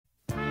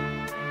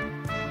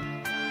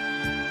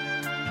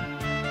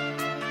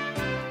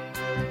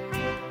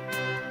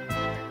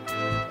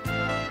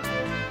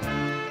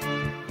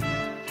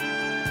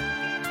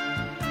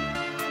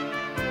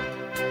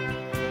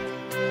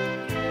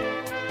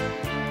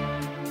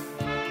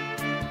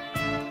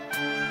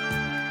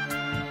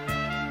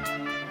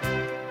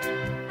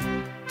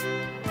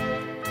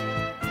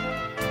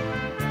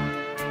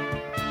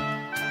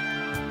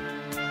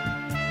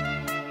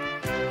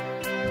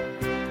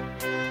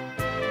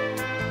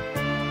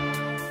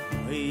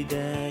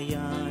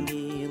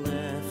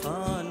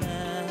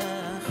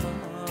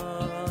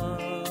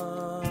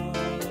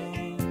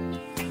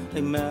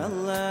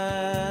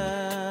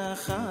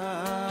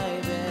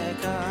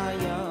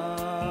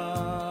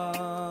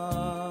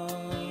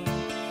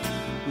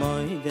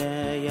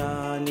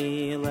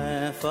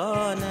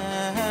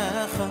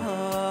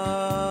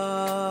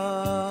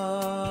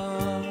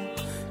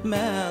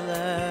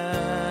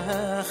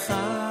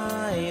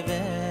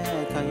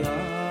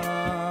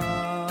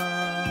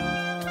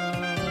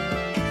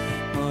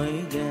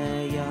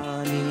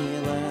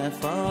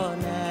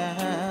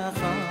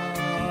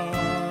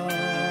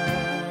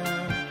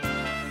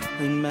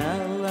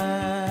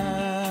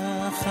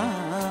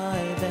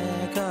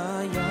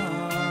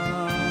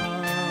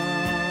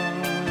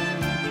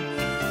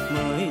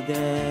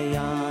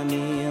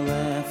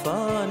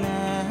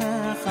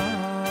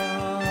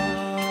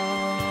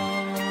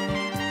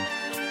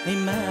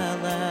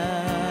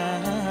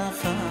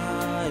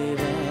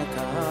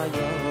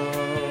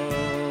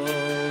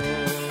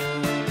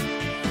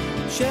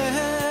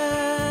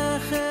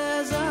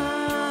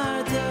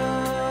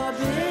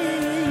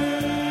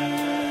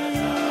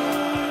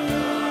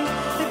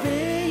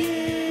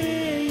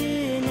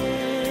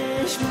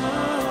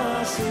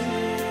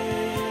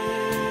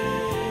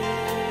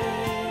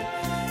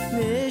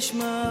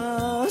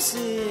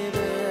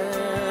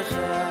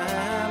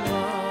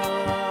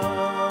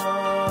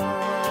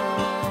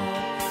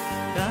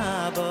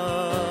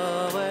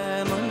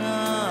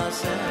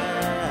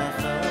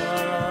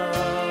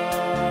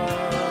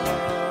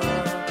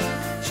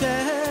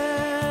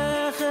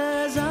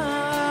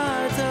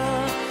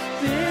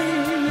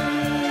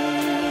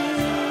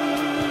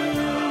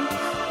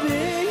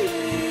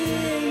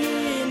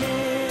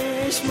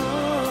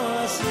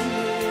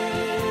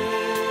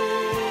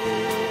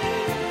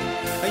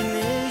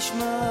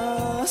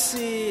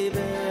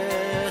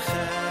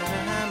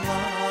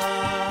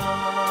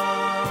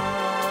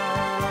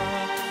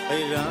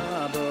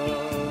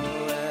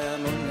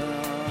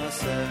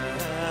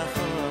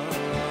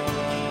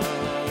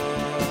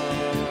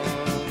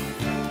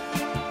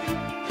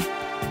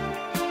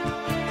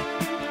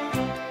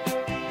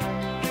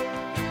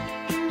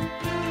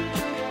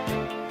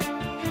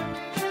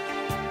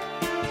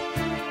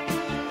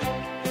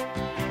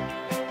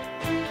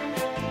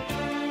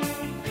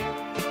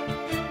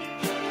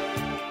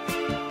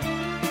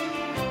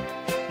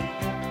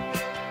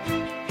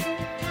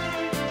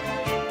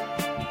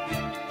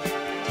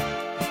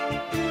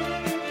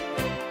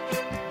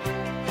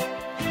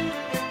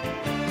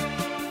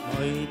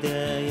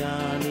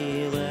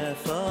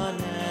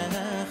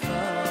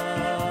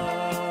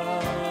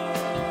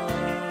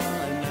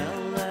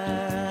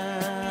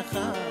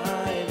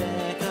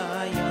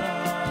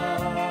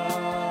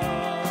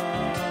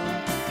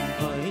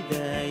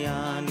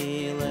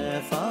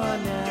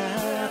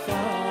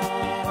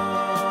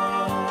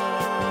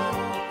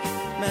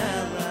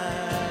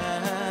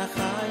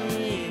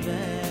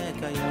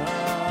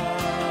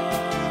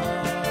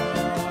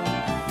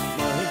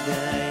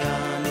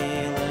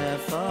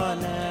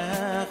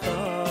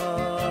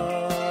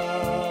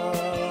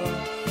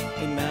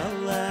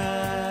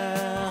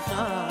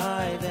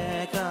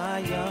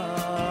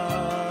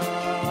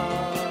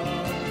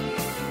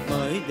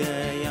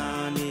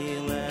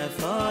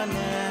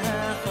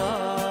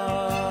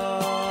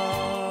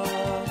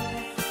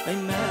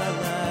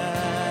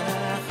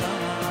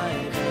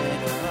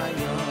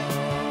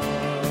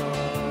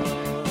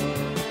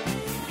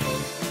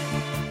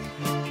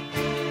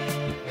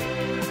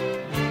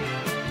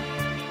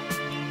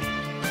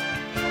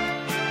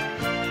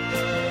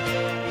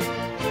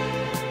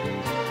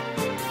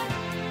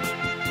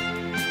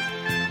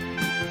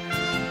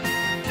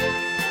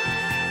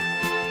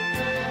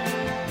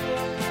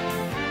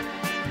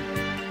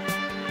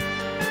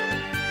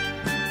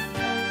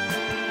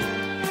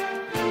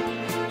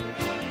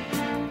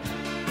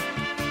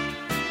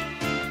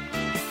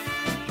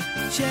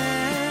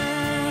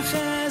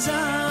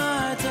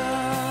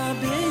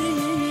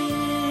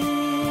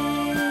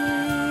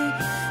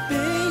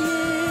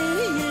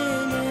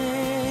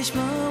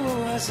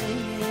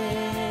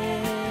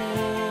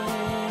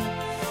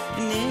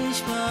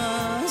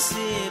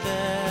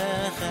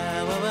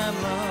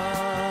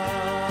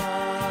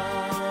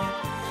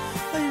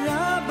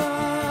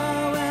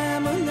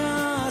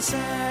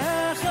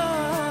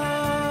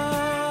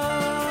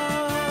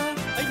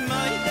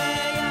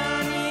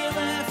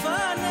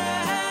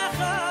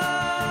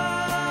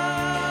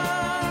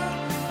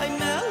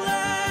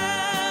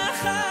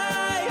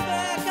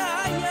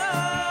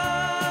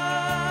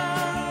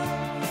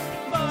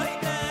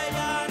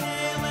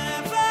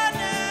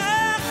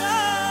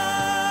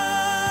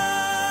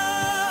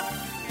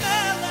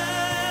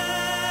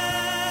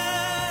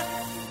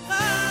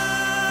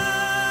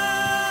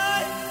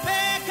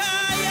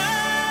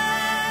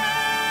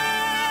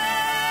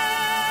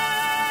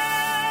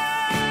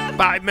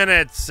5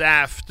 minutes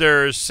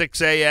after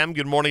 6 a.m.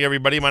 Good morning,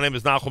 everybody. My name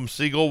is Nachum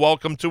Siegel.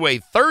 Welcome to a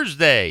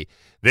Thursday.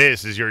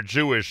 This is your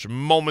Jewish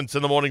Moments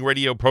in the Morning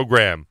radio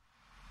program.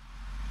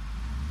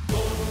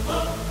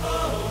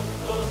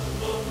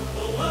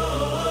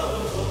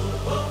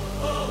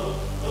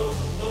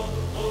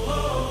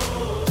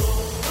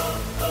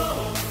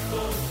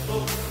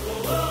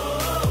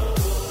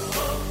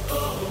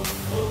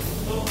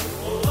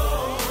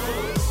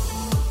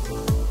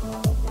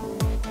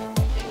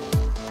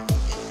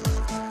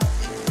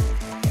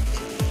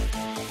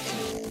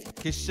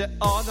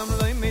 כשאדם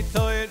לא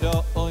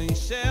מתוירו אוי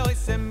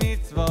שעושה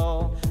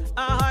מצווה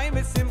אהי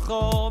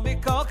בשמחו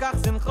מכל כך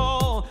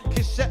שמחו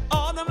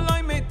כשאדם לא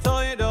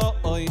מתוירו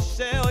אוי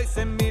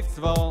שעושה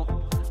מצווה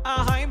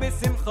אהי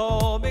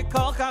בשמחו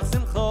מכל כך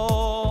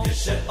שמחו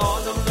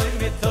כשאדם לא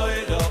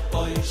מתוירו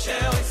אוי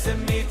שעושה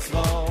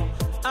מצווה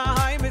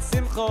אהי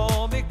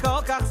בשמחו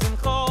מכל כך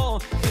שמחו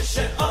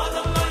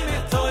כשאדם לא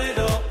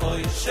מתוירו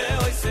אוי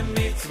שעושה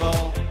מצווה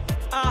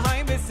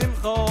אהי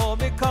בשמחו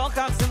מכל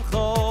כך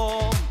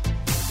שמחו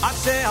עד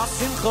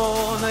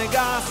שהשמחו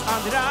נגס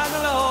עד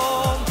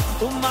רגלו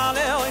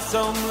ומעלה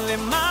אויסום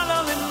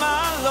למעלה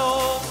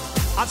למעלה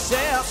עד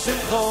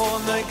שהשמחו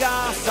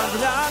נגס עד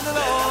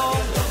רגלו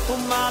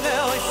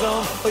ומעלה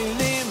אויסום אוי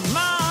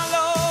למעלה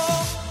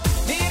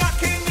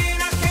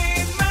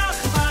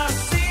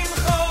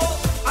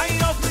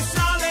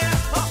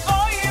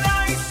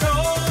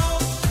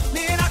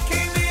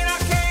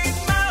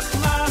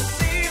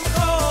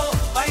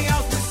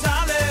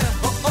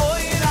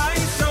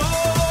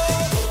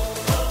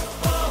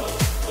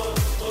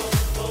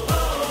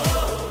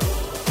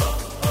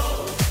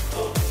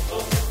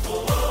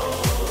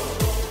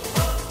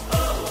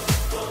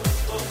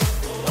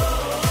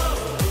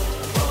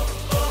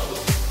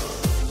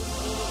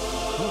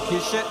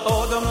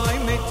שאודם לא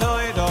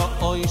מתוירו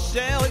אוי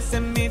שעושה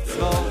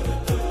מצווה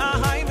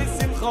אהי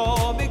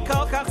בשמחו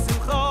בכל כך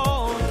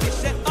שמחו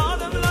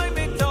כשאודם לא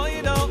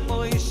מתוירו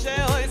אוי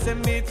שעושה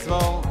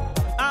מצווה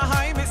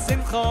אהי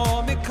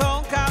בשמחו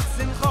בכל כך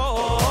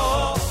שמחו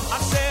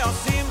עד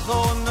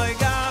שהשמחו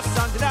נגס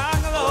עד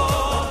רגלו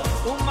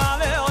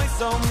ומעלה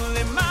אויסום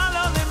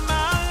למעלה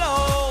למעלה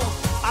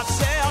עד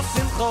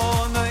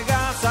שהשמחו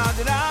נגס עד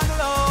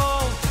רגלו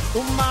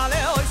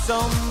ומעלה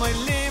אויסום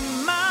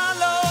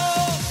למעלה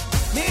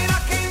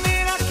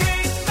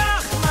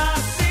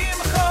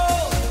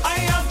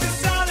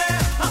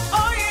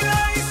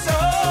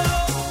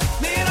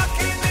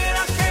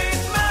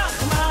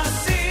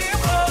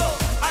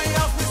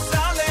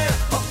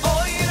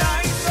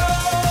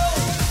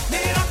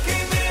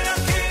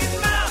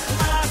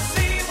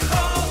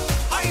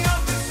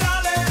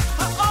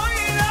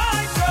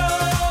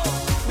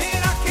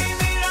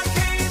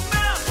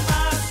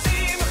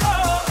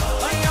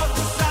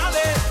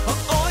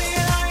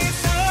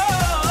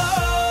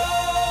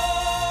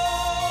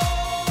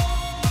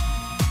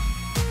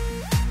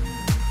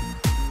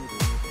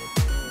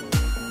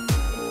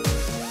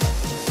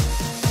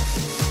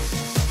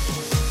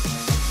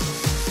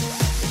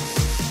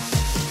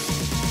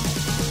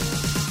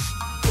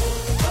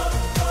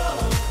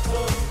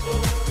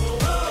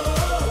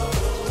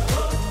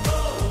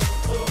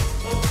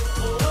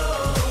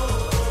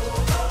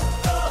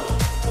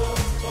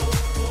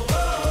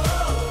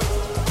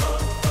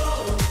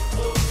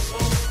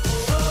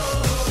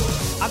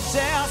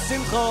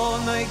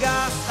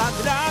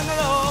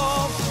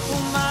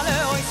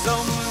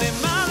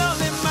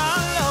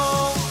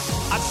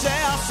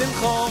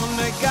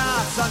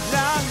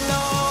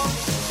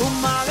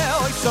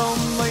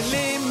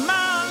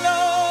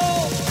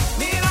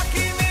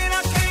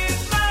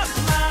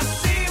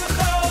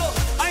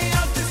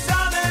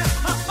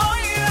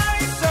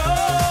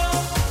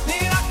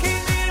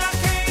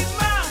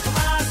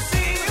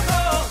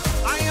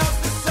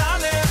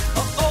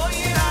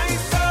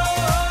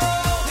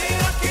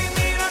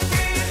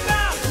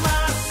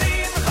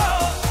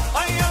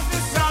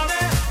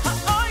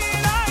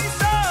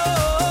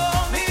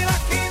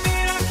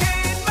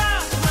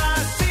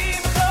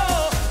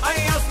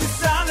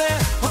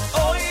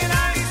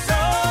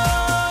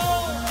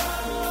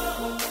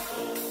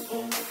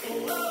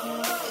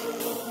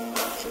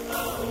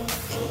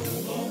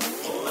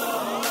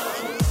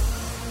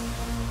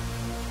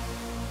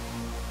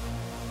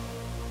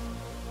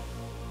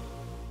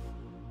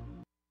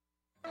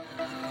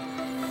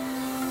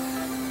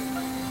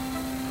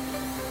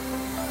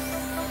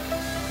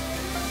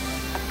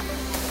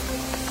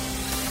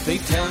They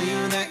tell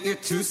you that you're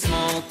too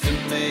small to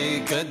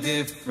make a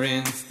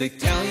difference. They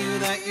tell you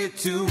that you're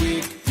too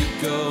weak to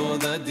go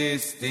the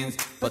distance.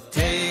 But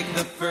take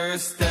the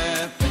first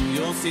step and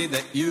you'll see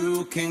that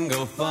you can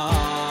go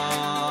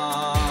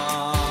far.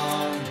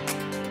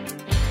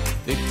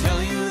 They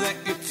tell you that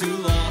you're too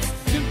lost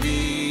to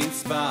be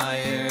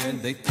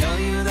inspired. They tell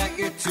you that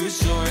you're too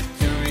short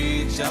to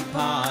reach up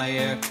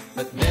higher.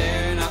 But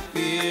they're not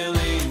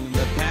feeling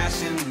the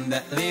passion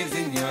that lives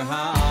in your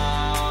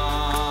heart.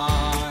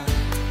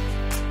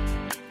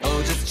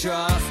 Just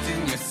trust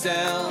in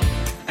yourself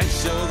and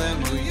show them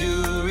who you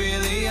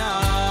really are.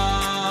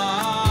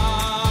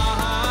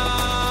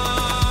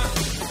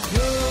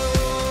 You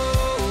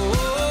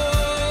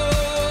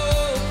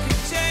can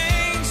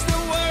change the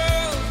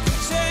world,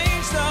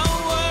 change the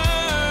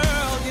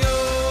world. You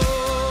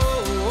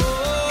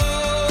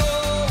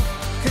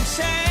can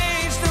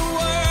change the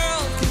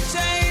world, can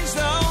change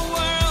the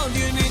world.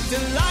 You need to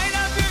light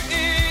up your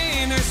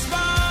inner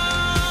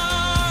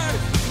spark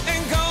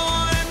and go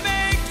on and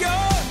make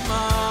your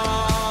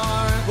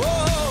mark.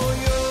 Whoa.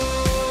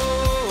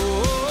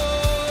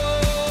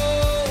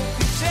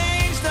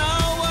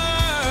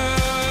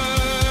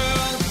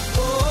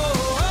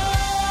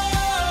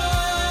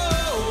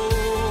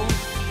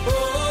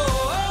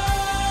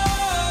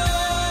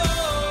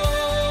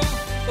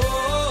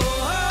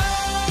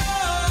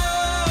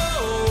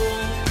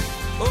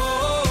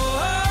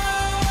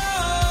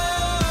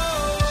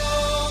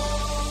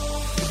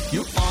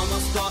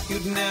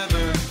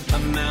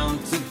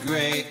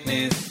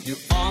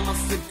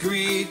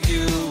 agreed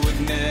you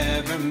would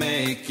never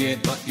make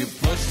it, but you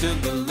pushed to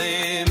the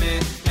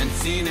limit and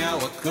see now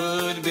what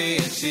could be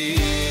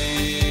achieved.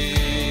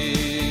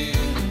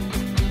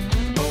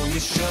 Oh, you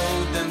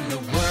showed them the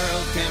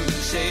world can be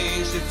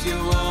changed if you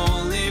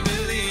only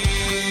believe.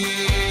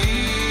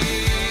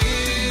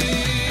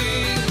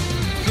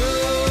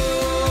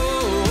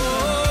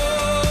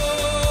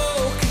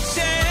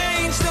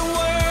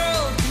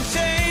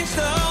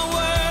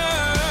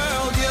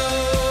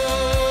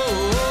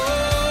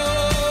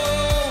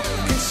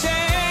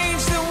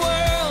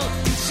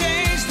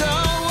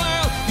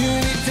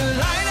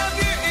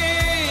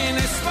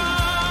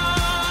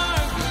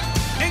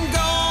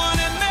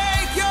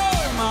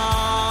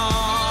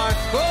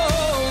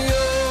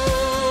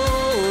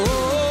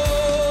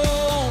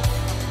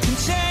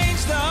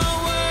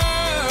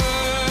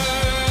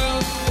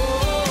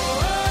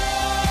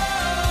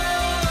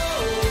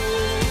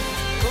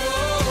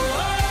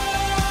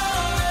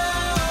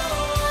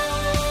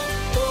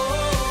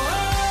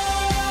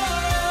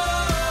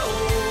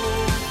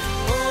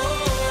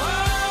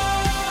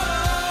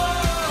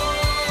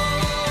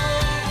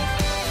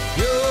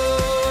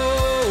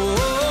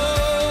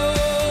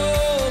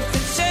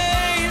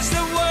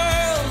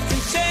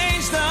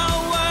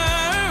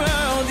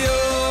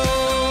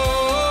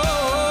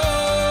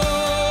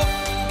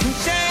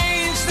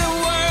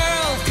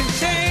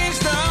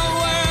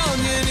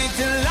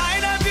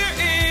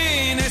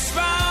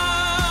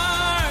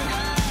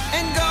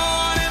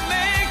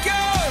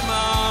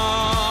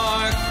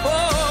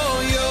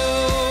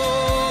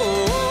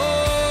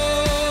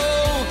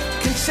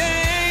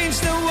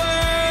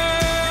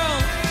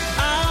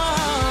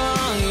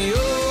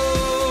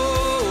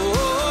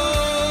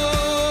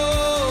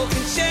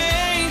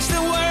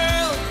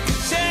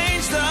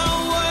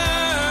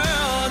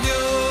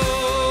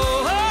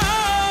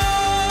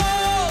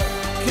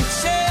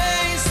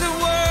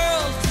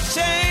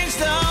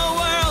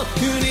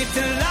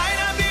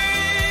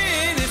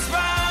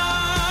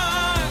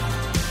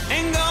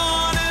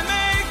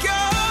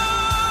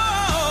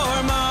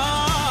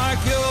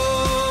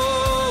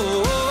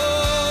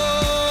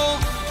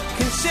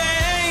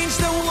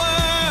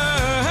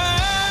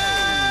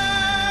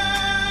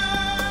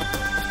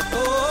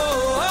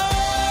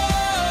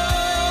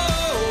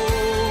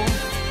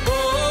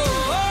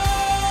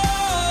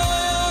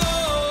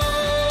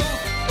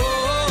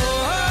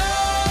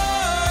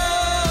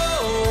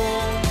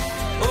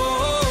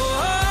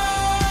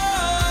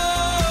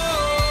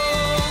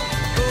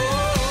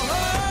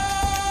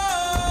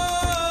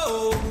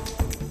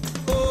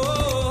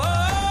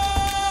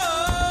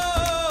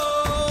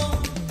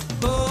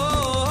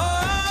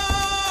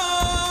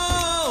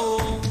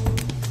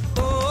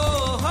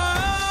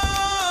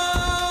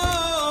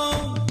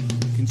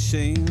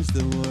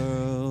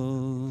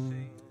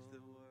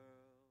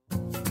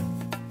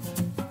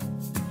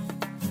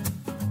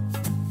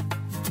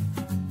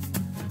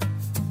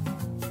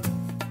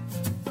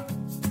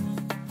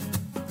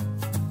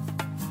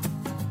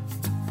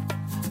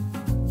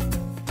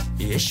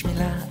 יש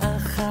מילה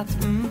אחת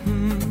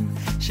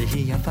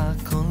שהיא יפה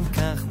כל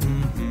כך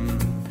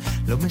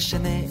לא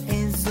משנה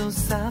איזו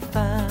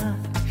שפה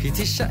היא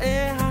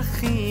תישאר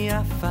הכי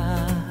יפה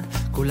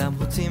כולם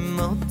רוצים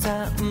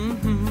אותה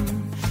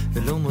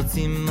ולא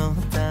מוצאים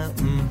אותה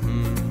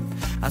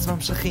אז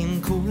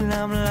ממשיכים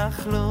כולם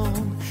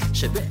לחלום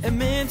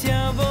שבאמת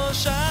יבוא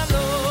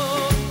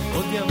שלום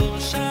עוד יבוא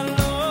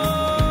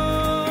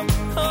שלום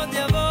עוד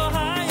יבוא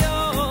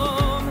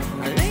היום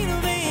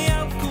עלינו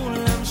ויעל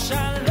כולם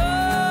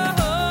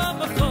שלום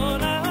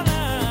בכל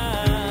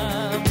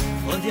העולם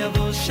עוד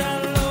יבוא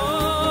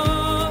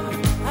שלום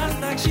אז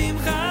נגשים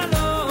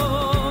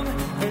חלום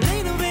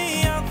עלינו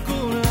ויעל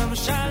כולם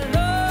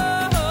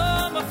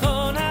שלום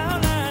בכל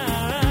העולם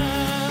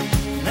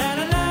לה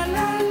לה לה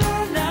לה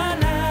לה לה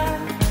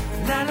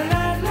לה לה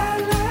לה לה לה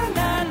לה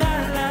לה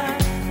לה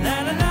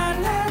לה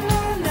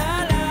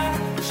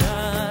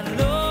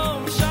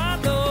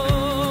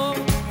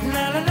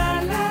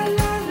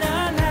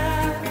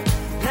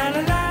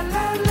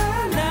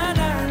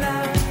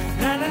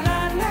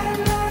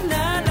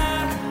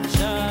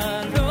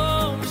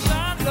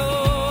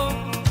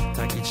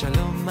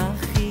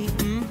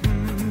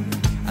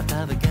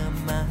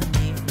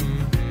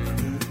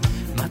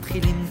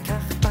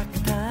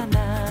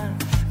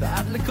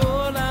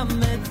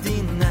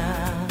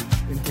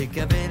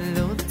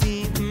תקבל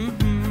אותי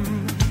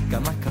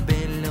גם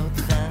אקבל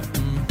אותך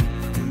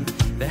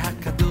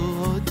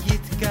והכדור עוד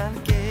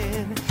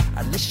יתגלגל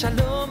עד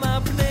לשלום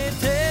הפני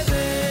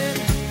תבל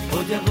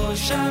עוד יבוא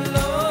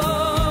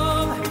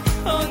שלום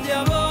עוד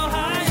יבוא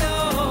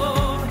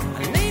היום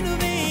עלינו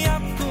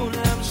ויעל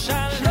כולם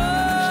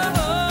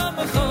שלום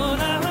בכל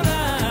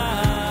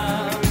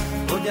העולם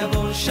עוד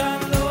יבוא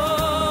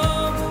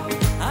שלום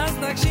אז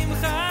נגשים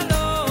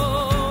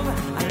חלום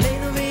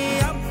עלינו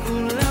ויעל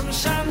כולם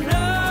שלום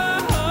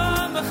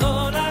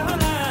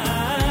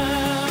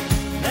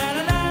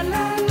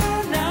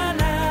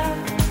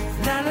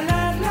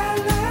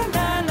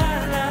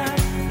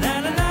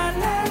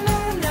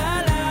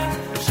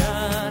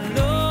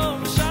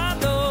שלום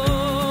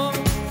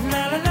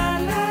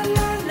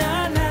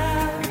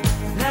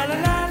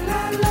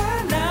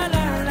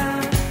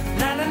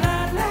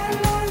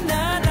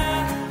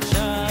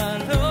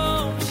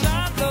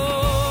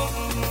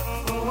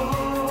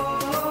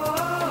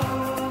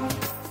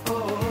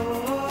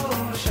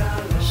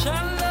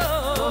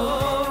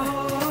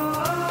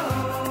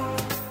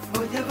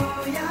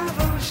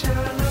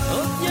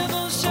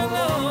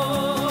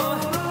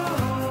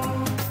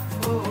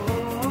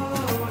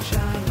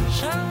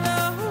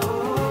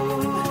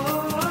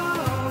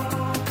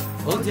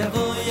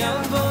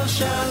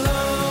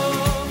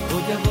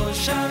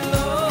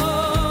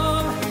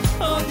שלום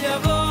עוד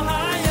יבוא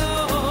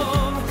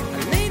היום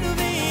עלינו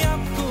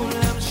ועם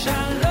כולם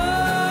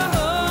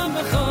שלום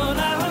בכל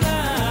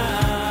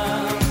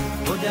העולם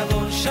עוד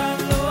יבוא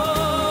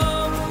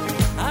שלום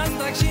אז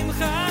תגשים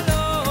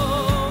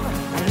חלום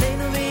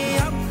עלינו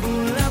ועם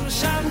כולם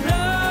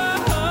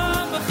שלום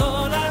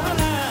בכל העולם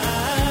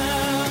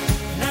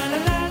לה לה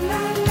לה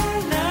לה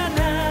לה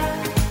לה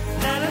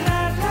לה לה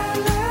לה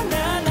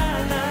לה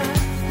לה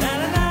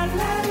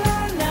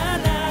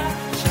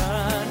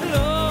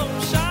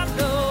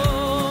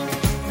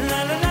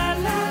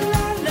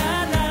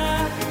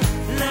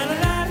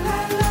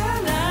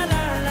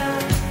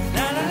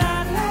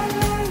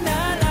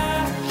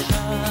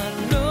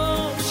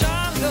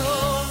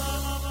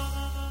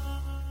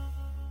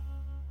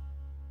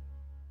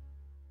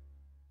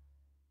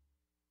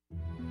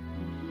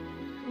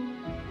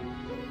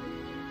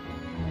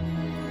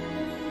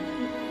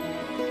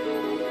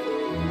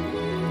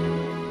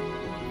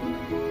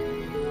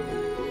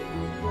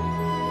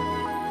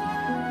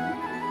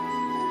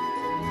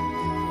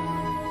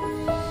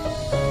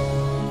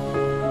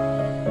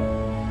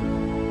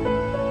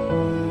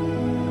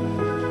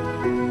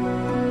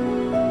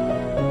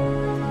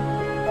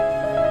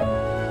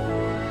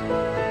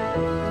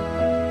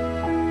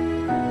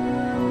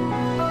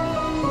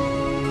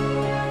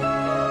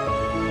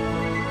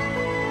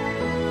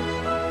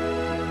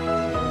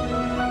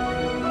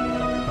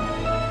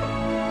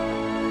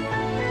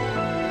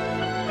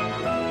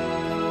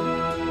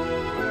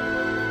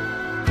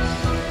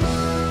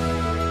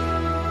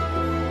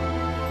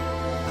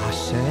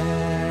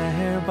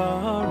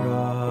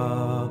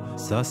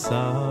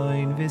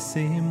Sasain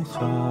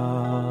v'simcha,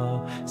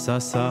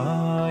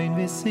 sasain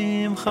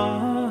v'simcha,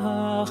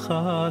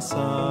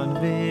 chasan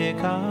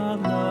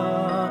v'kala,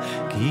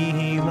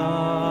 kihila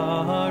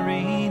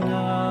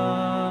harina,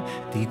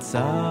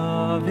 titza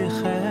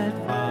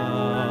v'chetva,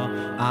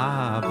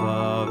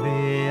 ava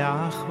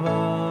v'achva,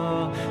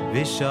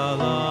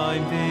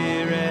 v'shalayim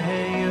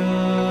v'reyus,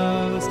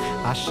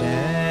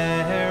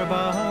 asher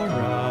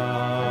bara,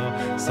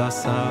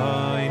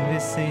 sasain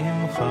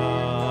v'simcha,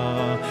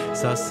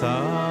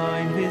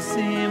 sasain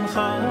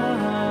v'simcha,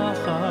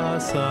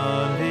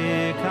 chasan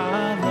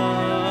v'kala,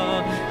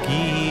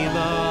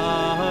 kihila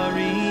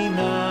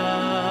harina,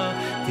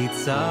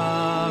 titza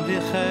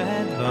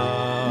v'chedva,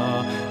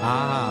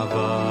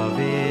 ava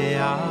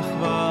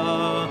v'achva,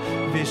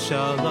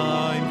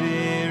 v'shalayim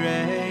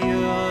v'reyus.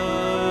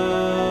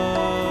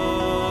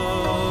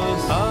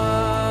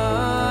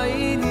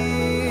 Ayini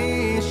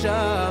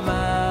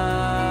shama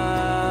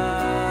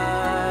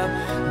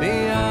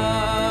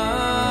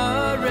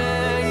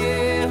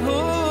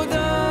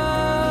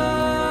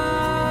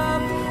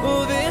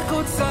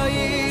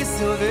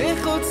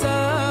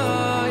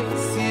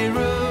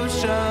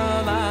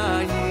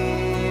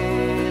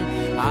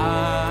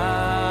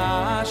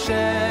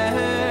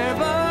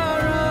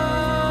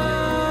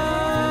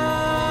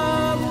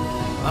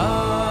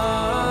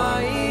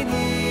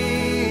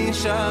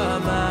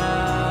Shama,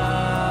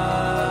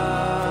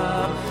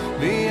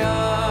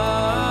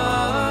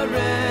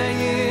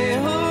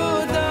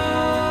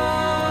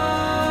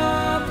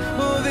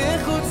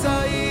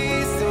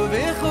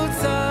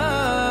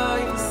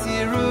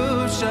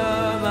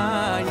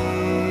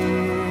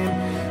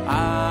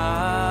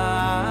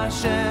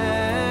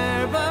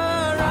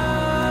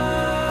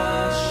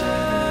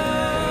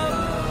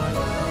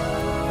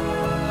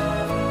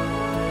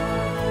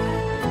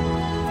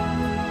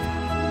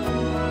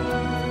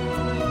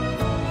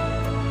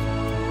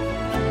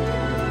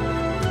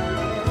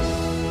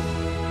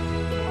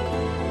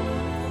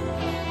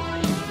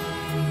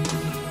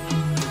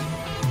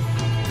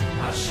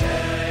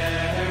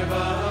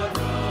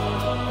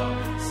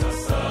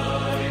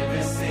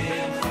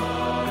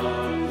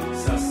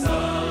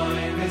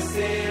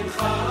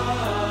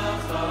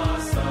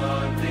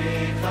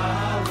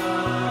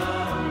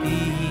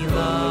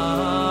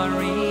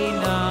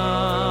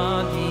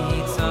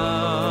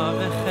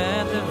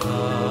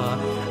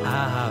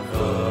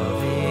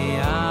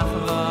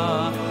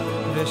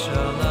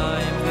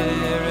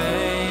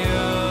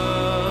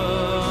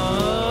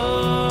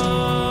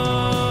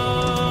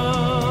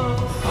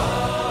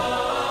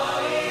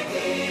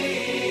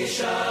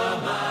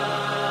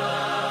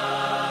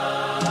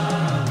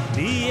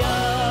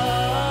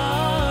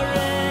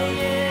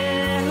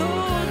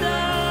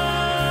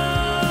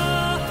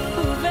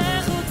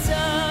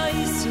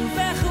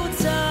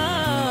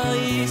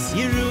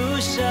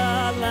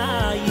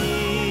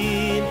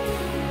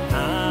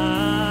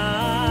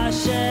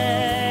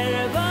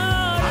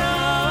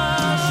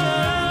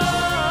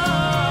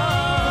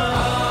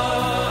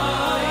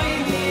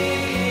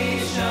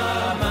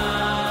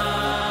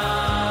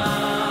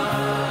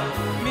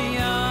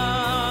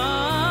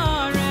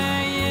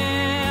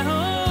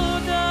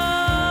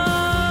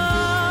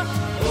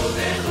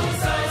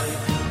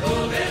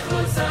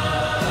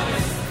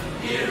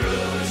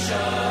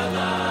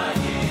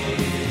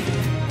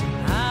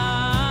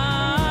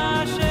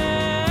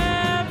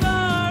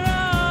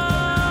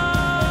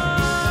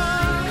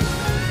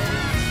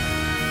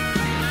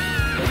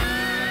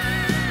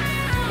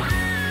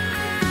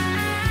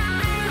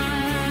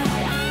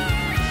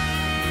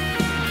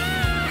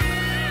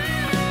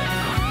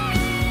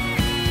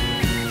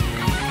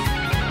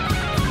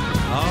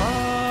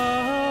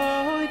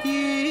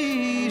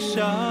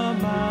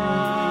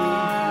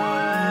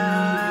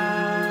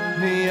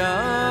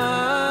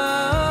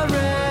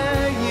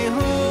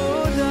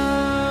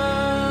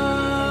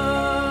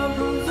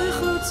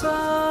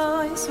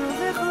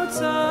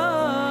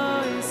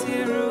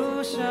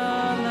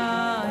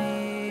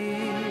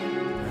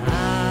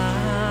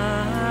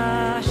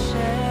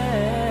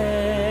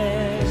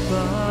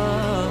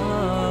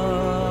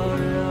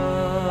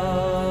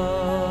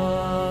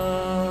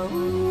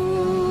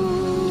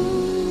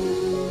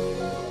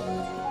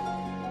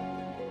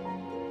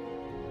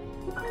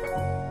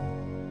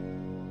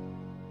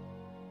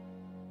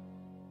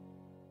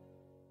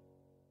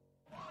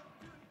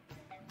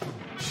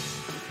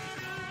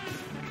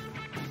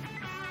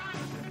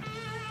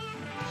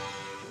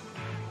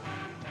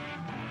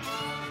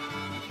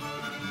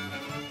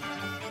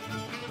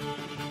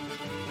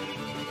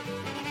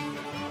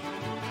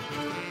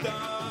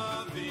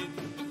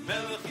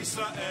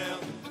 ישראל,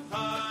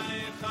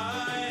 חי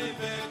חי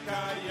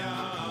וקיים.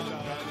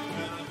 דוד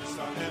מלך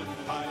ישראל,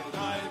 חי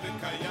חי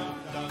וקיים.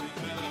 דוד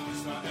מלך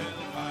ישראל,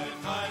 חי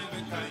חי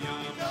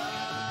וקיים.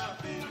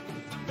 דוד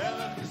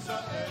מלך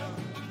ישראל,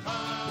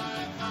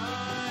 חי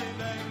חי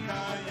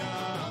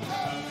וקיים.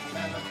 דוד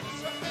מלך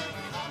ישראל,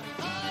 חי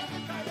חי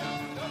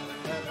וקיים. דוד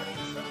מלך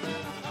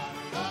ישראל,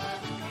 חי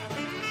חי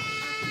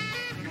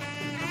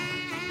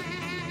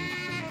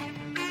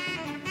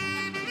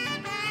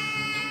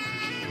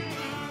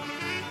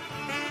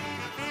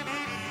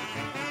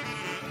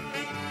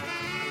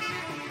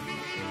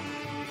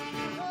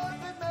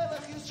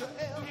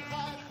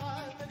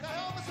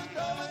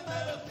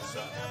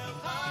וקיים.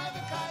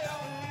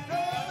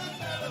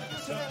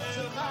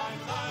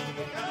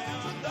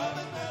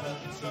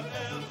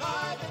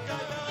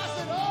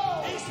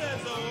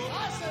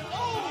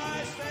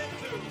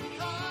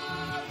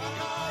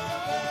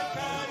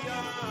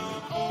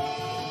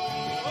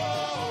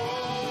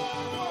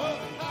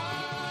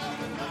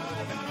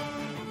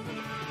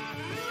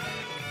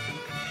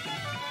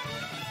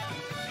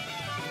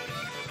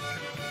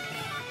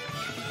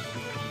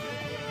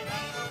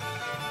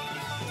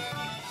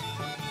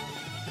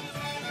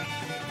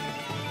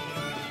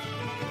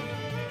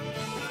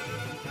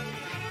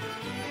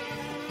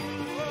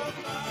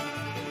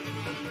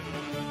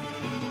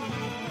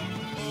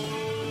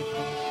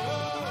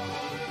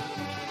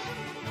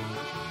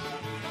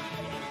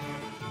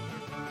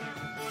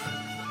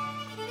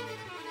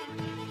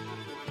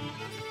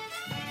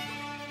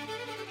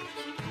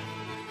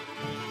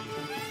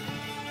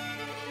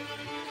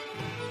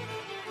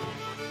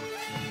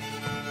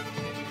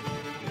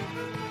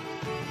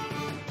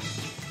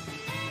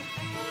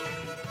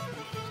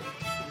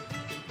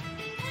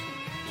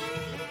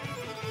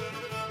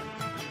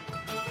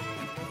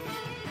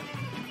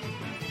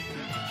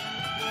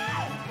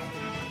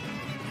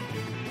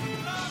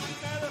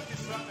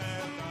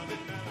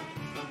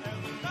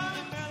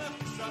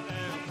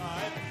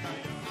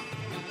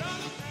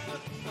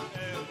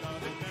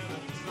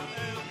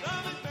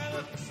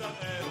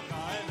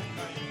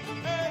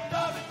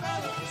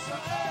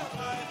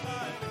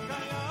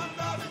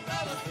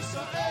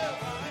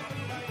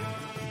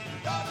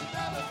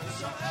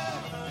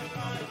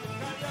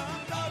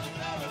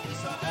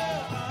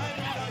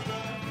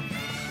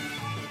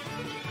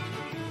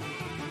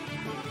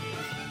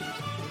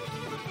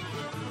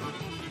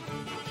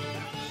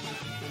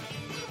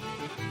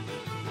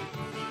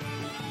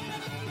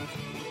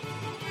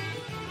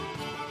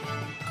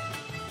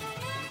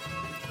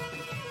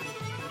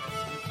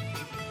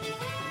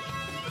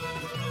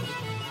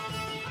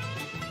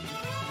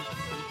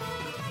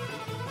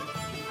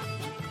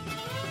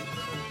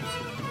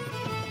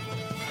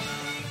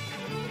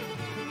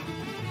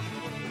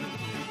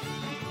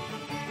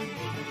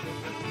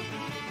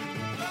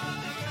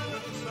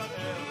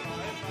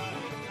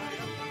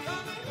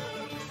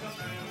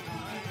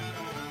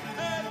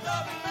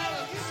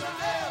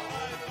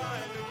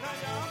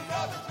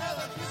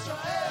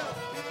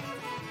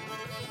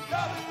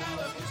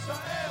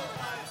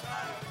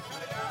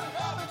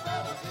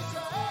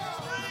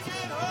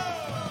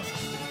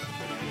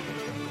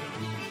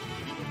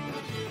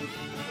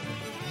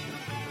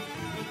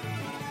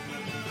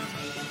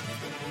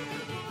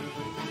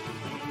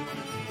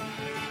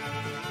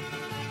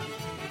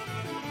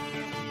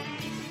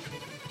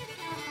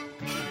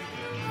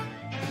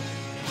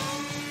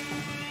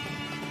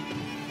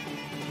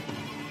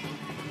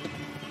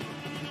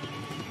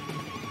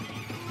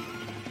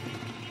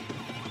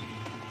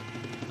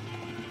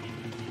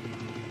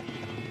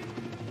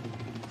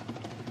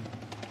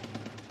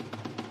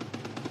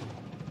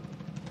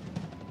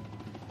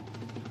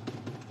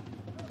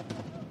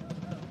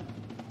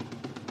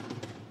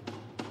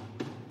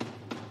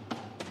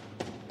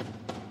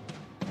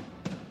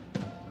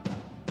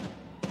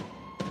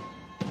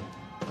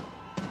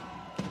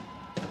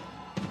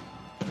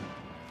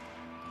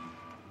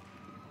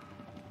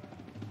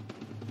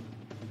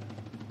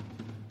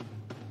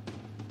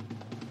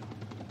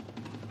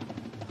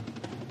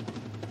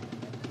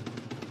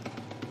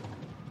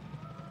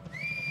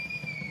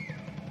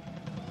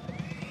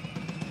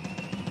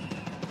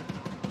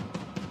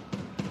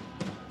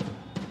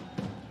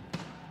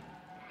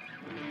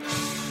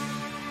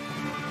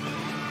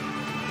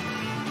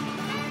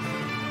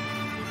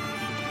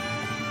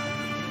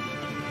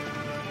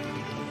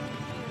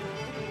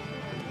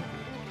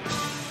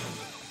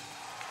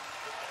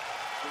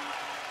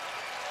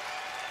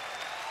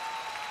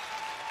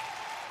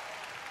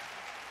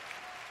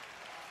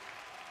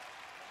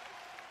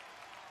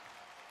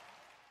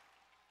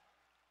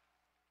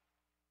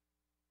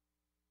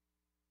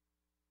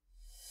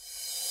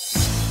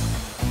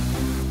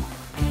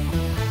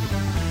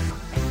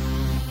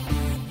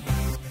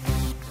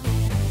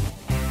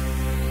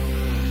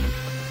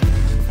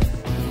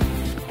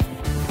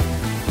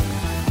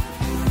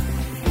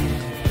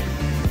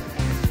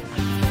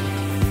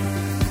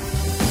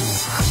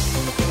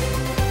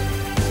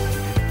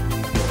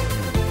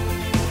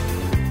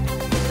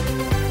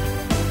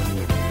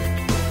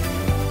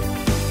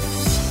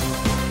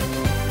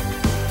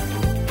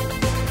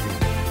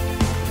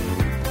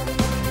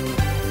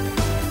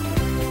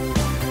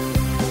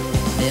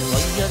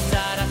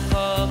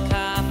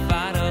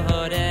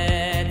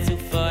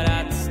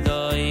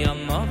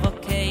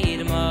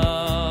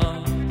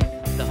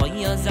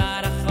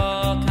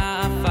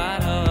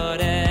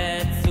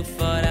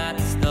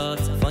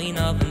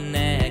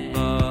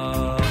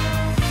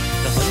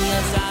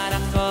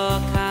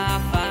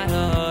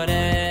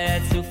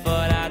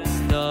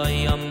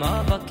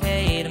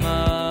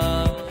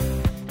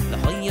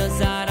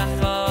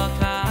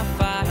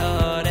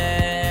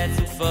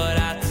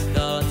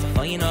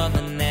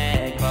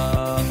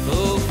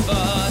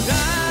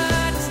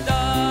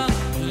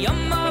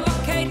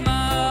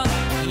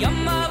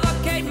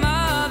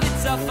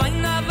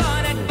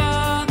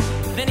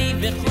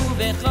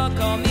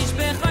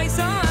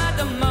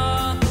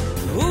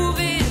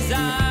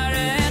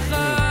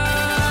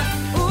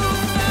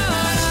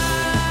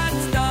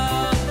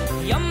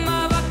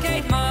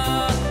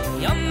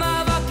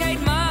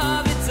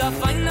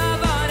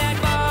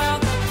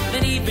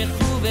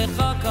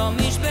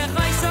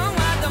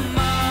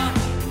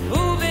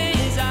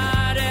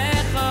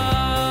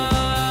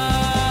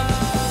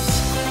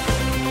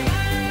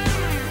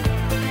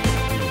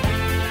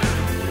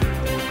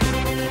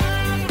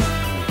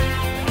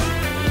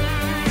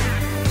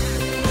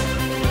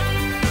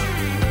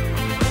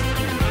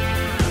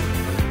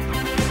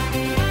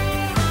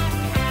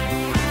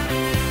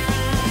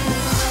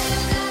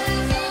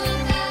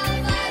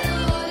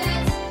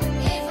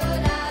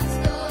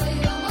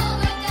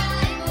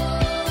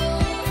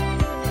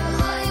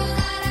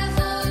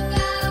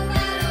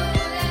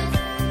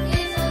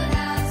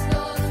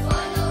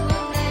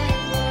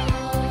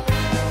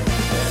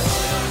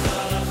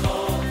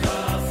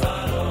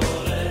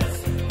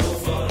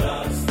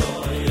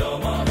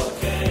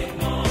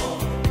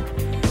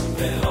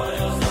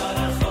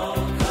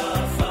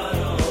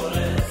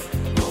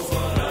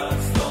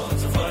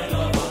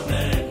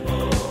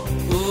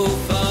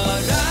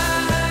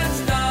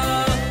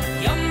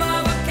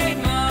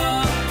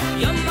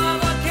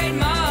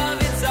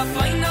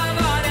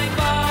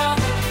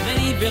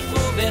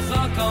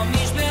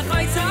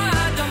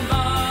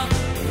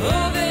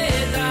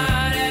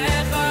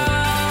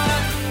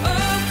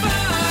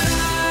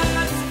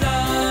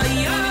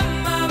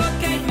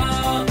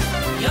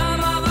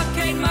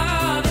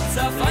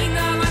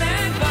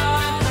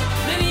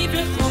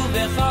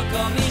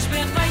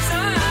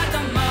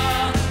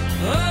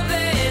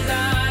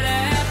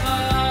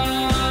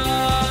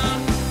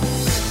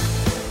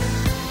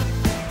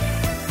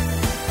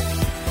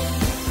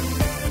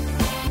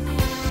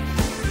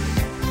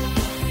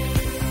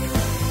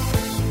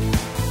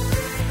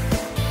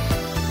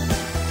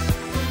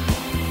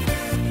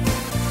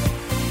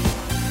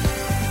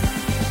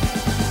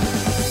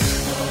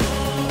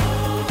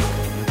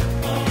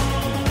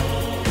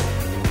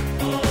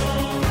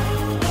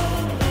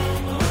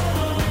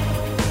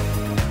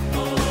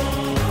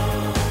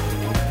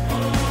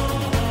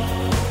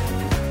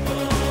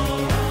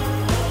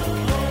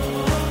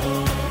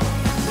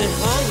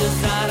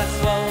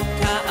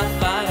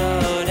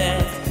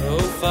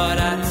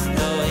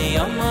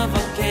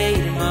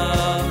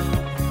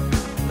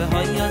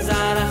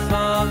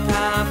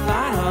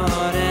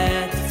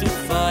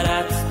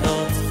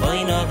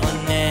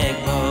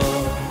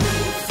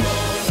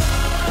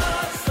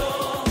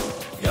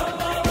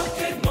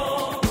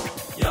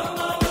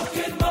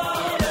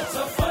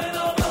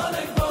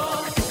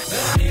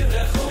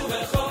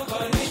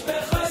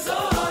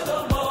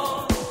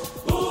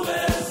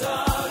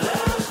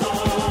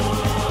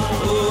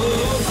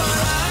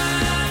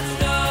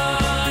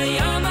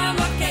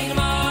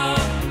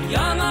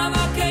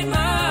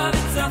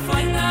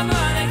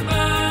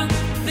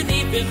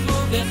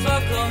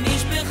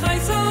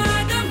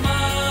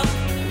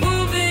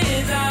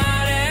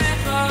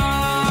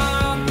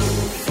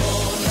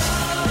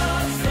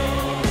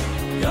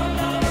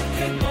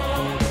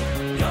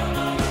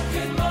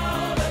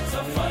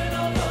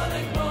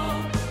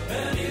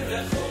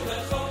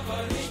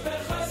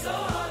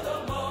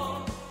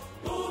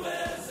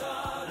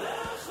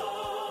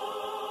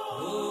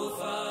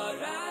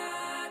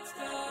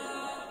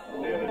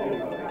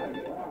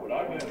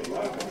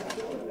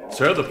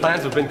 Sir, the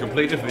plans have been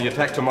completed for the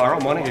attack tomorrow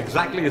morning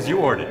exactly as you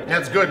ordered.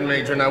 That's good,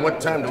 Major. Now, what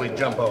time do we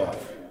jump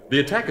off? The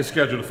attack is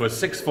scheduled for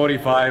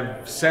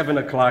 6:45, 7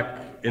 o'clock,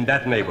 in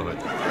that neighborhood.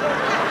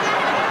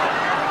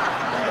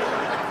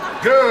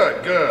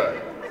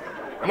 Good.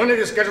 I'm going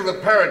to schedule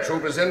the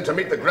paratroopers in to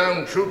meet the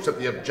ground troops at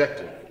the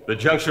objective. The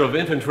juncture of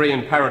infantry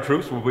and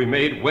paratroops will be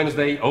made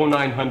Wednesday,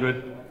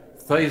 0900,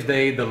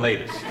 Thursday, the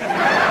latest.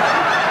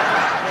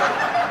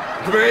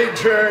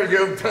 Major,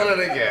 you've done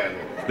it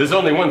again. There's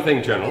only one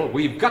thing, General.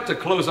 We've got to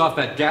close off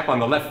that gap on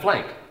the left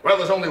flank. Well,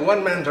 there's only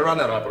one man to run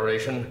that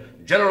operation,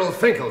 General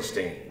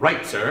Finkelstein.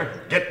 Right,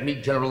 sir. Get me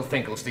General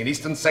Finkelstein,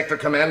 Eastern Sector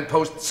Command,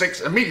 Post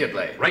 6,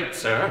 immediately. Right,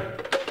 sir.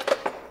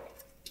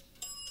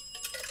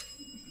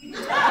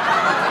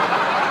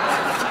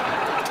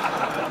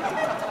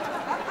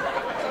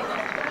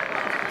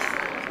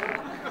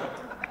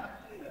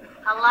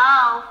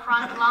 Hello,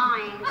 front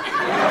lines.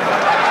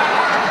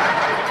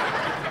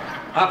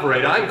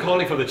 Operator, I'm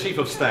calling for the Chief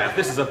of Staff.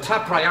 This is a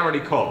top priority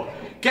call.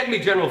 Get me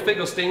General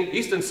Finkelstein,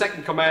 Eastern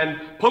Second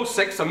Command, Post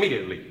 6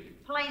 immediately.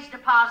 Please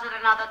deposit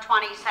another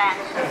 20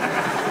 cents.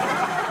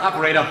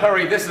 Operator,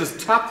 hurry. This is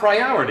top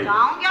priority.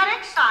 Don't get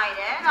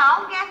excited.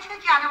 I'll get you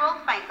General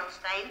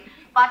Finkelstein.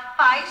 But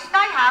first,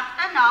 I have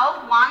to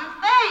know one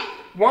thing.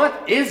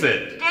 What is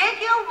it? Did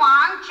you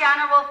want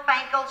General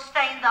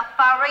Finkelstein the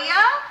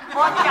furrier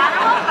or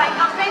General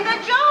Finkelstein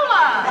the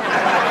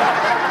jeweler?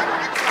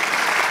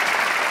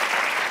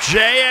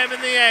 JM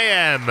in the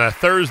AM,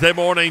 Thursday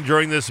morning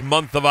during this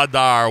month of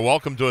Adar.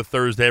 Welcome to a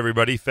Thursday,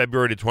 everybody.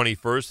 February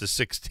 21st, the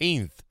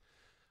 16th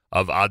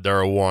of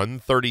Adar 1.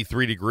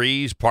 33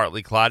 degrees,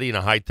 partly cloudy, and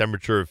a high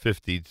temperature of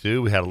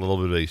 52. We had a little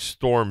bit of a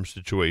storm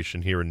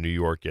situation here in New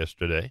York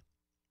yesterday.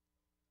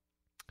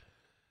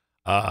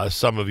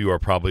 Some of you are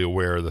probably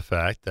aware of the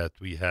fact that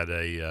we had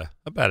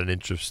about an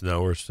inch of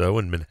snow or so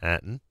in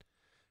Manhattan,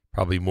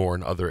 probably more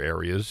in other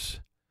areas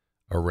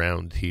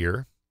around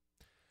here.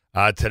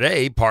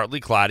 Today,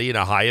 partly cloudy and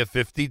a high of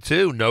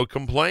 52. No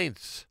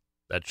complaints.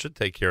 That should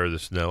take care of the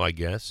snow, I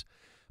guess.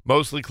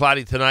 Mostly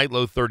cloudy tonight,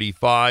 low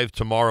 35.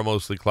 Tomorrow,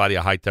 mostly cloudy,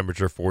 a high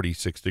temperature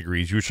 46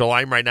 degrees.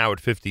 Yerushalayim right now at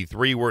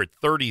 53. We're at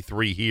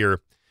 33 here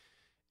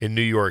in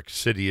New York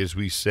City as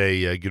we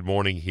say good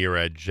morning here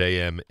at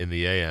JM in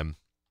the AM.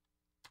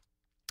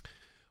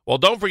 Well,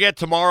 don't forget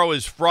tomorrow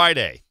is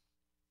Friday.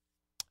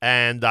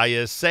 And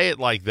I say it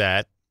like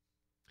that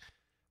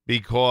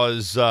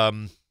because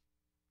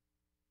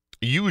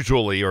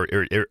usually,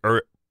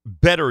 or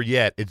better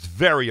yet, it's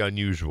very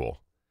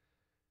unusual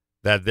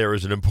that there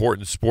is an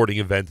important sporting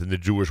event in the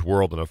Jewish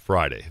world on a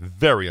Friday.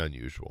 Very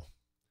unusual.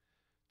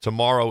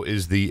 Tomorrow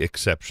is the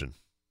exception.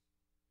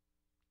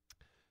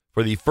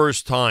 For the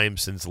first time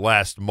since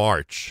last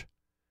March,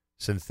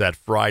 since that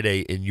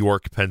Friday in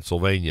York,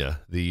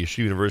 Pennsylvania, the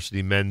Yeshiva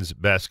University men's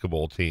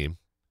basketball team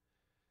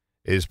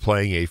is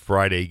playing a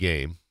Friday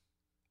game.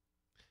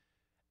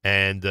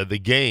 And the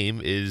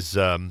game is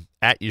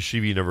at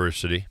Yeshiva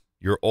University.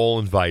 You're all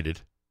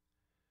invited.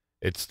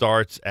 It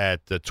starts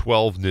at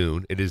 12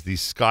 noon. It is the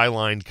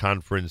Skyline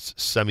Conference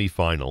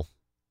semifinal.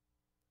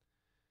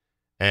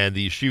 And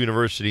the Yeshiva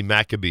University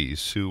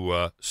Maccabees,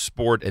 who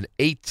sport an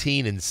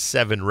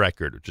 18-7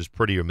 record, which is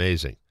pretty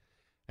amazing,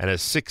 and a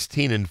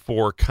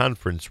 16-4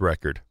 conference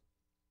record.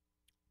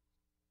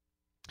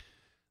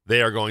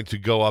 They are going to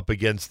go up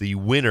against the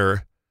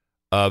winner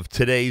of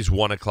today's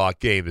 1 o'clock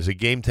game. There's a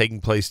game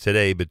taking place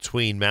today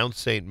between Mount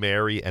St.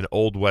 Mary and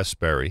Old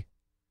Westbury.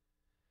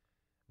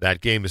 That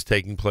game is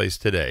taking place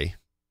today.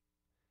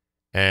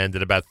 And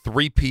at about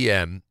 3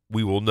 p.m.,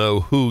 we will know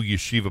who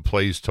Yeshiva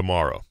plays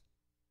tomorrow.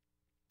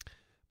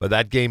 But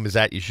that game is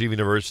at Yeshiva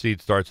University.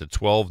 It starts at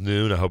 12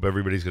 noon. I hope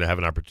everybody's going to have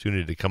an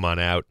opportunity to come on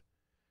out,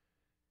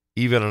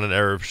 even on an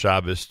Erev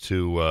Shabbos,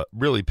 to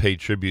really pay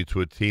tribute to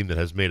a team that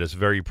has made us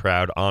very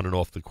proud on and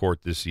off the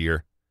court this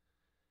year.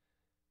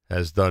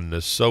 Has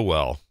done so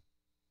well.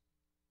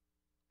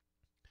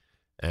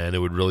 And it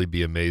would really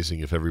be amazing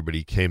if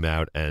everybody came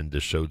out and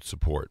showed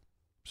support.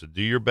 So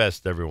do your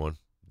best, everyone.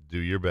 Do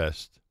your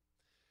best.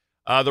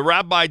 The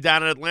Rabbi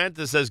down in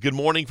Atlanta says, good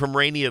morning from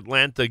rainy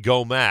Atlanta.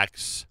 Go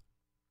Max.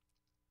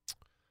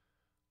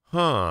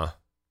 We're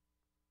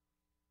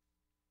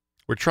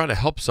trying to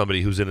help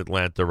somebody who's in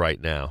Atlanta right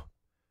now.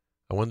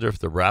 I wonder if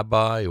the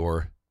Rabbi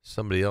or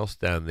somebody else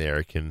down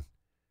there can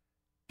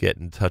get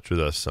in touch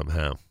with us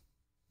somehow.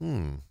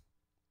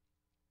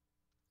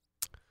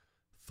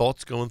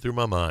 Thoughts going through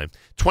my mind.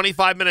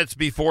 25 minutes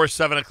before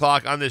 7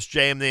 o'clock on this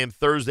JM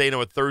Thursday. You know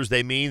what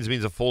Thursday means? It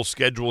means a full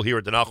schedule here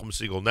at the Nachum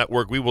Segal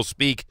Network. We will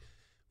speak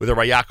with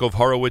Rabbi Yakov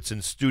Horowitz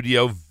in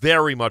studio.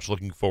 Very much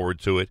looking forward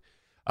to it.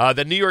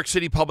 The New York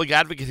City public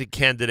advocate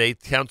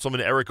candidate,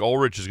 Councilman Eric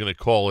Ulrich, is going to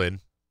call in.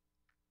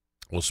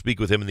 We'll speak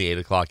with him in the 8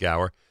 o'clock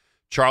hour.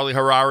 Charlie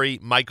Harari,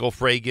 Michael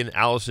Fragan,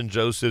 Allison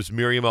Josephs,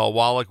 Miriam L.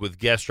 Wallach with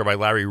guest Rabbi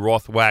Larry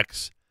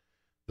Rothwax.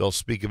 They'll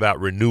speak about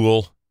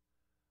renewal.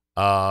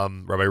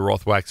 Rabbi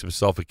Rothwax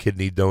himself, a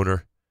kidney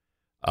donor.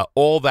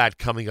 All that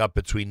coming up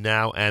between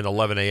now and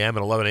 11 a.m.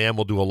 At 11 a.m.,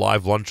 we'll do a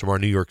live lunch from our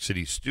New York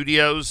City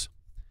studios.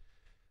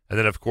 And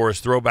then, of course,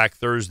 Throwback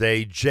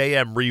Thursday,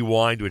 JM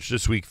Rewind, which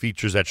this week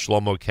features that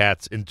Shlomo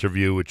Katz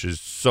interview, which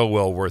is so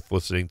well worth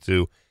listening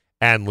to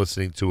and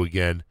listening to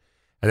again.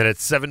 And then at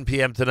 7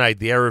 p.m. tonight,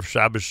 the Erev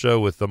Shabbos show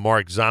with the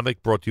Mark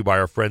Zamek, brought to you by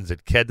our friends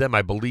at Kedem.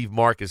 I believe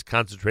Mark is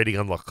concentrating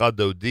on Lachad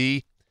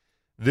Odi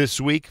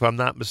this week, if I'm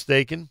not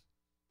mistaken.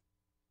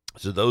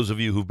 So those of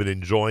you who've been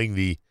enjoying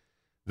the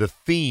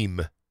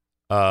theme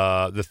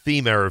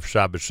Erev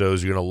Shabbos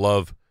shows, you're going to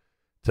love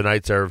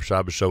tonight's Erev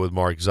Shabbos show with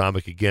Mark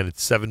Zamek. Again, at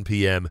 7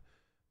 p.m.,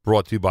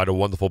 brought to you by the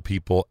wonderful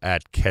people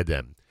at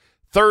Kedem.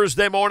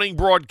 Thursday morning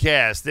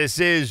broadcast. This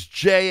is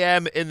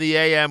JM in the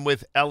AM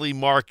with Ellie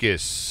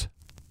Marcus.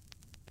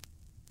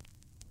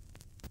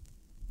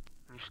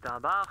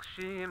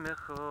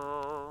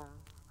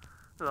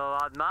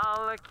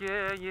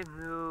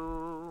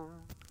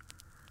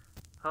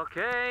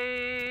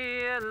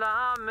 Okay,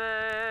 la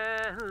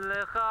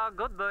melecha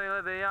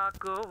godoy de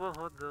Yakov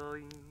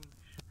hodoy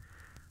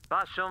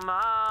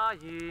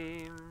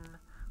bashomayim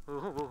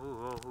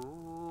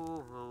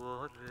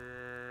u'oretz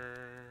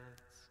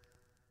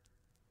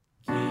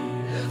ki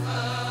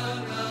lecha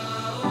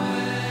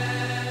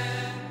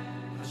naoeh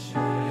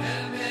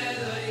Hashem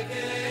Elokeinu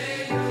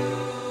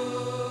ve'elokeh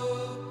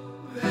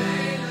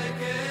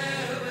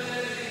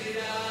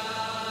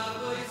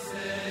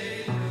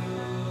ve'yavoseinu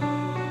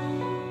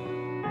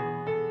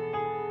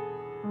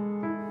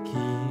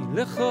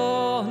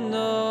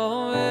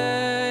Lechonoe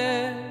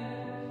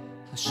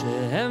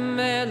Hashem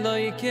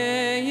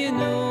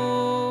Elokeinu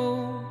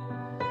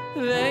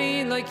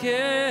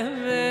Ve'elokeh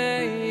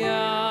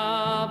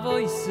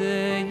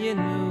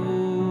ve'yavoseinu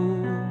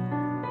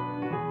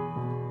Shiru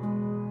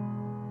shvacha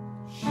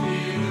alem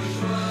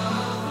v'zirero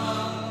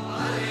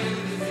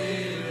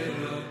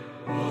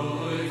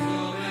Oy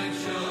zomek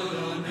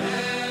sholom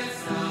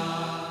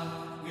netzach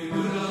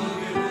Gedulo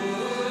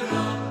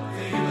gevuro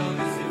Teilo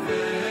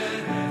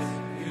v'siferes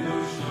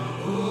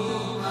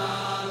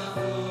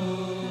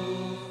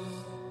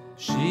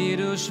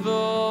Shiru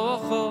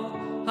shvocho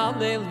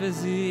halel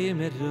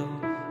v'zimero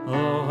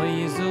Oy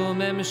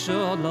zomem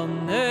sholom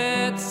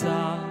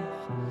netzach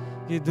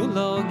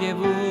Gedulo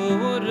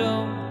gevuro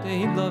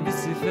Teilo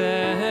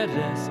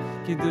v'siferes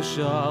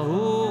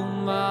Kedushahu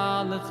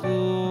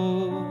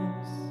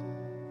malachus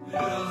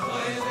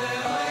V'rochoy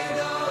ve'oidois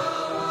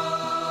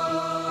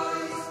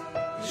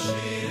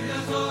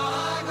V'shinecho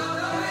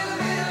ha'gadoy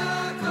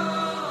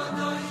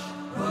ve'akadosh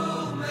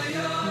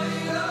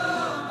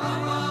U'meyoilom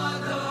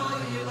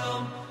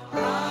amadoilom atokei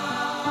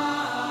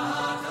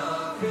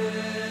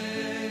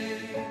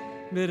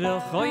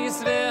V'rochois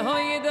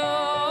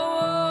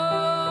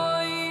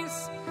ve'oidois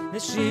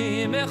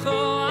V'shinecho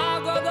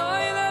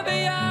ha'gadoy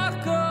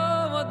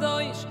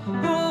ve'akadosh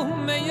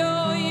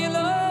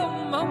U'meyoilom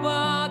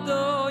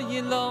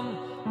amadoilom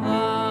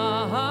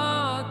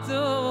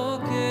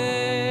atokei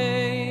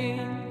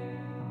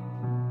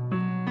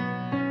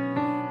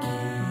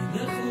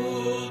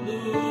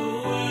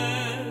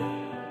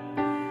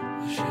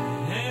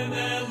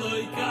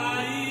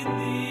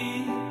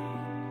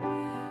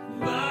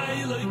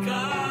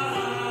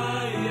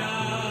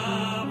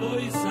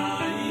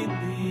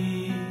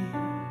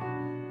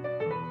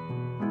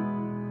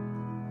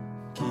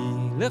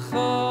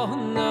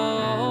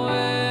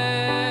Lechonoe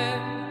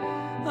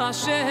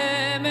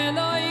Hashem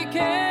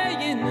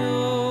Elokeinu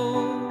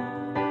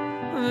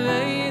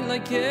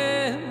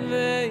Ve'elokeh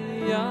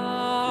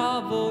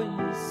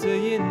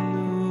ve'yavoseinu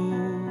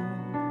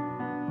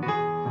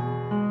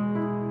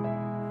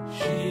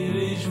Shir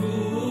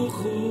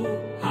yishvuchu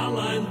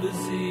halayl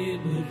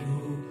v'zimru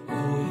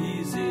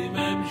Oizim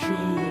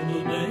emshulu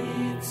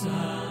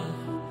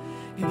neitzach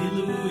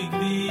Gdilu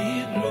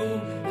igviru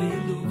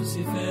Gdilu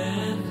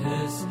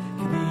v'siferes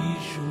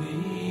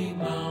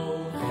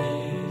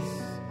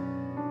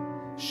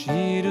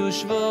Shiru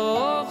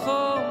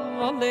shvocho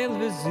alel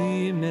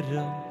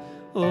v'zimero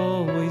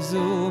Oy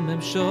zomem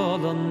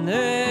sholom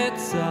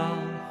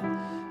netzach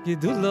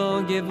Gedulo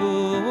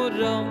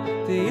gevuro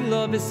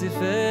Teilo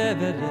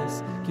v'siferes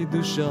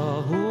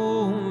Kedushahu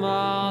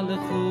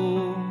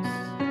malachus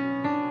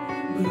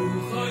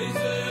Bruchoy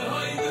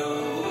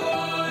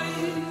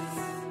zehoidois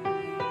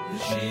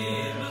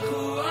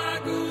V'shirchu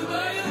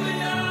agudoy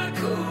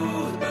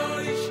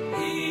v'yakudosh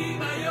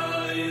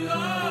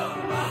Imayoilom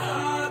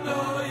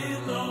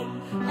ahadoilom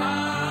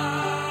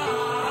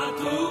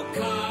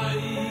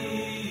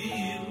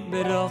atukayim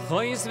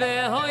Berochois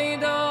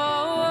vehoidois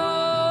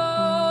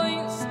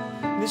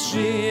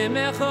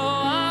V'shimecho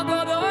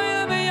agudoy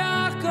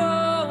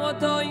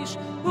v'yakudosh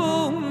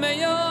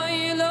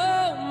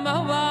U'meyoilom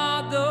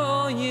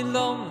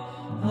ahadoilom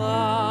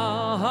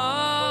atukayim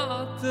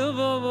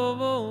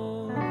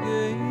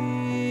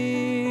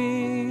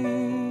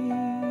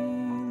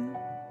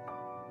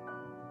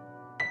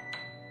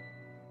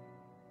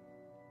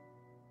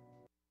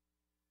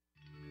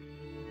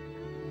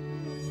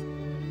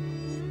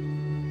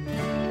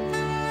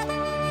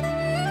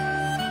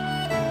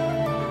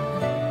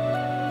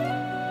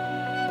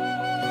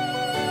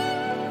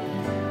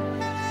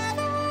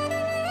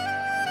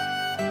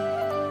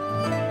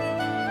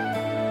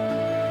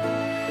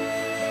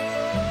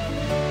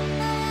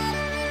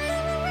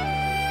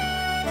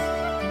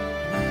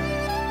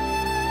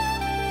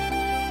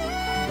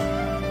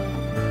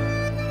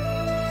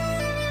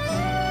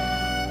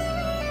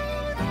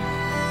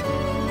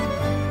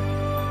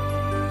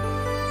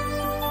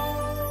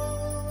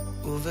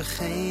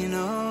ובכן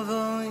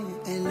אבוי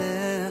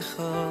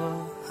אליך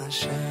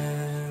השם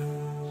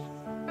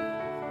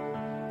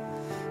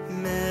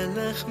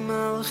מלך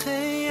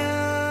מלכי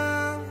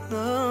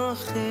המלכים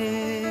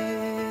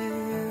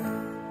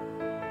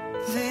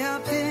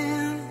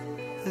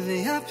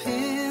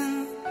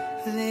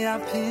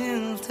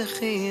ויפיל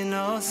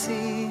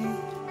תחינוסי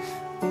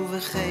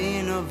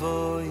ובכן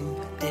אבוי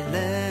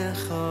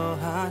אליך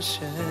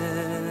השם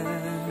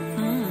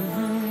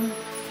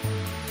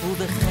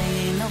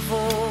ובכן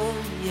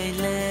אבוי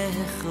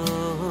אליך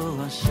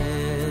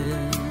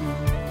השם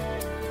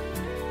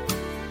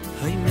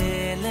הוי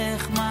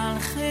מלך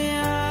מלכי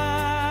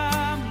המלכים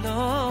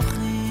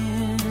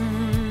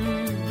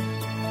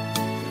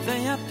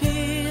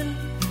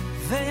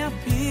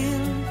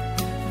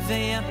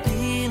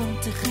ויפיל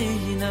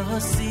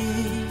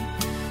תחינוסי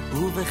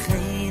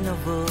ובכן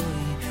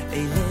אבוי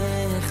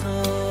אליך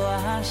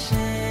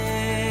השם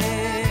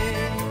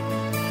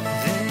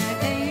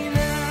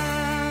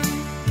ואילן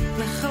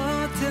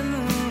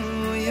לחותנו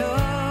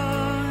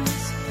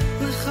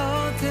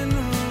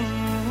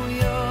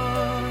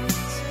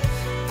יוס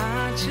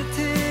עד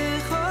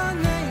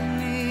שתכונני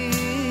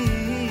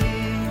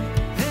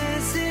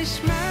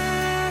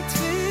ותשמע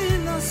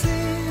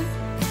תפילוסי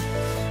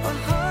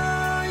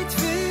אוי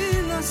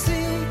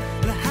תפילוסי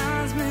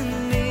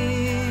להזמין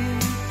לי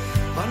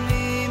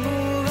אני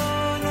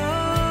מובנו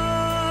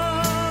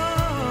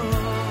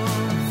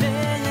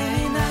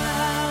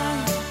ועיניי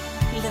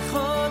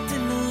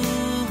לחותנו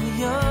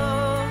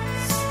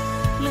יוס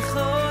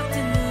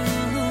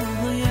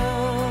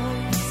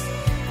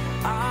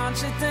עד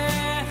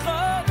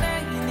שתכונני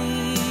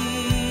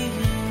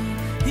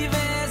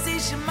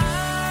ותשמע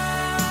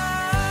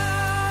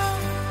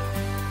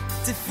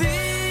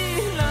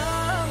תפילוסי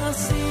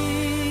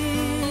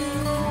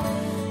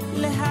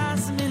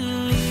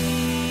להזמין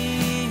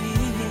לי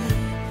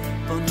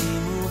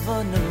פונים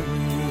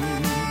ובונוס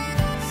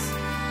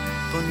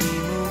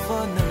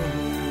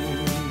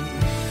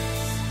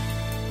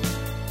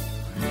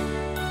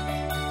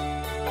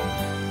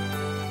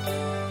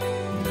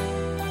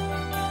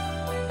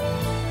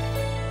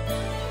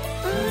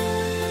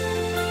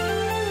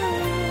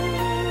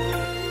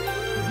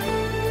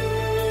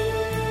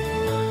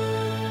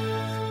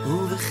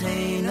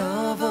ובכן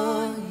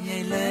אבוי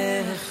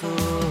אליך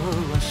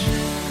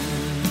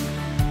השם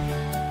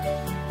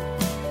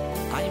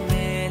היי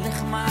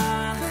מלך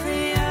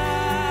מלכי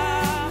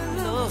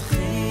המלכים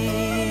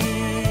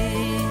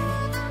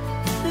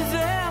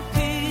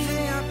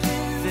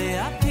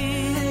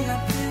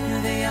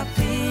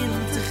ויפיל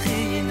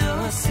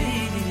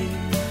תחינוסי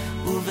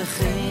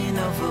ובכן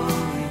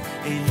אבוי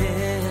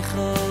אליך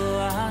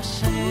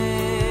השם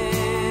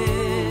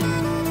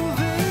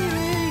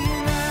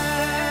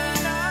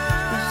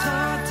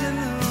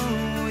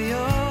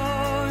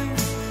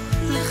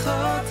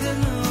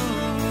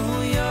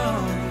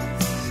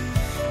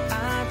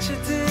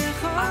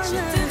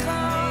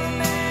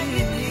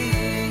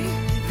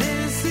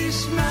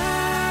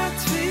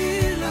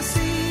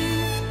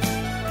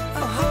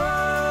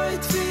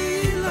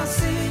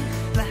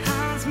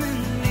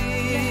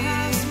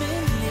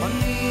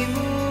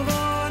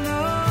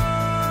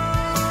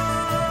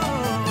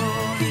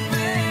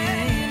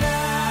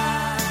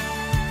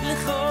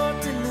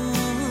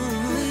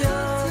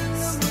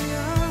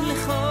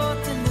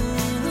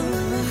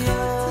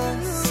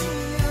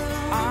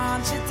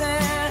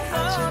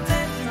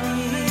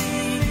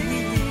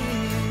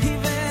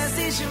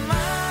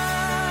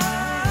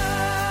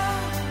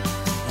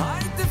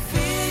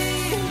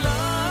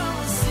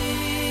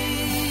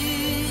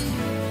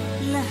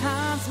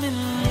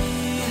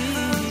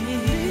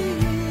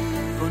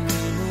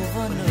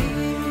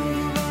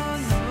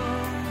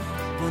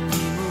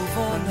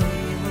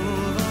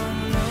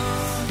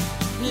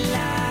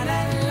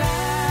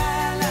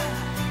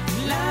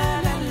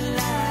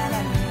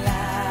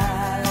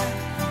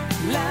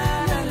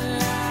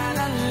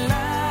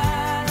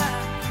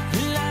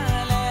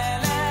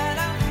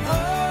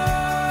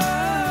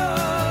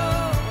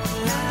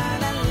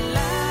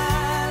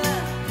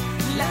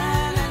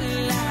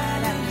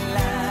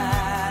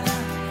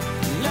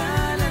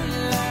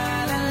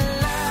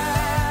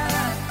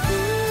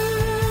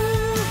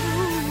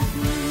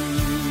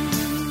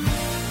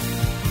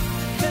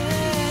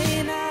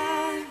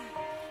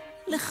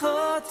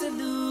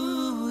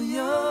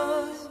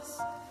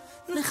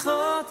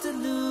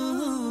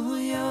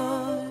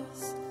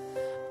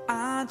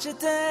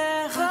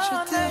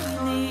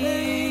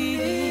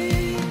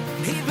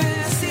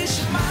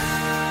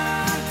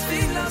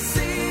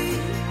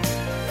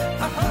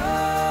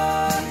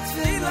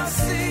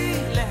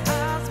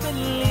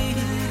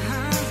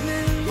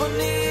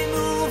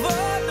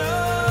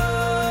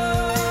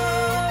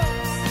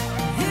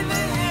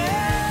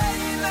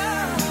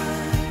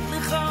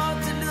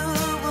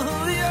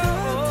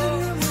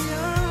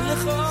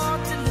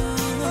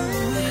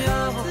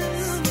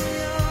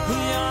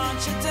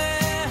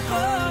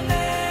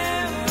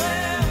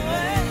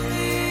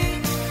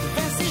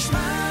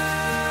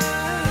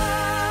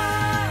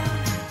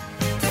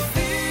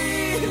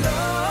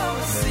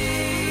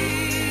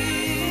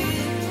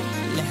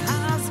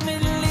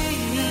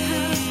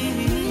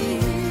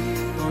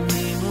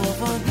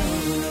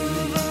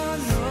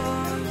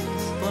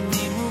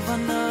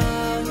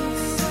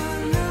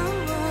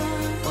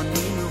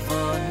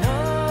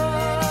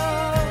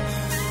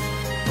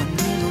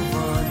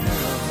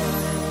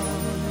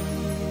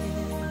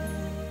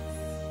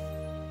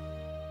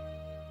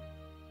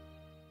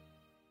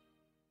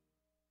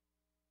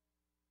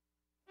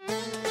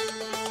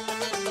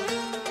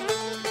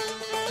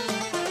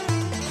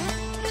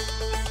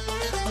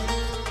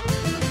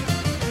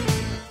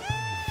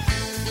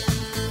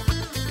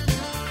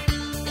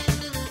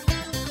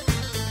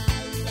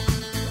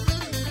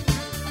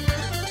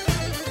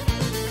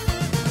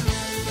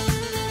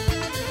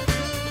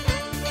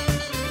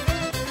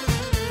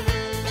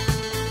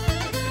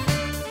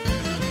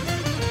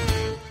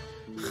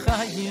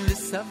Chaim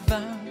v'sava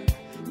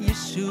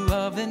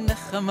Yeshua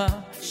v'nechama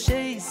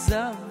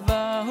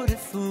Sheizava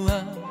u'refua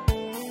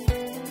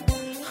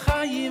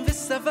Chaim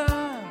v'sava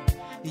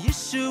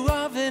Yeshua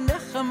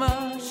v'nechama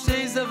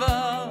Sheizava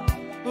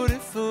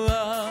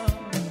u'refua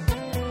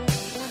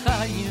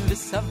Chaim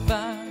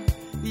v'sava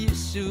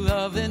Yeshua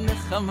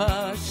v'nechama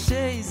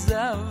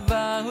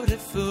Sheizava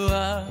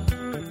u'refua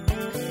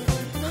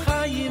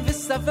Chaim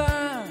v'sava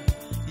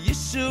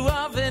Yeshua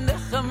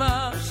v'nechama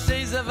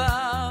Sheizava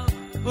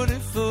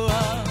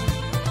u'refua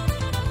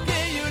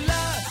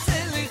Geula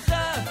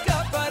selicha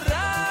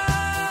kapara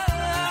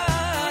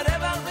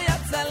Revach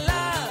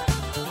v'yatzala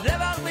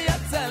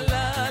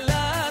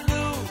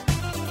lanu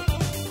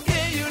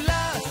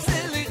Geula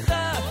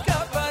selicha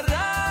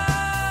kapara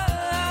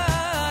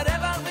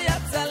Revach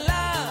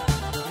v'yatzala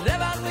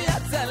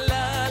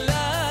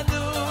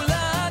lanu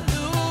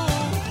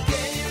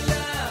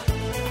Geula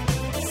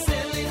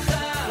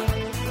selicha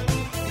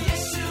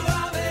Yeshua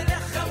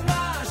v'nechama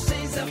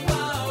Sheizava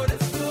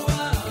u'refua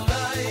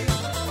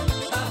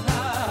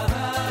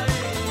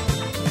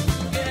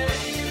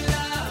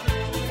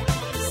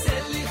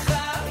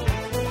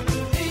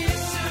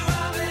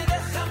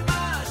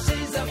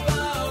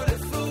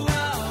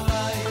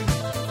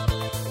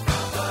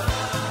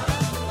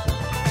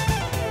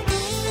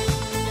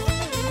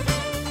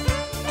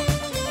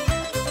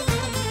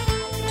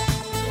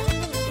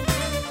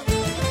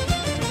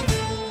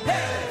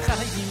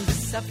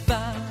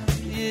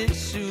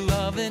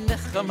Yeshua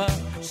v'nechama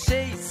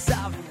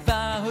Sheizava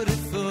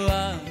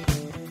u'refua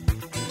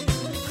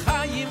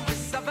Chaim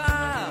v'sava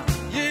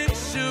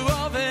Yeshua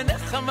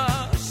v'nechama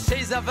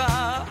Sheizava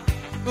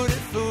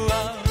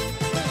u'refua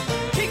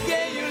Ki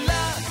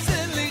geula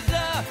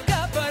selicha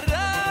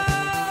kapara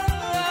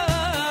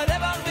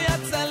Revach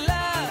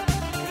v'yatzala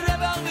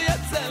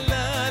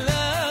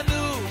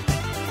lanu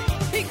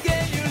Ki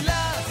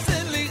geula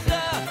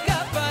selicha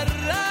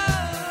kapara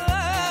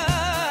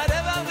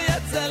Revach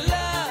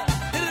v'yatzala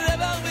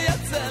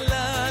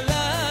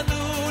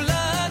lanu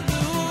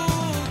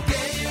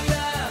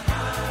Geula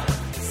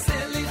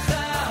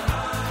selicha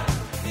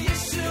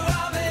Yeshua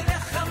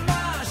v'nechama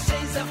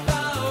Sheizava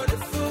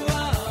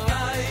u'refua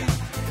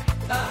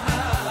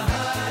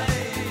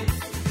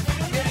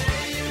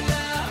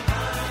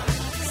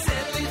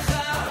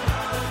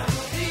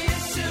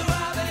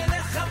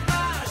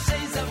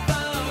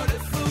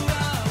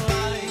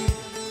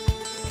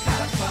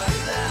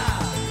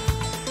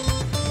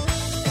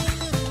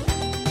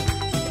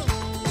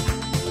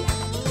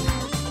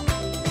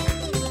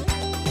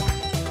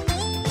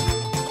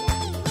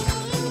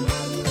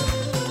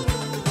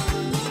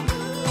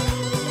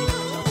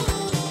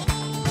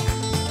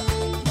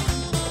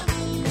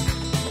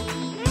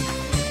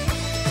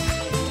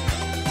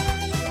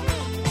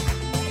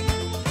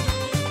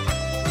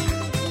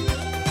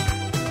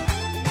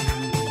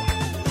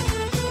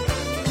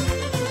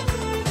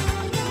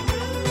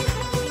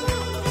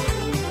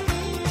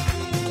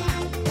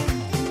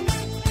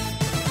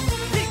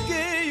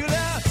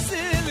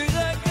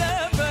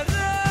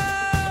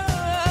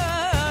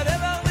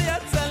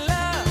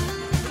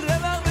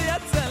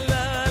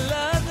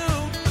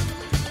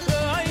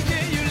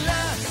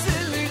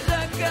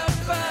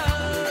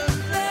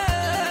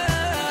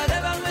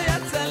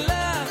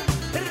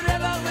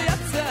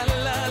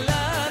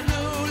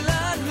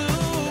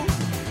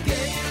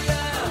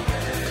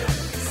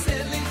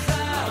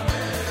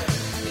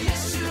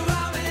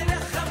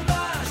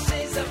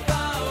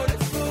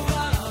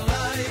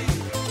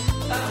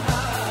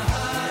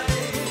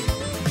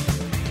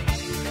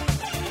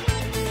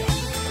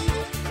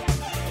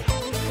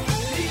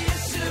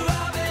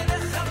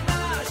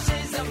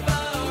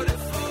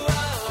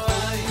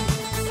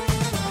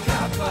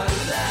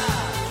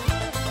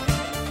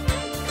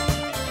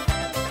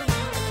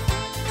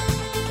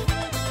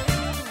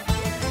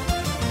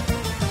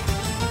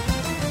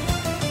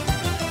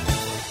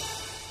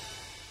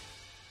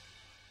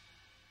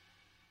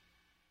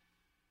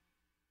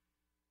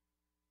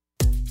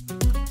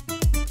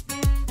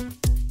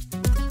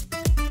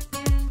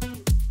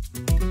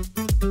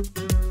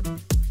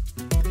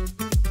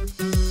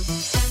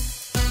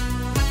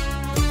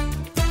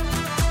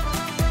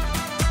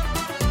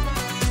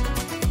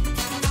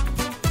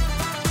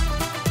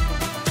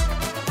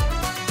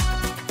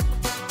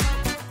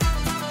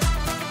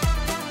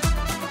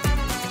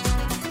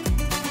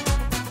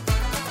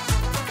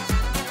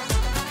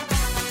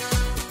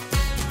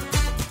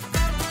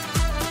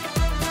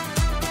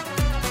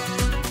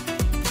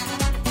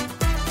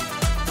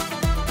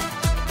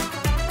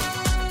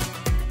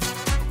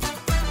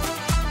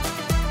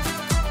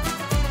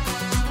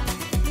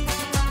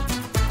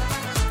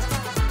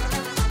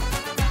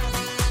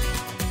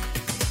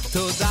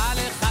תודה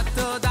לך,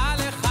 תודה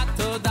לך,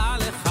 תודה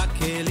לך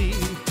כלי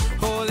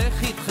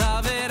הולך איתך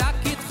ורק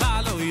איתך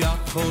לא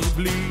יכול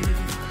בלי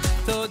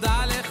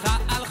תודה לך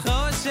על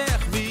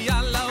חושך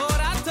ויאללה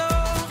הורתו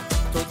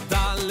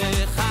תודה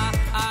לך,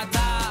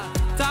 אתה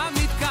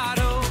תמיד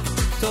קרוב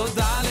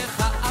תודה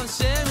לך על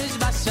שמש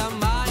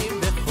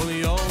בשמיים בכל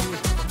יום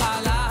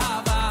על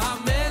אהבה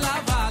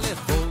המלווה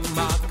לכל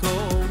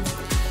מקום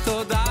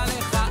תודה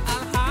לך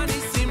על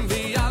הניסים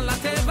ועל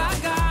הטבע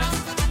גם.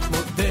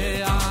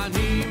 מודה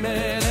אני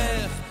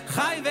מלך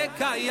חי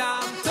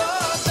וקיים.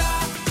 תודה,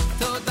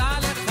 תודה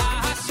לך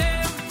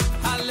השם,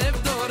 הלב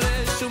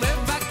דורש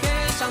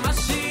ומבקש על מה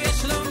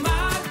שיש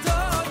לומר.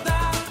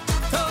 תודה,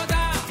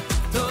 תודה,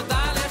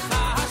 תודה לך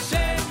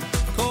השם,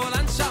 כל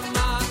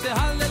הנשמה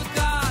תהלל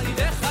קי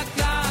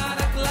וחכה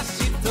רק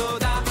לשיר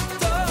תודה.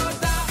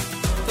 תודה,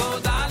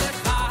 תודה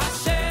לך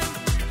השם,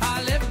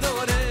 הלב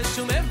דורש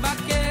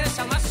ומבקש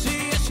על מה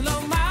שיש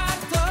לומר.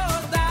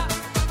 תודה,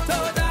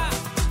 תודה,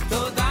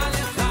 תודה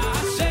לך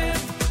השם,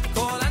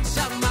 כל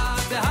הנשמה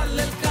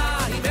תהלל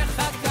קי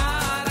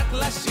וחכה רק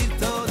לשיר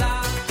תודה.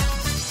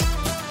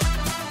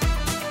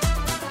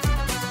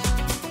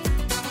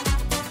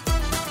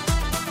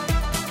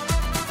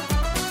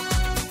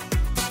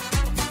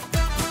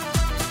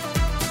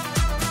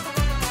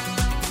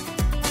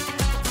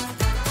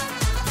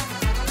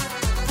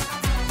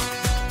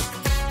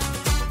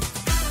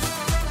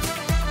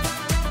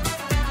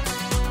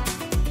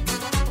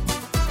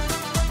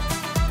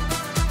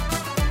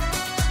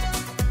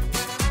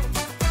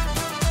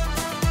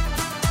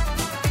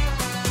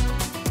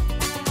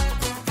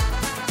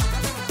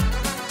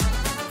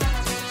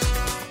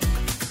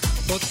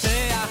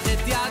 פותח את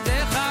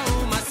ידיך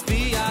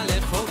ומשפיע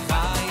לכל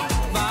חי,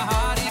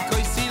 והרי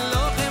כויסי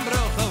לוחם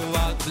ברוכו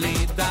עד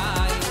בלי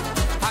די.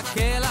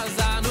 הקל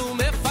הזן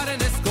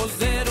ומפרנס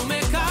גוזר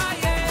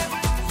ומקיים,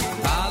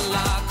 על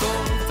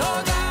הכל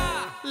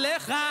תודה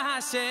לך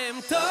השם.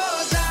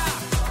 תודה,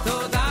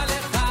 תודה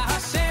לך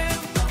השם,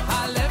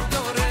 הלב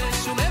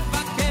דורש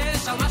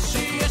ומבקש על מה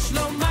שיש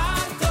לומר.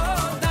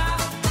 תודה,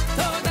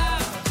 תודה,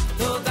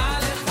 תודה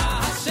לך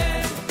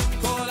השם,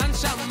 כל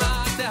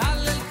הנשמה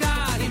תהלל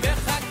קי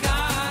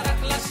וחכה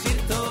רק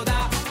לשיר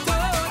תודה.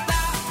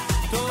 תודה,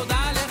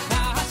 תודה לך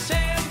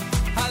השם,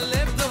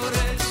 הלב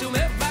דורש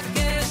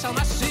ומבקש על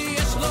מה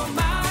שיש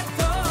לומר.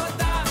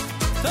 תודה,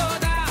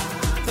 תודה,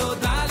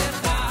 תודה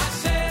לך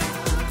השם,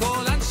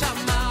 כל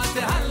הנשמה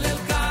תהלל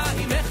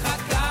קי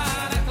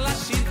וחכה רק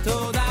לשיר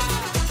תודה.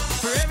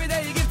 For every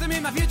day you give to me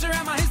my future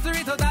and my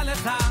history, תודה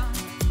לך.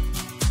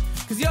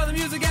 Cause you're the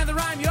music and the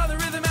rhyme, you're the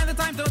rhythm and the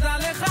time, תודה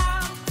לך.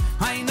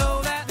 I know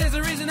that there's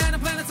a reason and a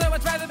planet, so I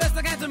try the best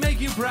I can to make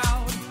you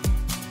proud.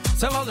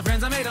 So all the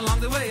friends I made along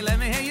the way, let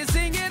me hear you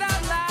sing it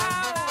out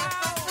loud.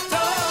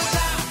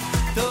 תודה,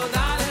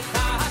 תודה לך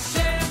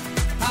השם,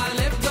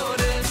 הלב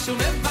דורש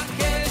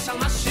ומבקש על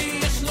מה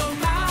שיש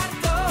לומר.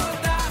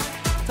 תודה,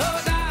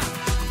 תודה,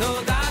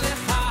 תודה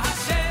לך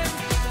השם,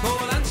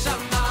 כל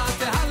הנשמה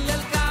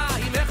תהלל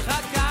קי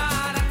וחכה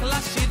רק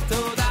לשיר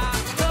תודה.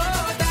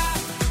 תודה,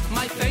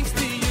 my thanks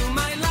to you,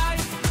 my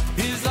life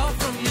is all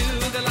from you,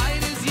 the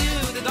light is you,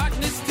 the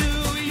darkness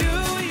too, you,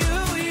 you,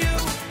 you.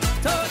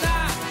 תודה,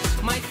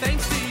 my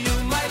thanks to you,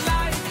 my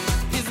life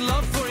is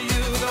love for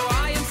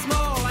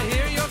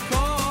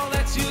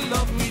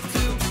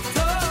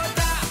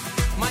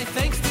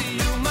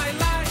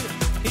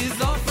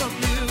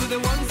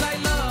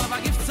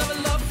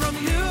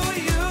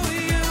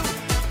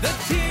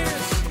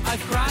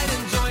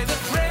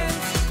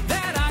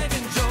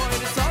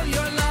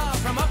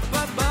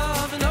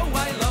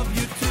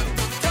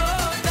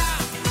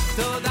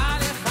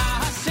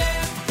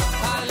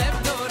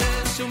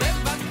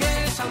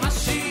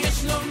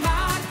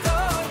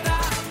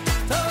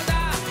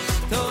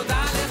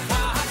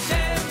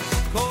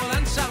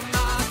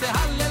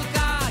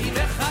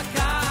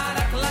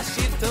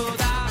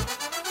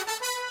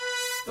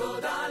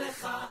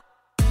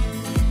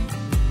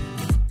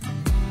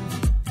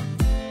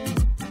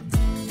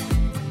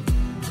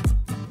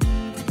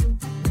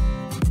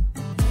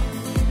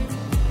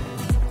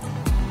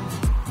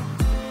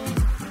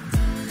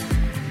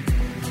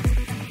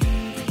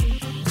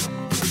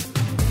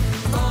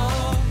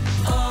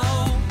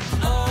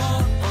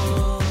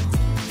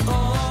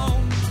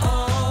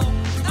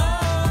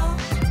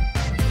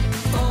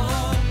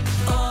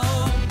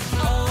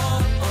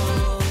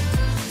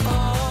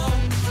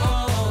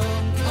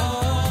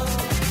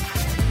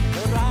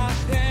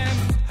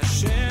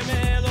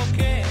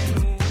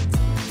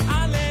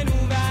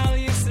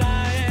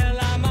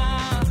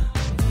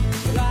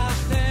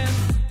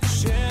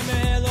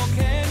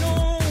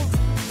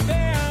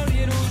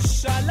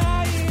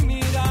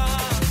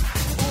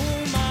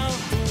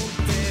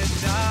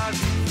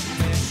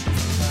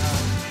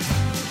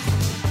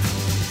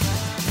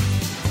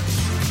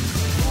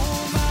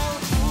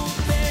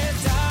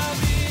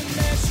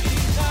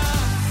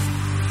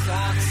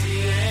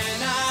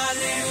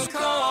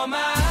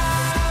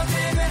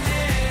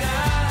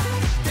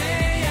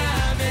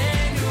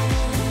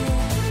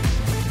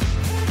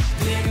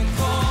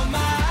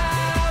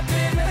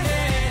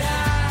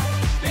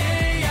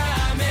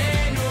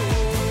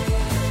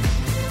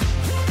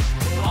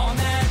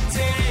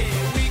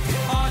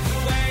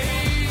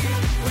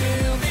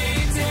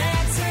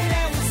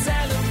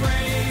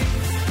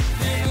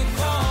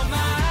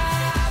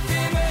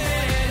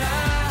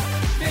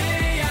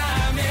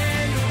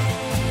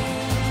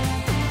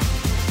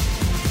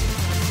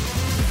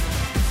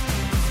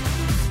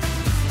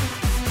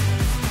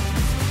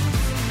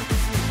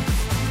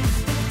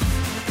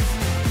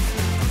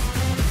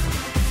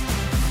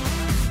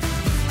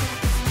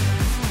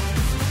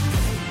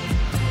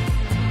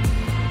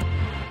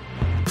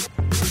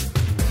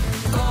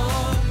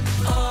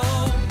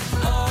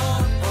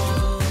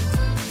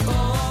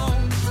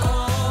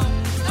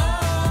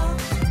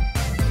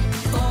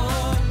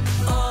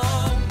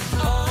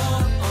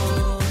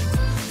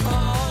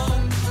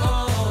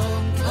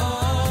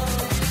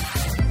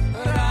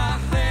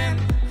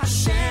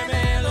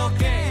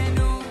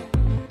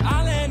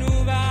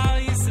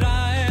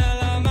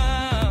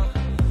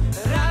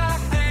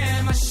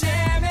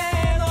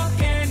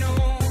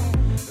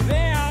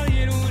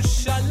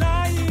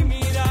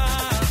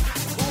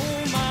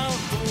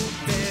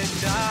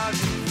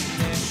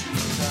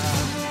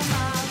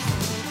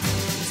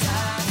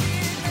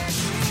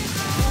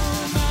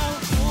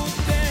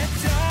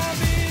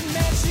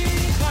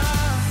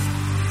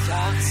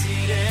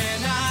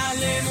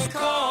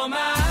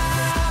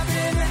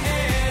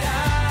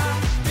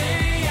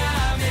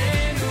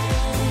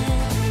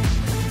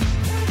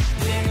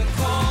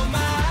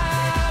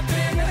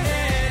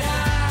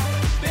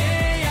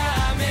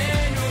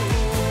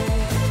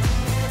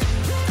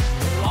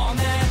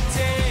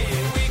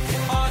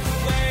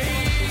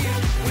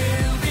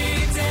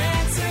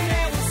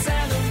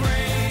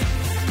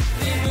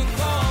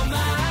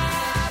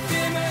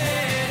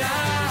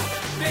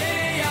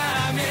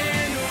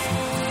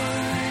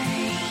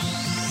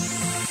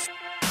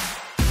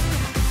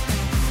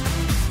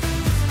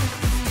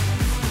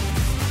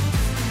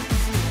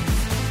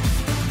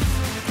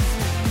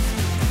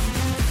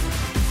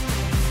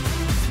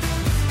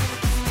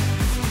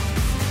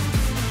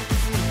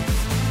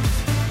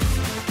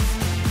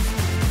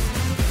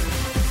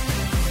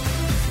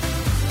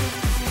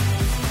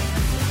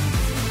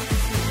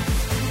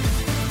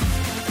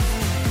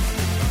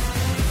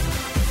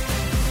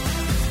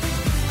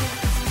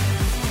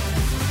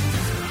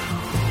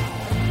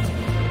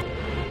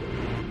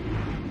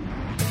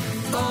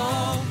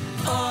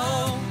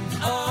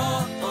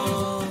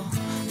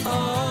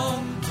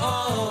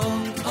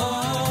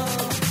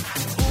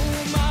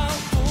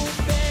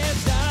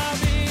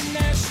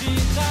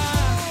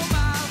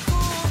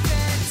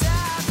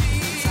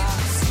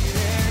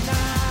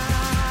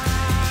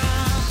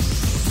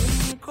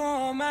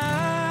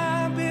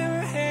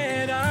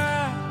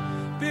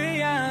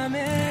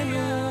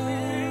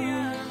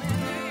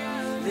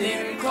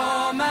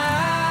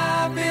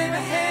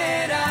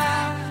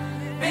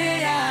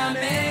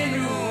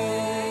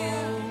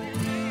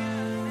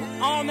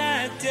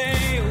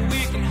day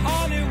we can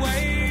hardly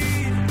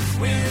wait.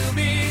 We'll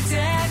be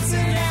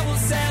dancing and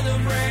we'll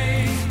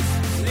celebrate.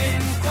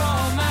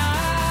 Linkoma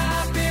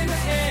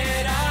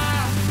b'mehera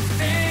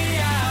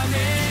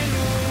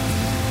b'yamenu.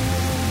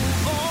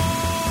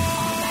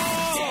 On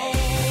that day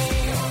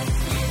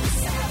we will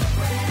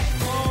celebrate.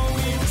 Oh,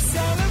 we will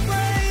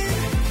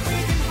celebrate. We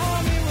can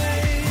hardly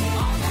wait.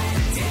 On that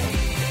day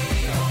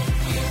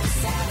we will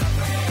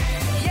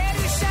celebrate.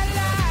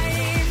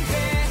 Yerushalayim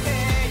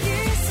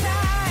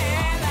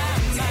ve'Yisrael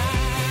Amah.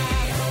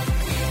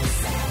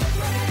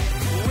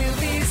 We'll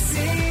be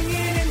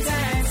singing and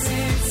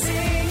dancing,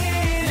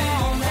 singing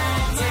on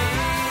that day.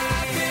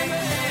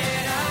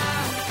 B'mehera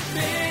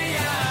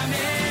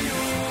b'yamenu.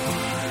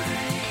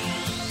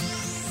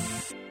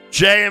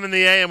 JM in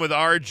the AM with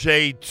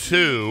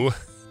RJ2.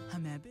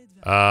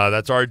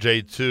 That's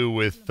RJ2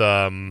 with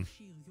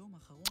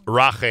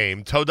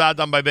Rachem. Toda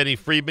done by Benny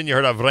Friedman. You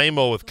heard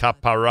Avremo with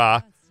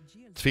Kapara.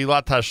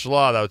 Tfilat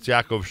Hashla. That was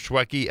Yakov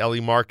Shweki.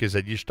 Eli Marcus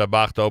at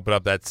Yishtabach to open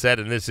up that set.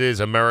 And this is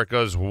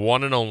America's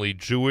one and only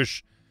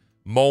Jewish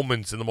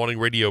Moments in the Morning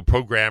radio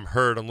program,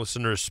 heard on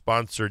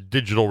listener-sponsored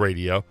digital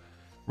radio.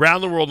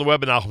 Around the world on the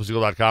web at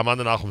NachumSegal.com, on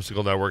the Nachum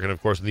Segal Network, and,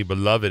 of course, on the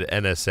beloved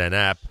NSN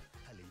app.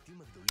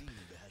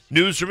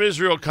 News from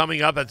Israel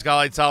coming up. That's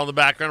Galei Tzahal in the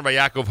background by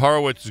Yakov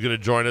Horowitz, who's going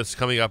to join us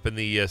coming up in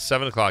the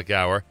 7 o'clock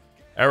hour.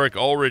 Eric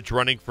Ulrich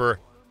running for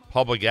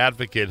public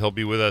advocate. He'll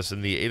be with us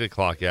in the 8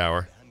 o'clock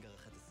hour.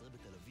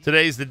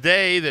 Today's the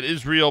day that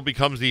Israel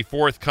becomes the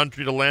 4th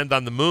country to land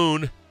on the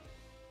moon.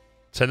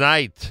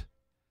 Tonight,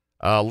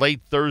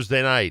 late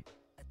Thursday night,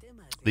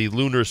 the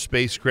lunar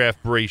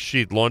spacecraft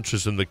Bereshit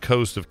launches from the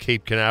coast of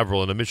Cape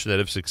Canaveral in a mission that,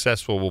 if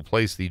successful, will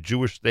place the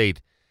Jewish state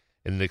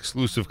in an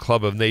exclusive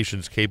club of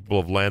nations capable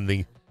of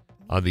landing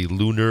on the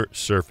lunar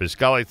surface.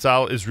 Galei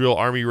Tzahal, Israel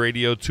Army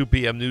Radio, 2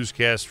 p.m.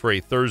 newscast for a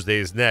Thursday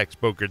is next.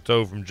 Boker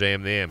Tov from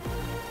JM the AM.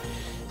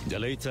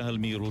 גלי צהל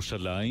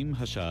מירושלים,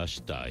 השעה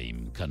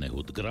 2, כאן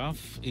אהוד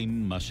גרף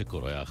עם מה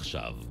שקורה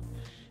עכשיו.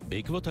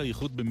 בעקבות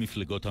האיחוד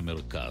במפלגות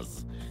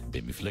המרכז,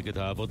 במפלגת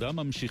העבודה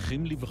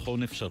ממשיכים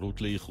לבחון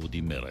אפשרות לאיחוד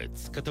עם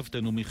מרץ.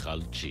 כתבתנו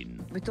מיכל צ'ין.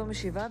 בתום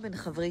ישיבה בין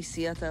חברי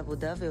סיעת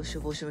העבודה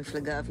ויושב ראש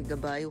המפלגה אבי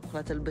גבאי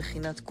הוחלט על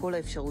בחינת כל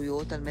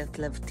האפשרויות על מנת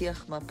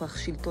להבטיח מהפך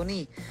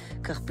שלטוני.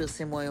 כך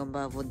פרסמו היום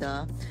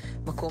בעבודה.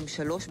 מקום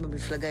 3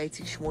 במפלגה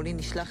איציק שמולי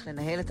נשלח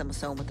לנהל את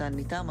המשא ומתן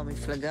מטעם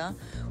המפלגה,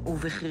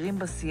 ובכירים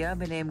בסיעה,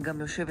 ביניהם גם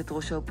יושבת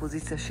ראש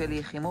האופוזיציה שלי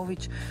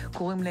יחימוביץ',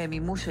 קוראים להם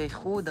מימוש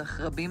האיחוד, אך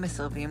רבים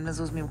מסרבים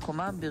לזוז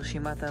ממקומם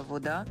ברשימת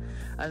העבודה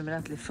על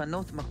מנת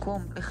לפנות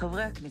מקום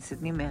לחברי הכנסת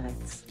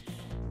ממרץ.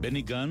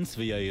 בני גנץ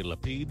ויאיר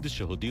לפיד,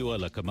 שהודיעו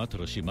על הקמת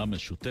רשימה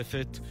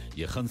משותפת,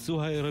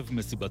 יכנסו הערב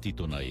מסיבת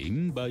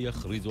עיתונאים בה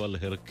יכריזו על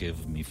הרכב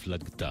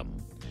מפלגתם.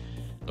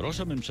 ראש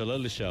הממשלה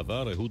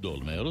לשעבר אהוד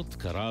אולמרט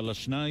קרא על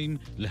השניים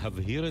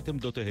להבהיר את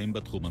עמדותיהם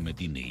בתחום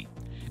המדיני.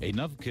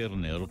 עינב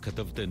קרנר,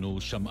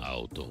 כתבתנו, שמעה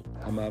אותו.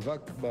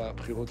 המאבק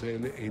בבחירות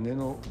האלה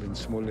איננו בין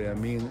שמאל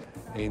לימין,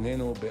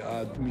 איננו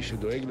בעד מי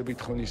שדואג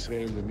לביטחון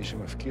ישראל ומי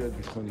שמפקיר את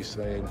ביטחון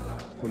ישראל.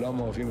 כולם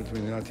אוהבים את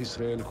מדינת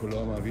ישראל,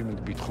 כולם אוהבים את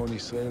ביטחון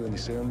ישראל.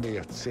 הניסיון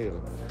לייצר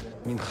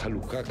מין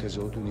חלוקה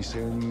כזאת הוא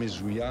ניסיון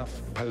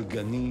מזויף,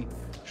 פלגני,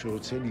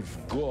 שרוצה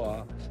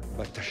לפגוע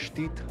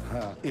בתשתית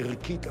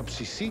הערכית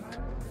הבסיסית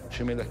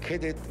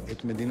שמלכדת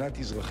את מדינת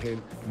ישראל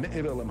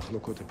מעבר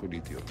למחלוקות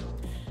הפוליטיות.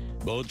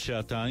 בעוד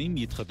שעתיים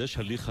יתחדש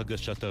הליך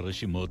הגשת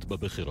הרשימות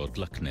בבחירות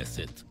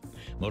לכנסת.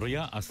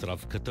 מוריה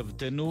אסרף,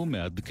 כתבתנו,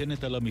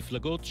 מעדכנת על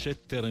המפלגות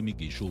שטרם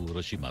הגישו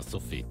רשימה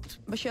סופית.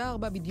 בשעה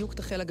 4 בדיוק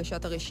תחל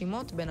הגשת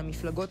הרשימות בין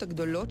המפלגות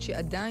הגדולות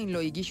שעדיין לא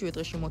הגישו את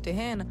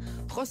רשימותיהן,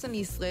 חוסן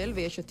לישראל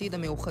ויש עתיד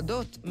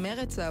המאוחדות,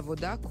 מרץ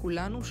העבודה,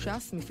 כולנו,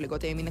 ש"ס,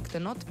 מפלגות הימין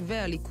הקטנות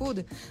והליכוד.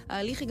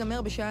 ההליך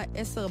ייגמר בשעה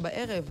 10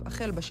 בערב.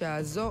 החל בשעה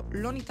הזו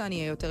לא ניתן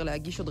יהיה יותר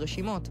להגיש עוד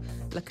רשימות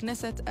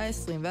לכנסת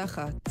ה-21.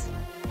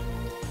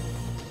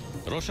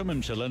 ראש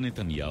הממשלה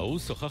נתניהו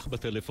שוחח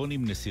בטלפון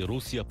עם נשיא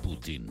רוסיה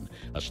פוטין.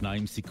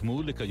 השניים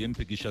סיכמו לקיים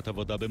פגישת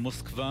עבודה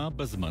במוסקבה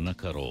בזמן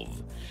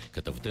הקרוב.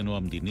 כתבתנו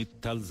המדינית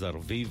טל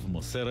זרביב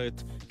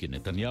מוסרת כי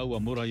נתניהו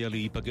אמור היה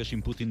להיפגש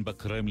עם פוטין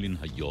בקרמלין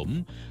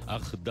היום,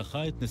 אך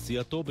דחה את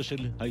נסיעתו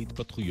בשל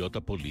ההתפתחויות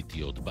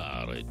הפוליטיות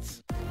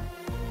בארץ.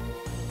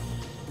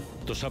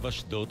 תושב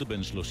אשדוד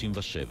בן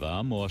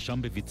 37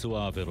 מואשם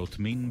בביצוע עבירות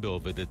מין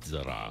בעובדת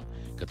זרה.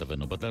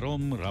 כתבנו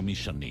בדרום, רמי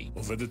שני.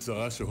 עובדת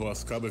זרה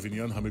שהועסקה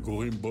בבניין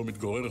המגורים בו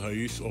מתגורר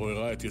האיש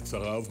עוררה את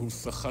יצריו, הוא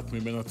סחט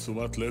ממנה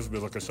תשומת לב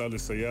בבקשה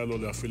לסייע לו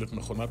להפעיל את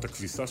מכונת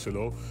הכביסה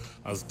שלו,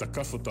 אז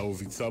תקף אותה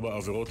וביצע בה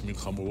עבירות מין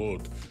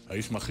חמורות.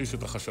 האיש מכחיש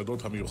את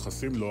החשדות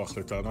המיוחסים לו, אך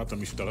לטענת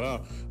המשטרה,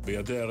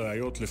 בידי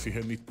הראיות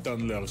לפיהן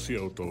ניתן להרשיע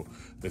אותו.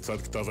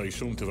 לצד כתב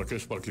האישום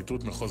תבקש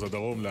פרקליטות מחוז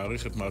הדרום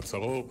להאריך את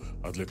מעצרו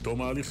עד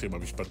לתום ההליכים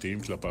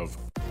המשפטיים כלפיו.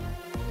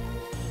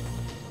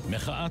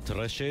 מחאת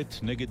רשת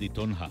נגד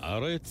עיתון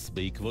הארץ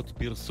בעקבות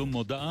פרסום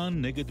מודעה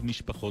נגד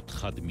משפחות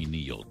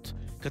חד-מיניות.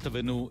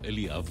 כתבנו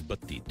אליאב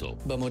בטיטו.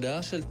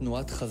 במודעה של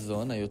תנועת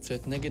חזון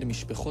היוצאת נגד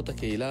משפחות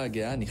הקהילה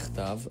הגאה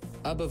נכתב: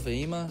 אבא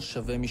ואמא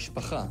שווה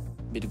משפחה.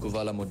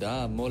 בתגובה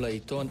למודעה, מול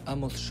העיתון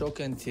עמוס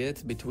שוקן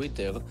צייץ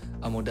בטוויטר,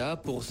 המודעה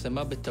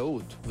פורסמה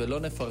בטעות ולא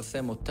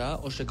נפרסם אותה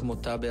או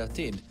שכמותה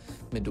בעתיד.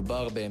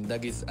 מדובר בעמדה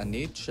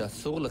גזענית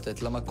שאסור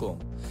לתת לה מקום.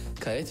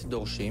 כעת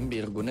דורשים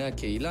בארגוני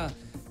הקהילה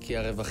כי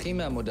הרווחים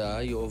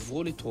מהמודעה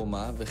יועברו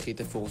לתרומה וכי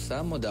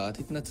תפורסם מודעת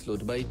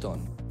התנצלות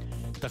בעיתון.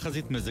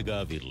 תחזית מזג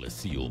האוויר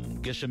לסיום,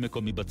 גשם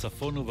מקומי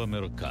בצפון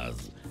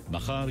ובמרכז.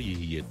 מחר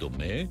יהיה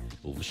דומה,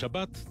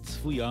 ובשבת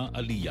צפויה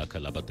עלייה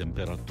קלה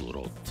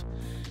בטמפרטורות.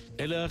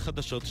 אלה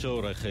החדשות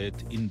שעורכת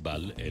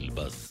ענבל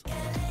אלבז.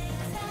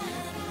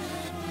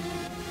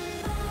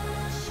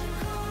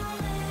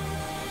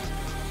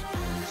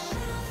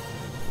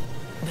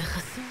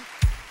 בחסות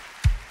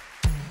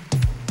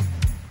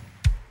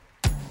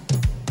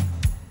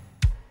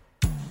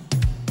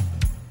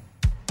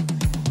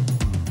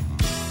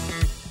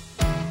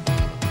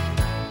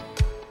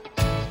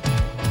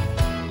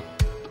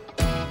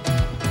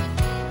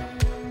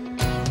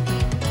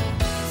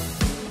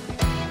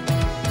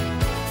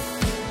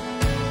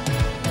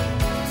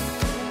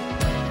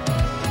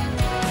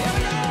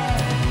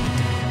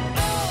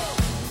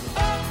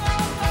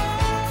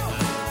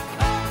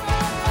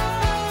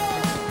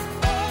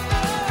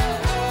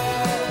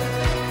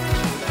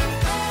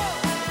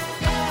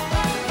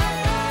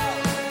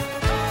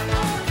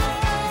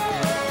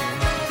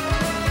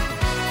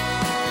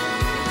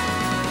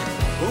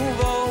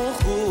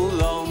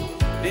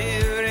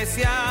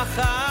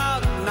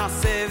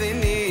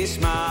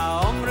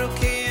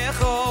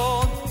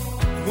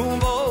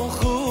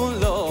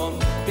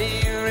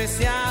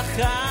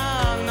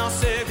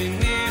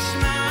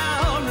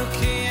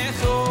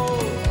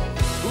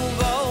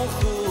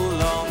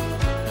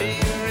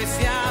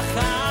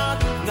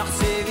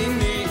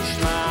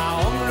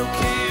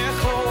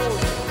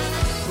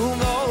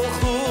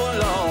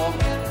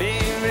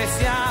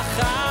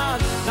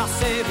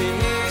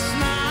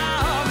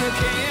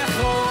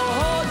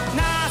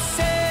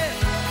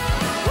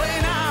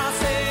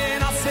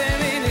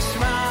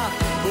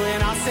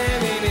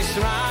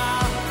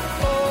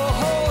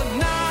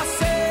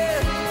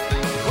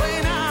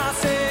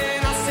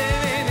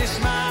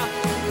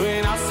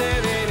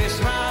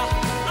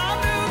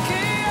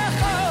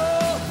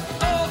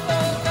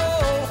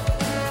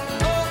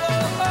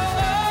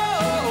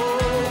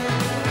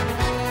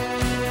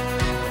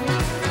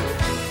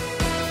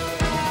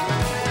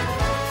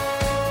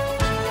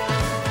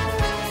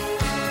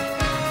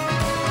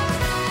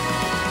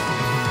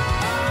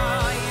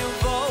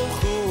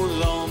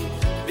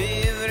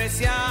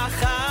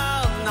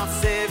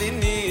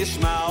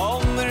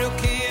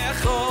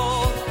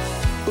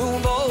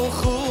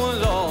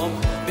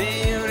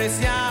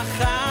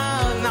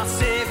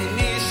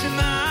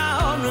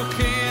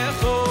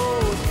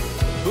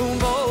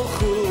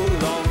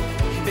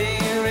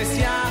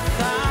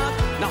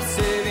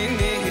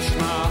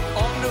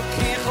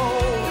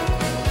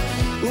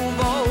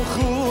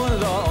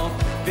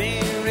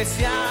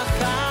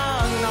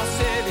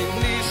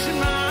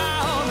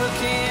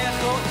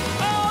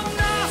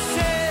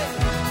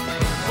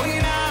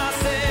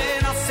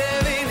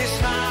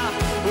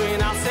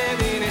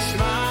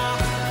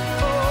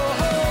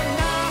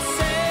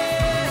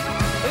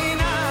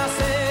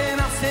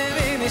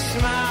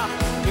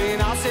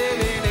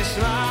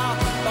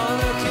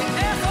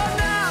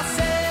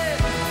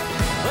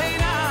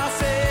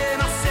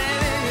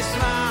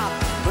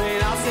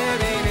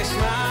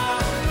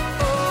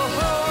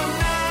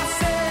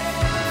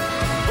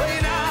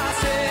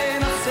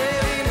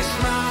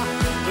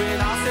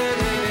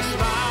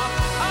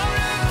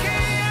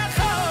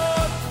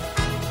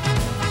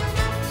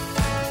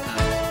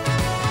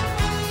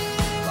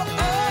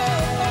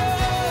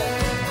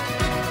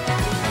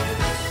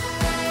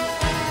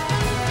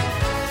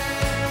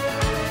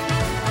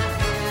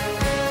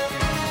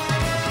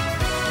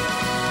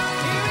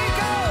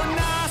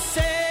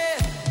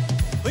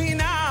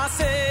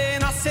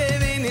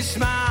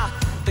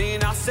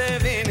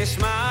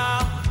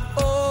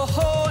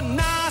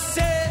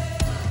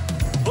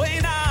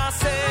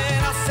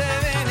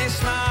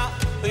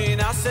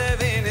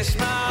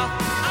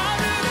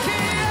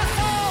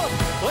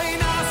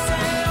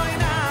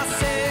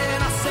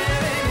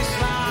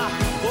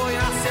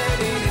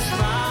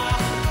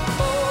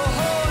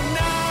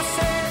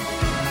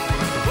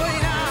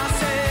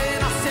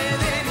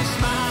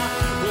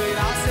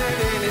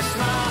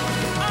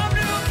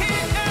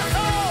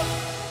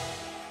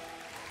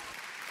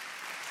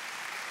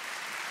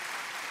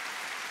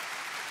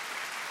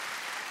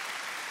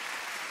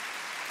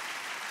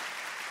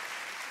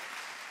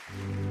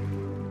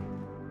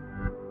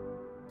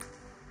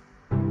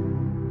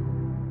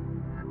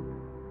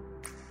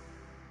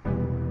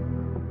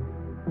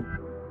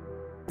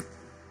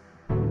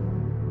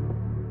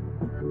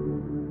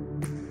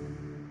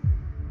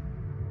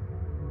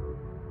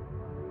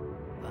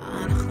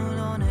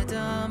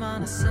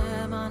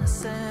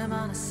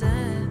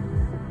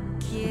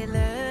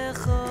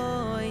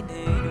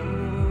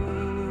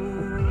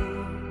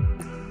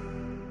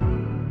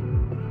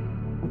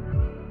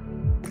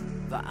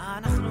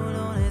ואנחנו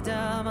לא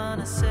נדע מה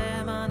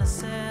נעשה, מה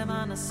נעשה,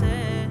 מה נעשה,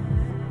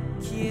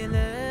 כי כי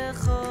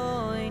אליך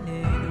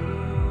עינינו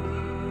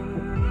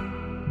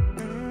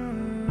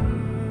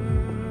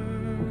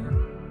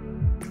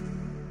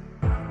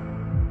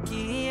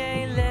כי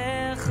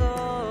אליך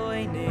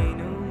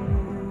עינינו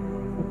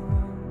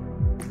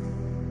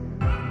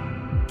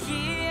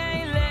כי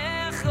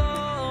אליך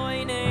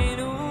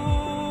עינינו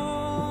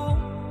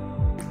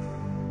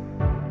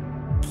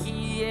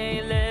כי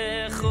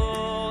אליך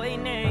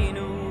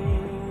עינינו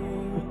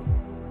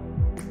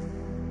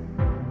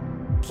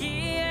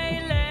כי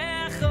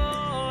אליך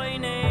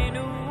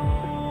עינינו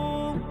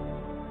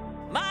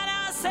מה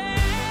נעשה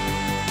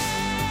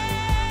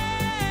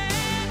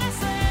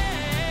נעשה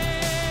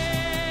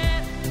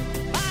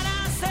מה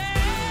נעשה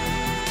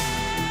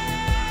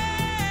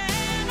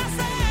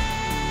נעשה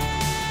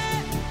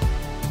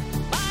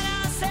מה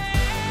נעשה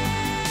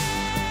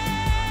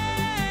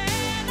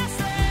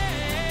נעשה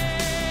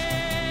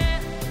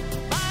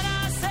מה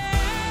נעשה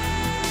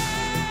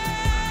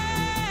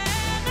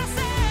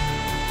נעשה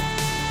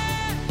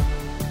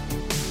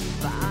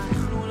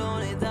ואנחנו לא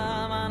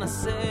נדע מה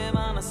נעשה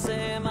מה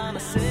נעשה מה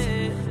נעשה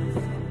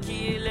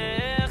כי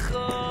אליך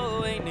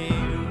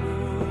עינינו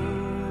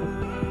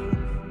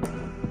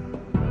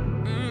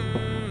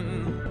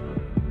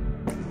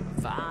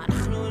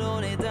ואנחנו לא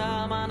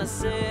נדע מה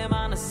נעשה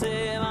מה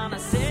נעשה מה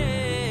נעשה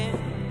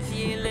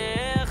כי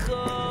אליך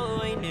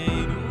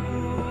עינינו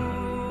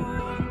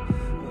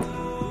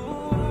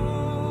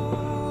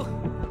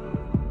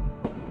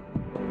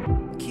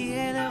כי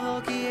אליך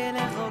כי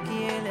אליך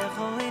כי אליך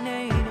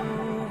עינינו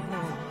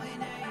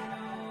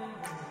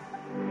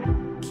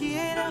כי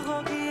אליך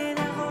כי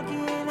אליך כי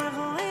אליך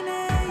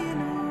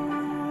עינינו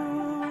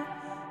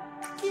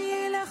כי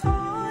אליך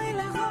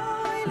אליך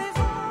אליך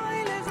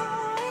אליך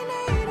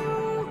עינינו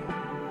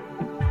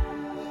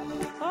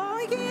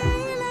אוי כי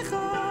אליך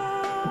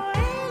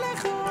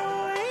אליך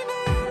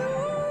עינינו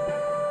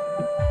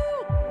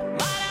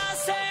מה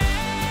נעשה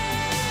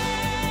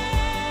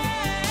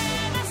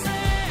נעשה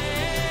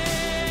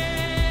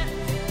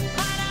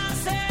מה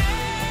נעשה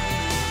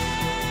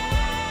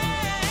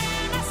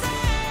נעשה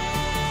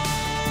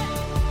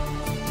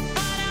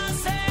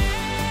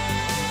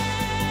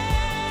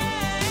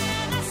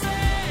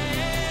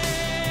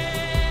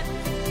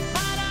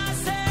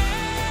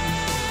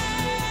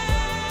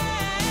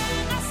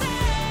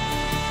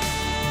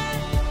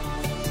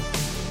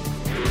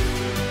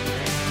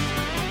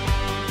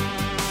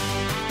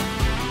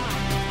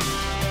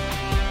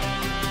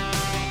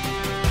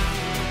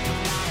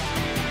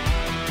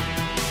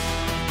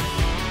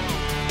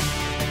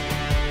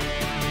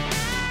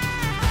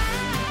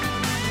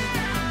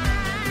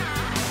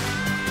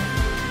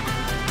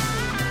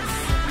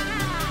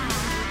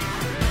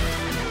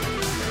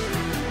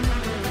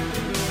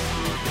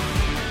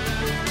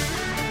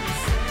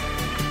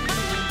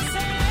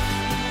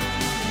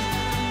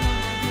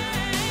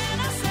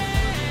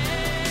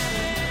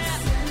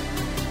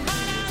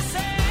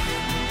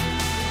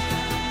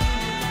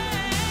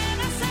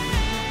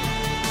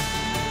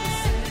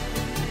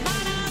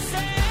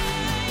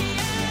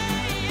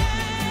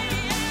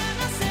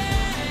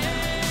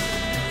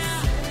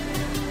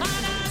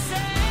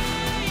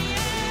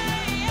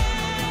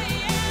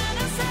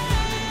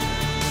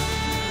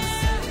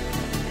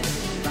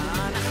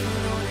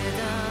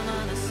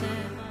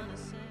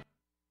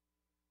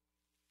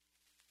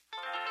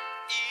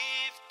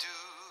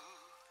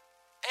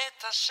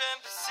השם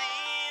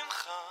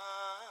בשמחה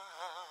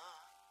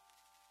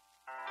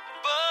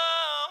בוא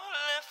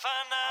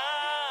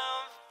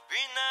לפניו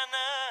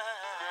בננה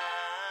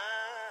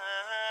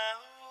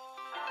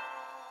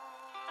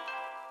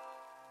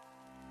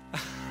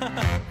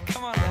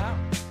Come on now.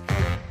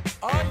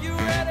 Are you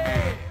ready?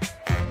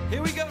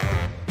 Here we go.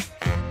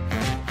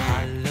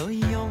 הלא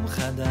יום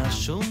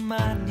חדש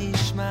ומה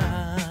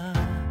נשמע?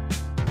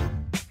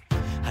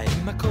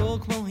 האם הכל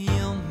כמו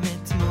יום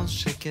אתמול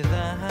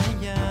שכבר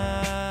היה?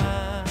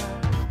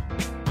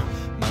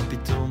 מה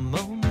פתאום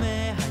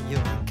אומר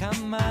היום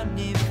כמה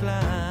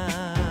נפלא?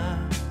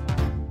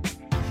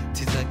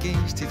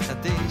 תתרגש,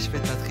 תתחדש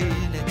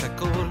ותתחיל את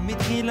הכל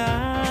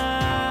מתחילה.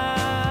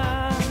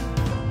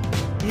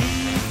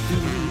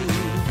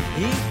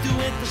 עבדו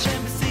את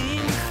השם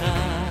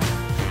בשמחה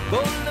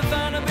בוא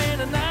לבן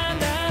הבן נה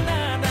נה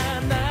נה נה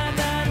נה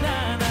נה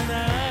נה נה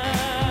נה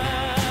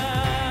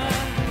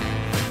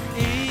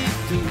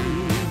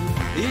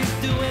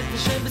עבדו את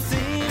השם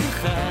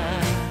בשמחה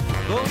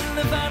בוא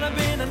לבן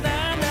הבן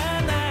נה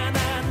נה נה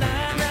נה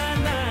נה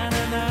נה נה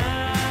נה נה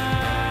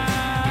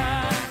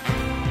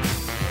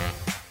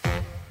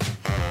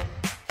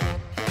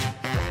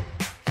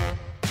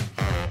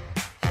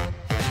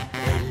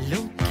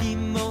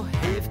אלוקים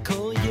אוהב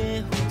כל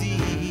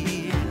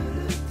יהודי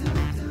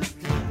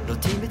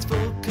נותנים את פה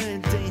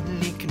כדי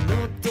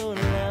לקנות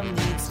עולם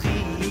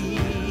נצחי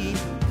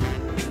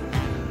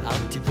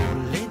אל תיפול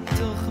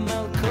לתוך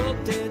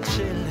מלכודת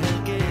של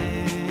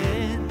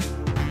הרגל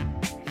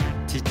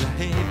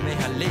תתלהב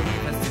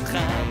מהלב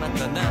השמחה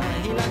מתנה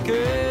היא לקל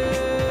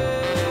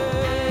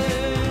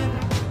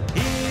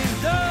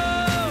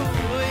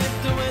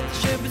עבדו את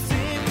השם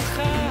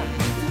בשמחה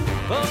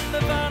בוא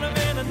לבן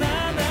הבן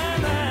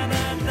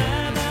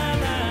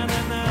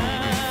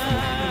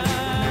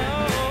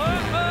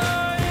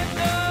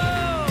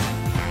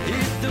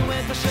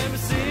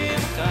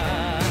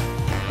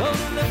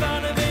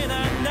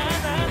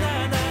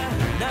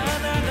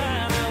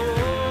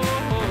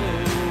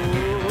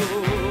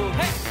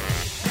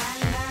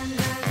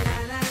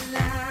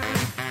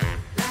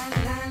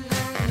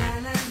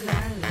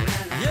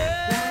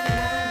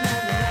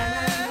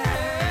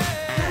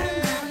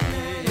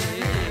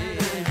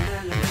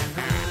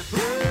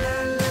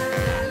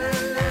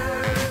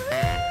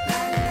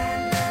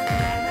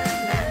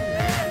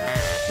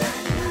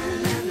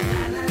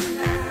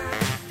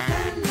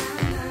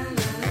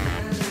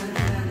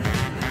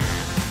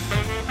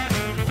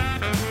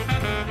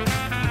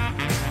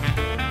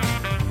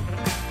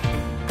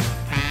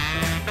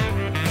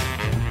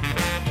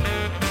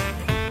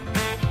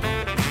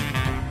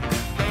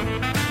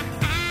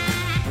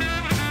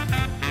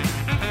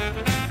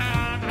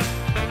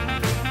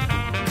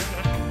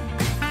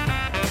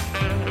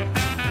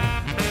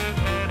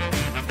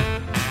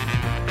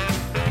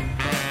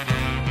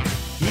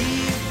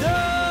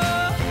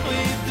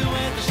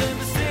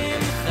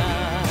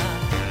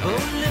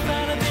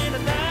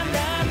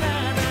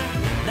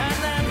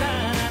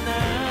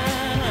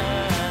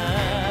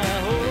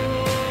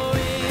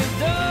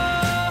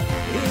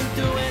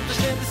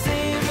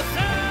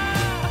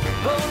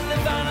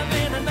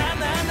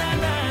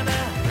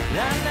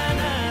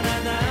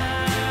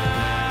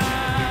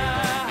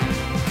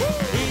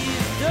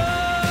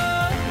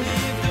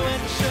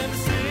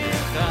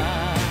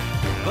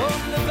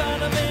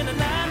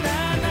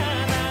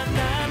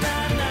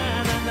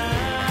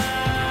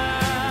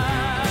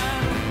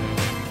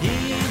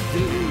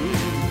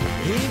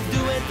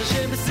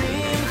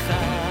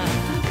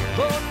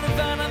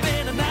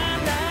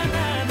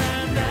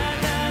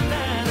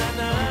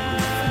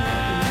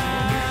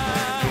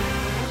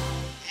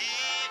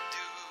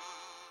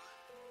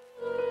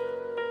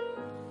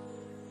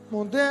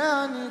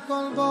אני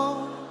כל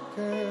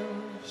בוקר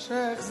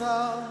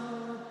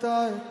שהחזרת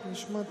את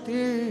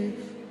נשמתי,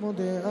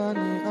 מודה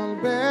אני על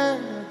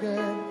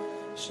בגד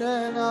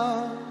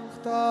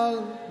שהנחת על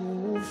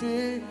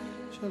גופי,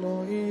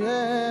 שלא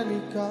יהיה לי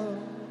קר,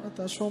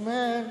 אתה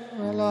שומר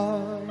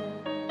עליי.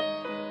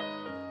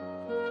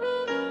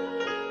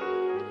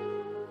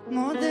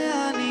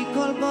 מודה אני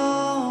כל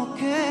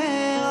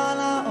בוקר על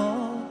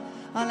האור,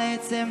 על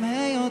עצם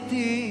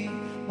היותי,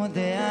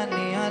 מודה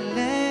אני על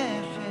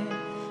לחם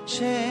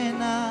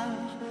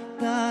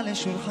שהנחת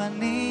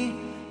לשולחני,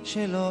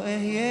 שלא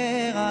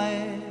אהיה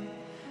רעב,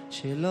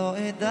 שלא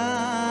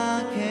אדע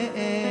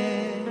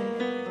כאב.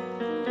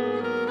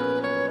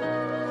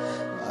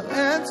 על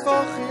אין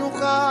ספור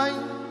חיוכיי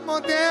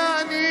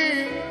מודה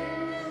אני,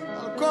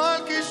 על כל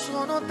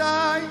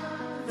כישרונותיי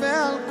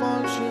ועל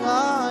כל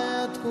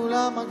שיריי, את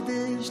כולם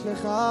מקדיש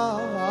לך.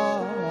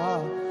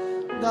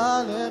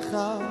 דע לך,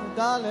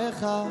 דע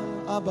לך,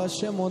 אבא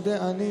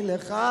שמודה אני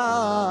לך.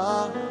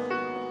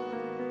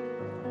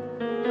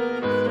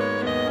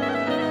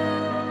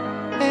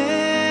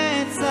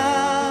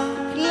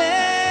 אצעק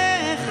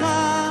לך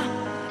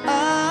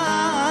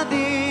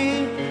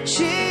אדיר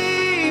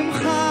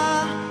שמך,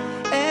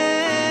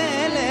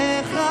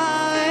 אליך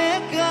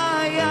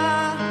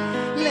אקרא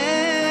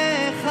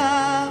לך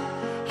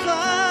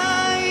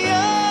חיי,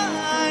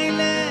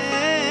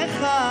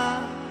 לך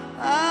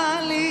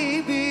על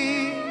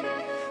ליבי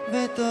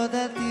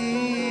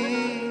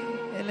ותודתי,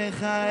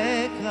 אליך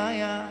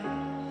אקרא,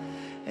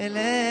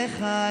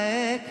 אליך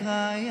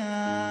אקרא.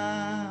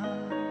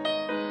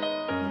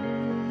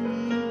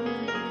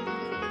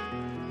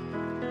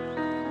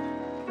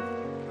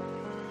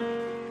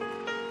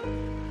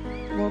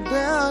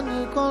 מודה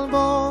אני כל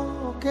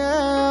בוקר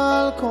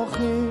על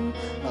כוחי,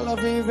 על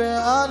אבי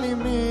ועל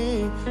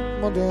אמי,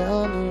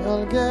 מודה אני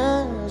על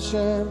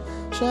גשם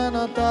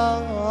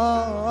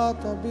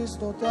שנטעת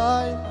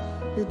בשדותיי,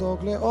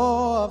 לדאוג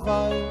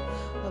לאוהביי,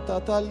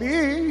 נתת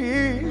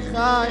לי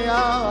חיי.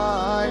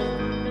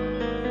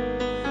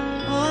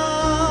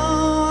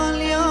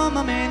 על יום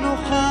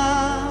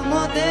המנוחה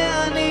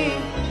מודה אני,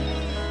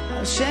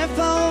 על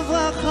שפע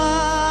וברכה,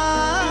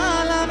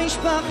 על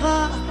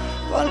המשפחה,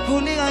 כל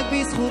כולי רק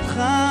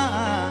בזכותך.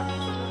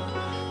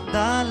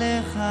 דע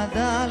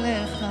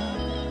לך,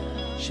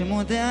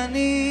 שמודה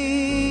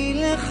אני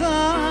לך.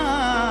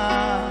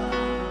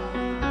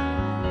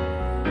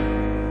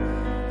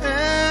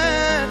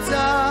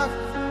 אצעק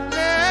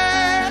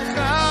לך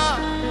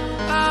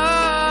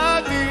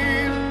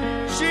אדיר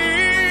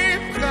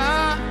שמך,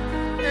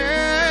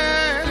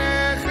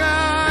 אליך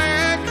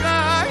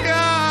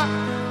אקרא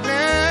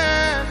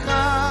לך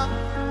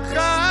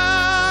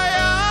חיי,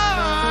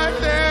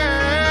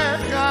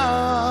 לך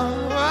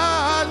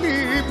על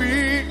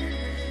ליבי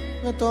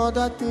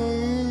ותודתי,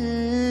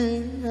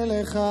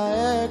 אליך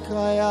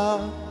אקרא,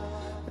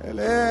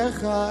 אליך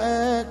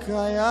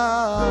אקרא.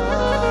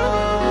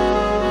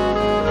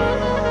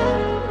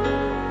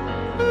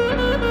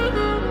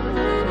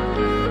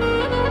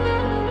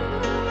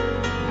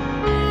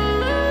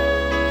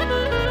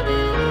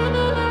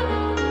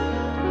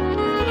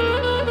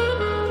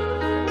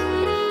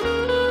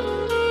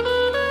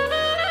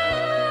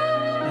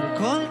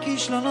 כל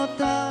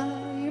כישלונותיי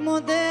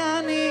מודה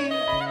אני,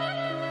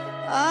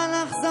 על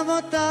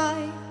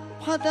אכזבותיי,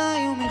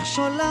 פחדיי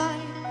ומכשוליי,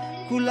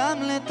 כולם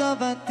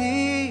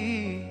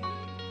לטובתי.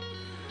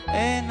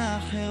 אין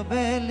אחר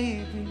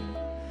בליבי,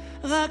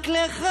 רק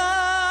לך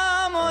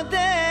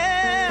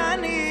מודה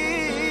אני.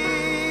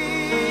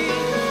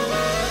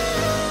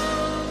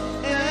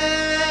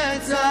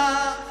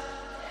 אצעק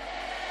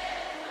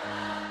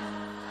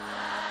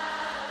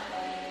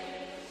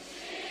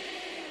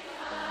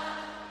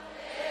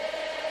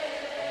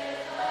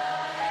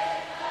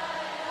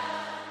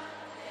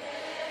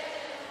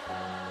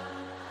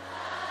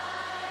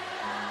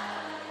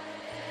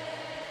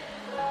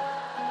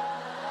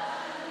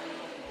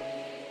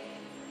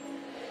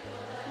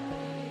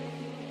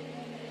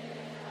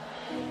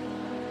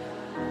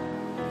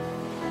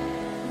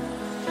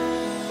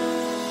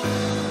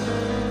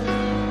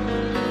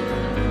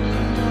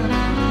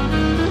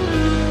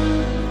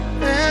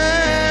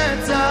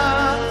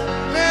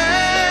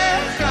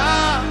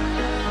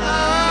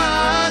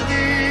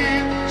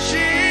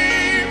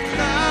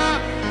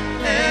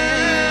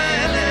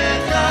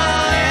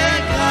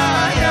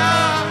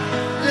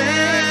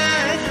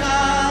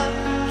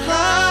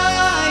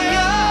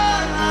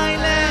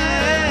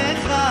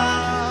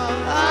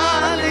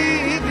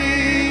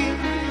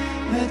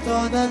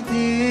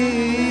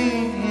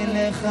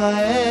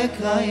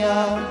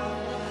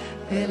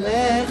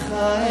אליך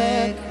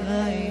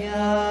אקרא.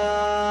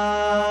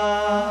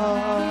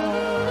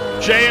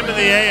 JM in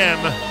the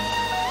AM.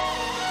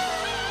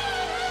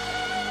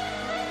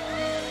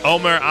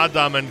 Omer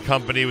Adam and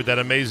Company with that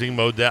amazing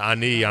Modeh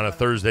Ani on a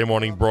Thursday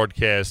morning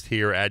broadcast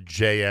here at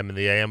JM in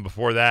the AM.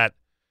 Before that,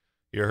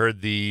 you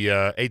heard the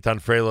Eitan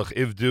Freilich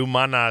Ivdu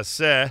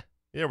Manaseh.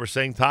 Yeah, we're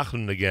saying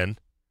Tachlin again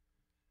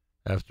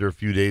after a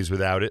few days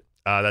without it.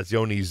 That's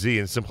Yoni Z,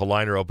 and Simcha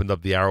Liner opened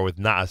up the hour with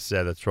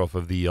Naaseh. That's off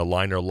of the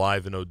Liner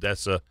Live in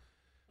Odessa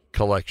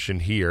collection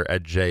here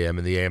at JM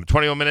in the AM.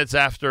 21 minutes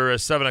after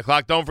 7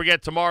 o'clock. Don't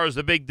forget, tomorrow's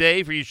the big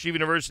day for Yeshiva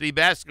University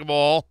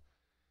basketball.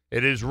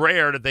 It is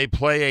rare that they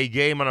play a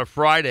game on a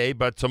Friday,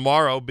 but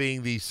tomorrow,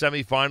 being the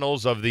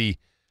semifinals of the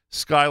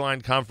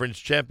Skyline Conference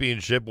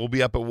Championship, we'll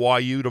be up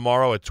at YU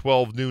tomorrow at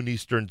 12 noon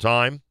Eastern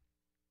Time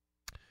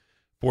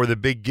for the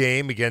big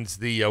game against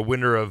the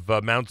winner of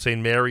Mount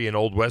St. Mary and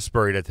Old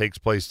Westbury that takes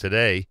place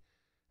today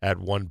at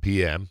 1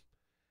 p.m.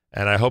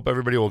 And I hope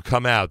everybody will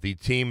come out. The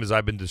team, as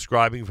I've been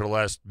describing for the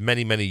last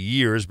many, many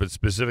years, but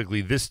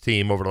specifically this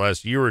team over the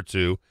last year or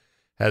two,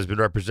 has been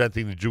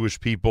representing the Jewish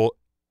people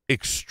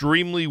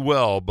extremely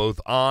well,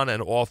 both on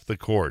and off the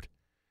court.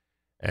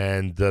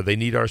 And they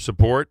need our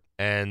support,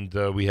 and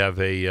we have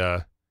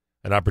an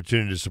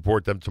opportunity to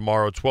support them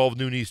tomorrow, 12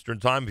 noon Eastern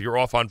Time. If you're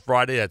off on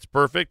Friday, that's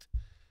perfect.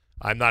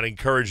 I'm not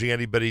encouraging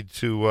anybody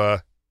to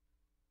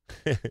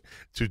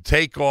to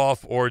take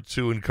off or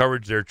to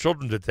encourage their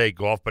children to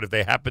take off, but if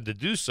they happen to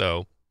do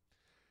so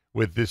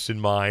with this in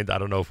mind, I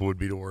don't know if it would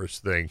be the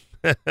worst thing.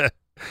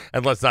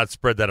 And let's not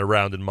spread that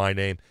around in my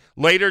name.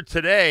 Later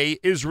today,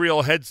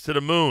 Israel heads to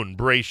the moon.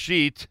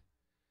 Breshit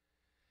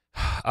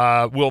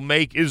will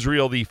make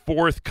Israel the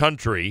fourth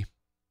country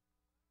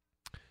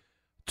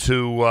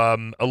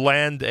to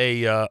land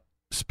a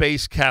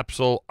space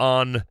capsule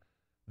on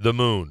the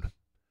moon.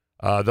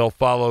 They'll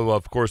follow,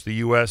 of course, the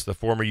U.S., the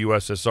former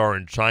USSR,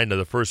 and China,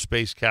 the first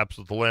space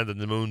capsule to land on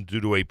the moon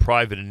due to a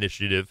private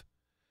initiative.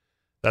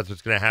 That's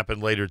what's going to happen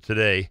later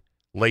today.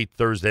 Late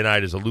Thursday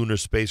night, as a lunar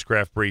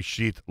spacecraft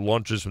Breshit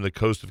launches from the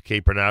coast of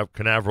Cape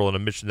Canaveral in a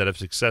mission that, if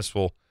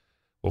successful,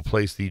 will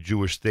place the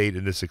Jewish state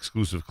in this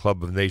exclusive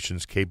club of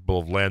nations capable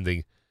of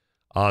landing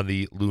on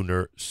the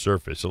lunar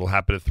surface. It'll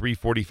happen at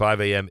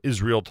 3:45 a.m.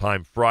 Israel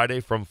time Friday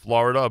from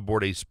Florida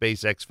aboard a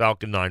SpaceX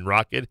Falcon 9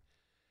 rocket.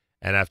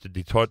 And after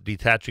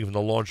detaching from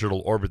the launcher, it'll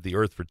orbit the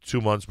Earth for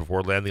 2 months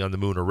before landing on the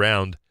moon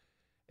around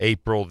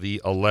April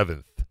the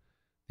 11th.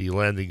 The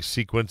landing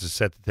sequence is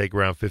set to take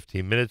around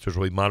 15 minutes, which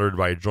will be monitored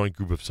by a joint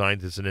group of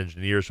scientists and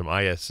engineers from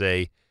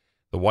ISA,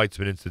 the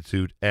Weizmann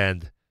Institute,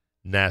 and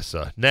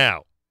NASA.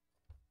 Now,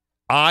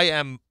 I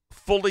am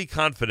fully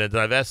confident,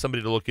 and I've asked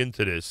somebody to look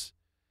into this,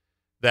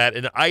 that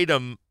an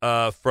item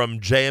from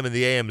JM and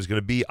the AM is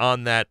going to be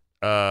on that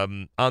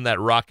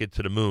rocket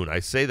to the moon. I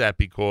say that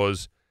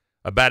because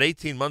about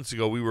 18 months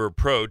ago, we were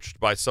approached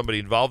by somebody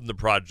involved in the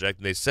project,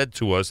 and they said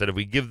to us that if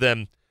we give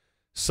them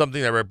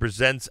something that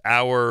represents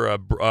our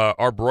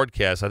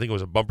broadcast, I think it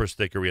was a bumper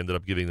sticker we ended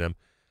up giving them,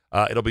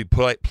 it'll be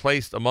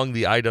placed among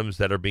the items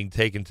that are being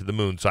taken to the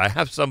moon. So I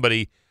have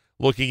somebody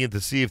looking in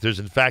to see if there's,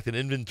 in fact, an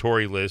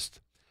inventory list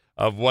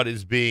of what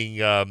is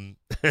being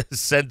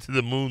sent to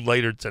the moon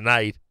later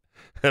tonight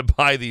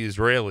by the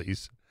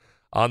Israelis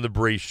on the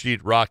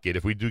Breshit rocket.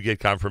 If we do get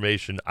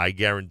confirmation, I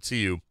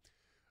guarantee you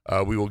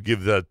we will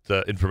give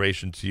that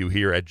information to you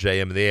here at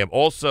JM and the AM.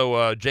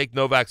 Also, Jake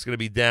Novak's going to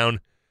be down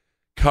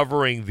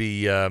covering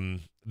the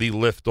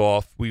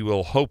liftoff. We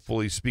will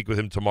hopefully speak with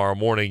him tomorrow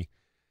morning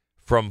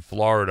from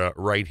Florida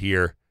right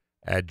here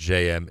at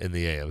JM in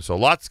the AM. So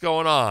lots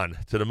going on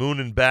to the moon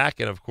and back,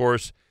 and of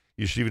course,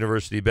 Yeshiva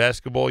University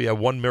basketball. You have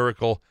one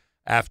miracle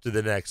after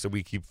the next that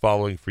we keep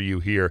following for you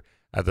here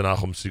at the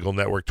Nachum Segal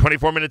Network.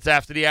 24 minutes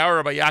after the hour,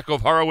 Rabbi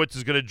Yakov Horowitz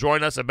is going to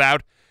join us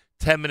about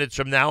 10 minutes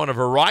from now on a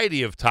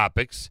variety of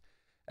topics,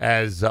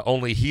 as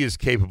only he is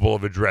capable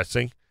of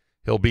addressing.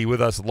 He'll be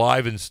with us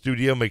live in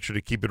studio. Make sure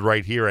to keep it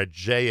right here at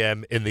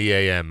JM in the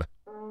AM.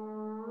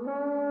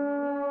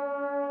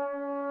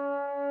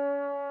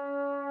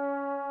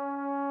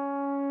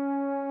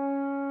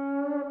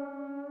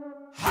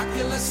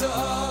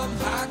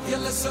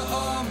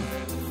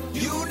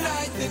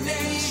 Unite the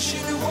nation,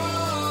 whoa.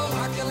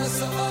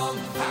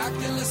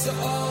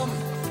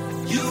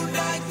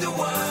 Unite the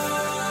world.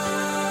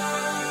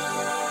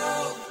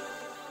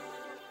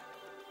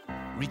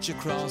 Reach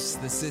across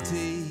the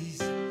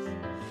cities,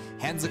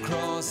 hands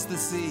across the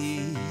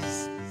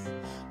seas,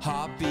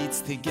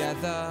 heartbeats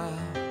together.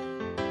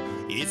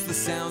 It's the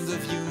sound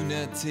of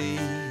unity.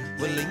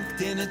 We're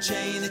linked in a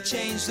chain to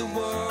change the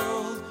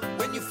world.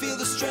 When you feel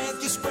the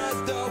strength, you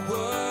spread the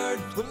word.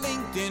 We're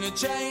linked in a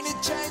chain to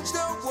change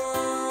the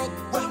world.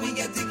 When we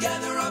get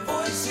together, our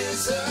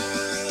voices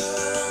heard.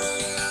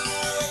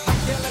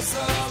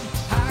 Hakelasam,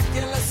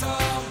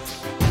 Hakelasam,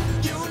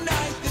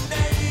 unite the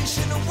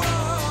nation,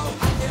 whoa.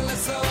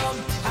 Hakelasam,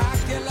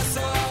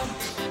 Hakelasam,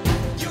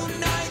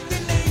 unite the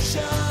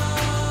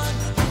nation.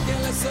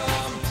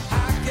 Hakelasam,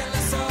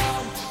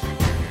 Hakelasam,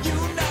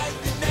 unite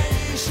the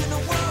nation,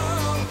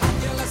 whoa.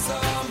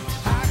 Hakelasam,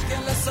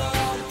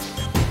 Hakelasam,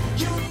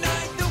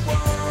 unite the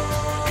world.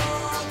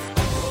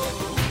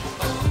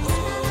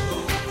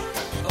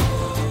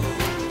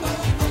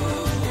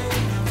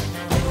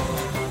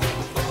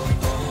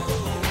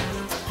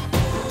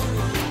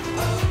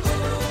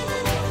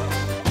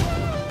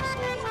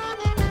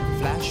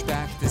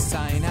 Flashback to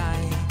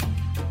Sinai,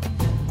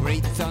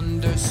 great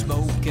thunder,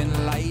 smoke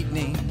and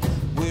lightning.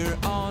 We're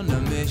on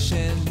a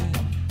mission,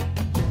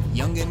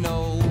 young and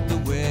old,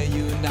 we're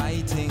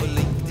uniting. We're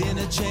linked in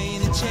a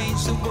chain to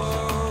change the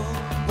world.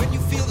 When you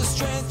feel the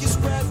strength, you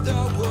spread the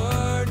word.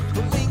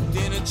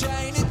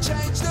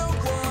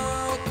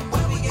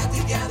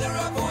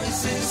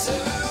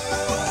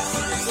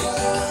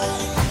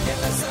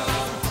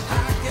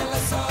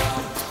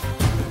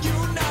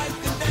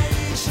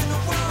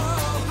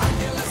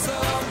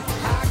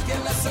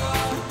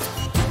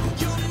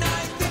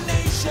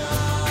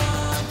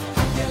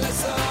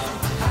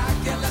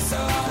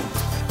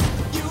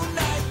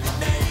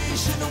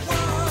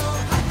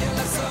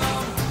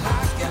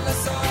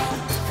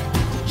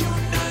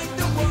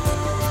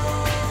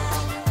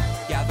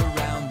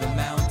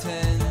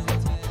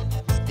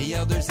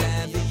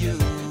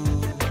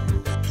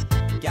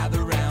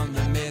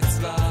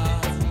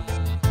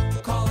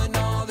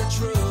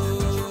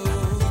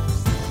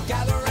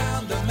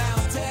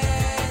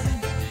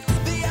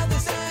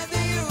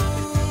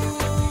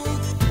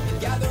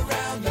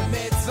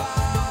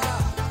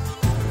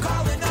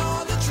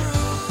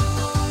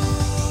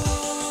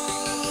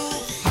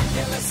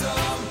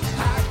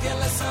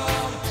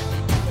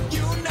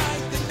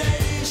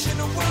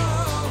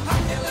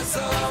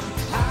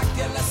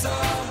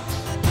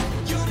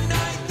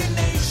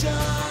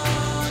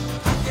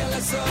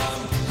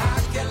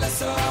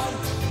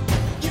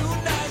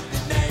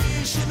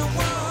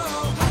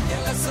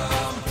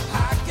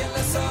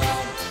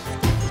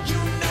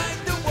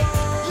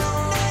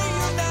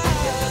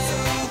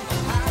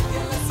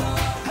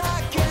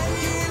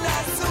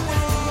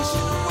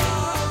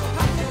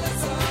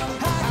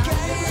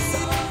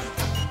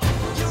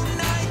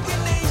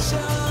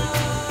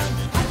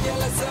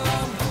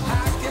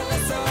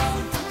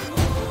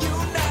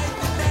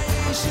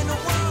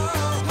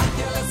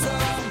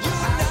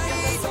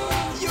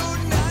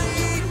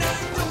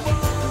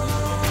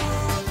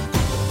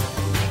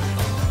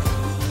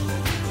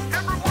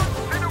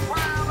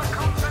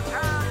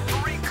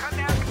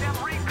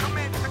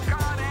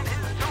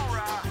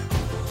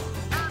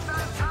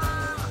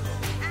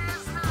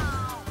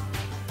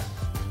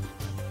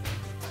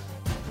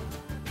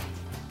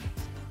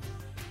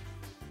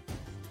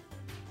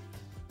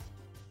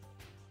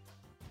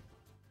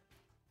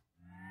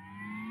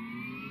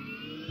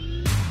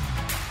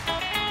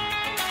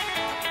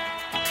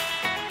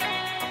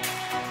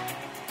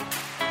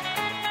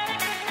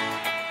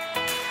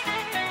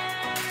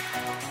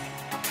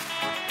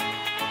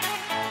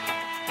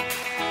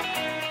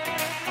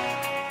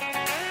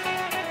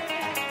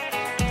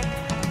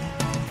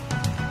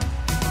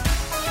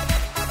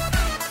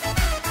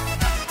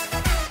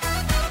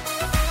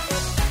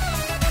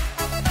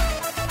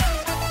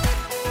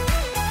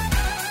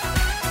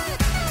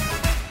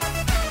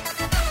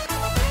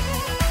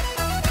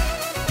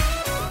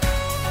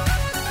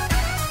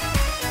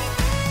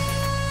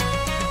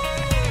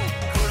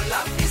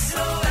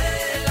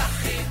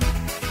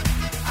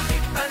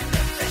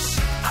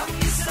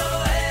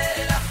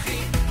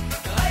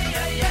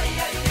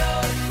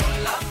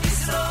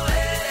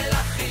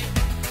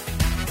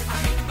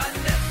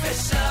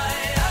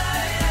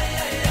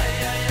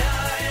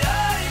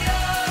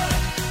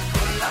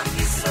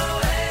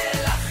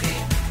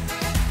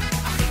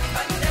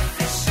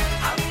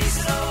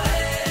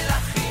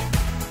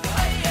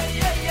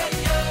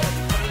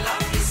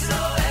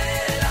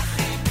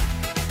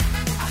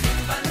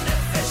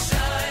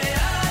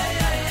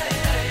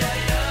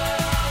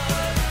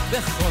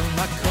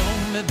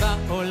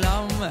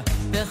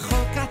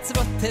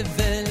 מצוות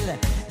תבל,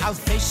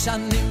 אלפי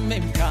שנים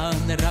הם כאן,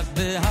 רק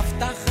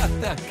בהבטחת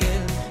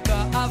הקל,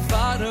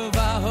 בעבר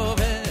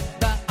ובהווה,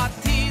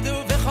 בעתיד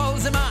ובכל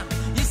זמן,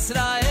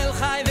 ישראל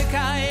חי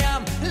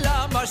וקיים,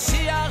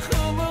 למשיח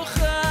הוא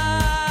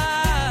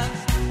מוכן.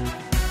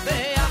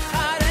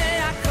 ואחרי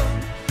הכל,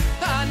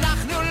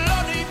 אנחנו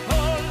לא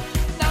ניפול,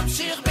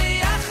 נמשיך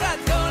ביחד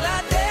כל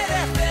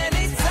הדרך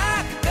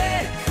ונצעק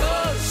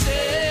בכל שם.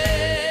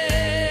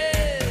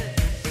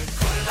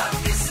 כולם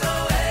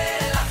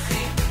ישראל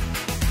אחים,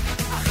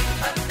 אחים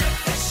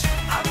בנפש,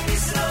 עם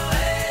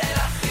ישראל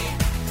אחים.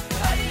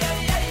 איי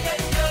איי איי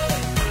איי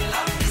איי,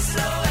 כולם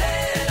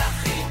ישראל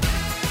אחים,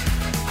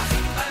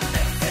 אחים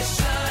בנפש.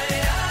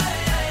 איי איי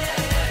איי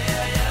איי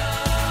איי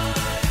איי.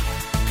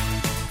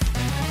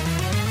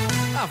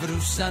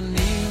 עברו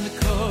שנים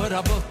כה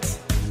רבות,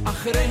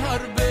 אחרי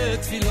הרבה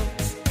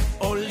תפילות,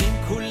 עולים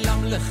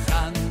כולם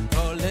לכאן,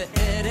 פה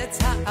לארץ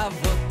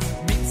האבות,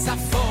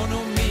 מצפון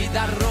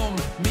ומדרום,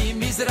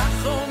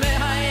 ממזרח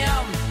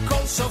ומהים,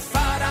 כל שופר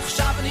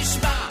עכשיו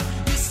נשמע,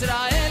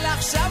 ישראל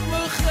עכשיו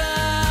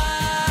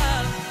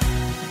מוכן.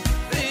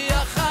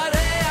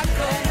 ואחרי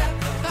הכל,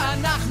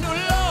 אנחנו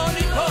לא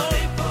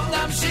ניפול,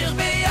 נמשיך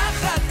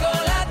ביחד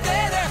כל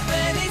הדרך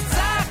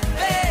ונצעק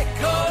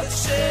בכל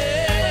שם.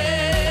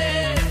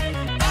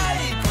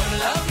 איי,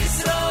 כולם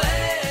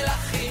ישראל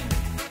אחים,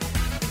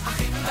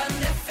 אחים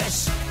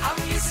בנפש, עם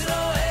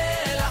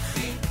ישראל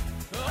אחים.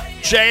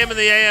 JM in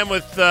the AM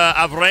with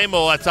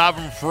Avremel. That's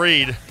Avram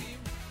Fried.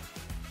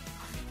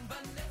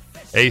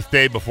 Eighth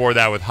day before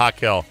that with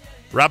Hakel.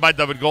 Rabbi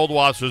David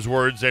Goldwasser's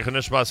words,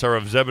 Zechanishmas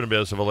Harav Zebin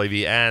B'Yosef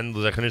Alevi and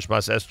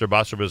Zechanishmas Esther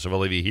Basar B'Yosef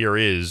Alevi. Here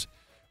is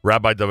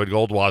Rabbi David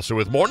Goldwasser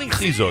with Morning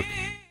Chizuk.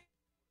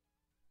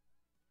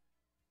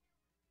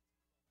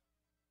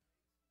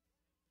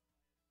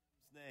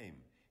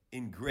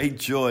 In great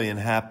joy and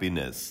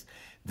happiness.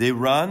 They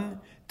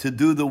run to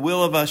do the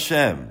will of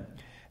Hashem.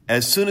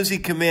 As soon as He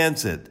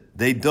commands it,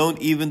 they don't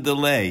even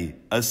delay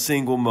a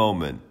single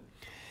moment.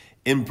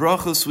 In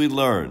Brachos we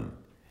learn,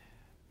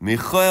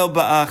 Michael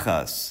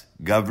ba'achas,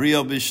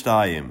 Gabriel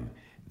b'shtayim.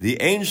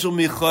 The angel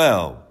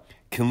Michael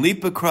can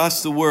leap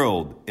across the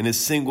world in a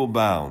single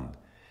bound.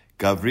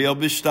 Gabriel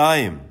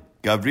b'shtayim.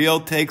 Gabriel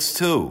takes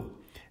two.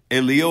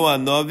 Eliyahu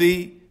Hanavi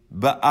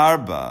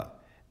ba'arba.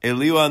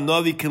 Eliyahu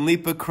Hanavi can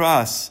leap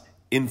across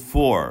in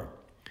four.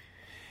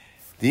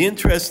 The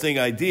interesting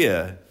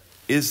idea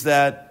is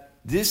that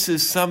this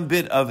is some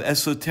bit of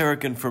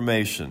esoteric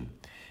information.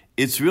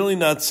 It's really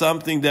not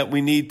something that we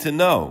need to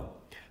know.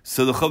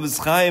 So the Chavetz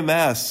Chaim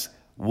asks,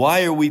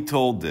 why are we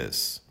told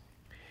this?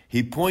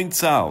 He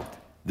points out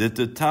that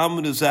the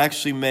Talmud is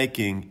actually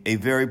making a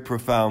very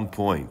profound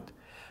point.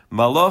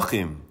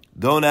 Malachim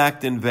don't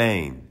act in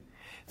vain.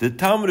 The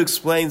Talmud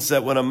explains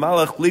that when a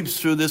malach leaps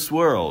through this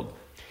world,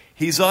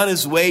 he's on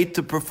his way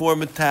to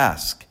perform a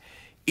task.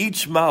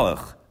 Each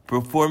malach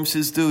performs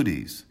his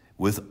duties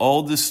with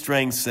all the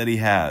strengths that he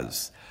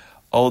has.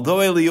 Although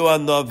Eliyahu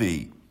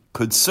Hanavi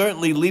could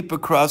certainly leap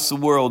across the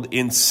world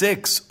in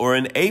 6 or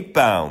in 8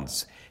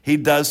 bounds, he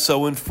does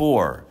so in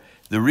 4.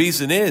 The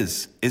reason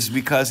is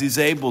because he's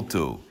able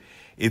to.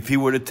 If he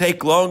were to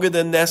take longer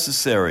than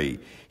necessary,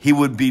 he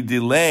would be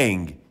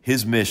delaying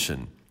his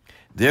mission.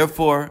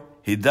 Therefore,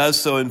 he does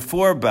so in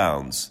 4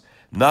 bounds,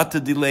 not to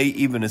delay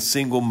even a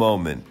single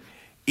moment.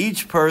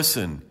 Each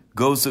person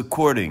goes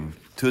according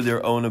to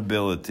their own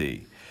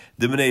ability.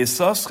 The Bnei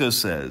Yissaschar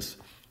says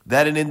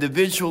that an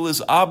individual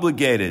is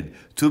obligated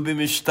to be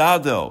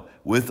mishtadel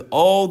with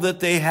all that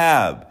they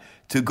have,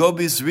 to go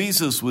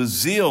bizrizus with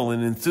zeal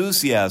and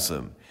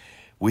enthusiasm.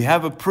 We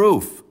have a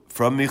proof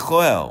from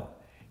Michael.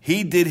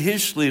 He did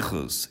his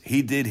shlichus,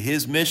 he did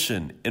his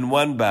mission in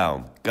 1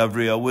 bound,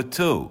 Gabriel with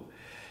 2.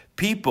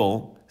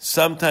 People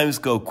sometimes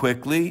go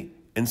quickly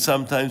and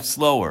sometimes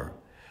slower.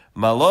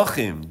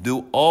 Malachim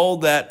do all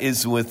that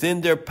is within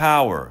their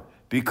power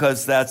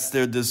because that's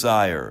their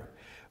desire.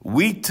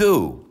 We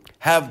too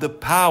have the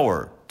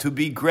power to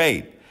be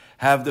great,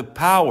 have the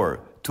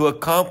power to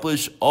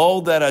accomplish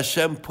all that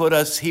Hashem put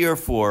us here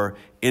for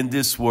in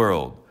this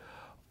world.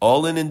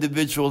 All an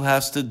individual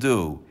has to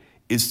do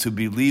is to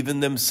believe in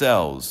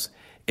themselves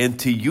and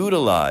to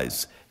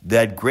utilize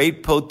that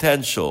great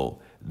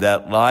potential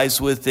that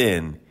lies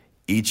within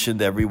each and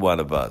every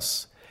one of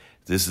us.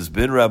 This has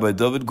been Rabbi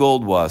David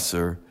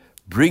Goldwasser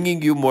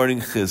bringing you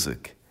Morning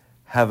Chizuk.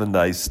 Have a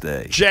nice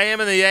day. JM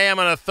and the AM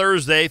on a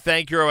Thursday.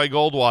 Thank you, Rabbi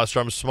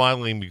Goldwasser. I'm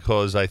smiling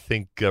because I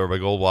think Rabbi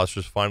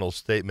Goldwasser's final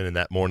statement in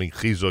that Morning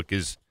Chizuk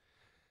is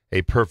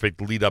a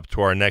perfect lead-up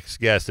to our next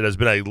guest. It has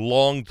been a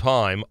long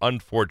time,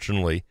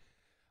 unfortunately,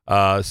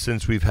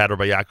 since we've had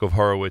Rabbi Yakov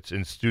Horowitz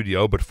in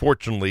studio, but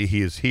fortunately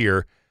he is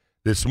here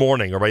this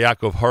morning. Rabbi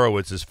Yakov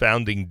Horowitz is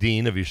founding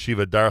dean of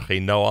Yeshiva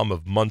Darchei Noam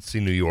of Monsey,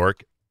 New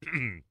York.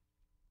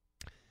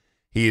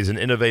 He is an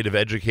innovative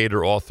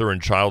educator, author,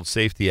 and child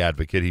safety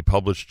advocate. He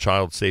published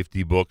child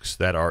safety books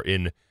that are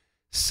in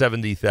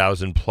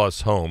 70,000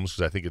 plus homes,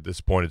 because I think at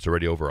this point it's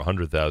already over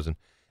 100,000,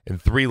 in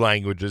 3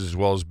 languages, as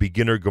well as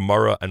beginner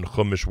Gemara and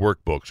Chumash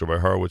workbooks.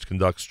 Rabbi Horowitz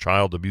conducts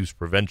child abuse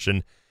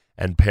prevention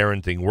and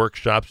parenting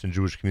workshops in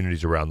Jewish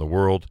communities around the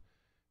world.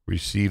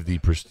 Received the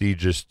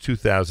prestigious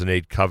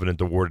 2008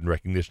 Covenant Award in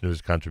recognition of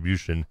his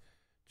contribution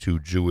to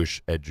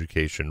Jewish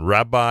education.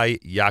 Rabbi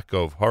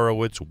Yakov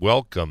Horowitz,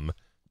 welcome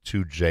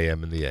to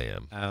JM and the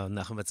AM. Oh,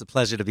 Nachum, it's a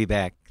pleasure to be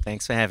back.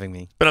 Thanks for having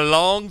me. Been a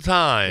long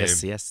time.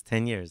 Yes,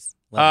 10 years.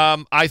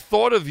 I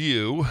thought of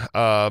you,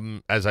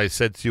 as I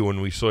said to you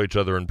when we saw each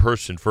other in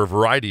person, for a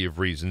variety of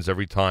reasons.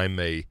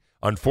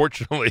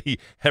 Unfortunately,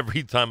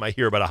 every time I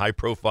hear about a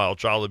high-profile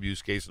child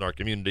abuse case in our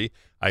community,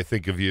 I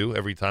think of you.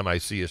 Every time I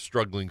see a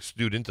struggling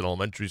student in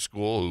elementary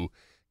school who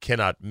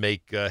cannot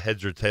make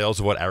heads or tails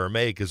of what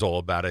Aramaic is all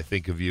about, I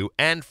think of you.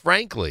 And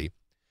frankly,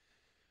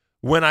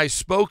 when I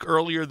spoke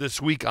earlier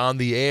this week on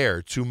the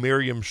air to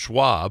Miriam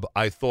Schwab,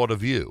 I thought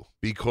of you,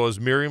 because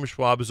Miriam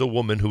Schwab is a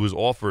woman who was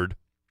offered,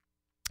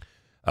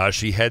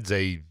 she heads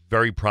a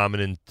very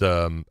prominent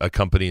a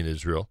company in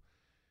Israel.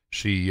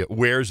 She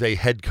wears a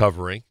head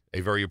covering,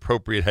 a very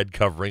appropriate head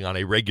covering on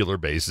a regular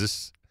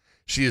basis.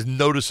 She is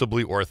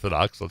noticeably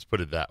Orthodox, let's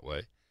put it that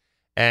way.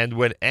 And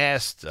when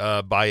asked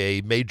by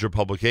a major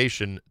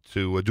publication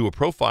to do a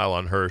profile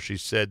on her, she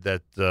said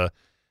that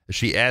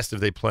she asked if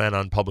they plan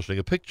on publishing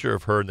a picture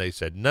of her, and they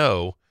said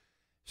no,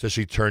 so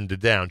she turned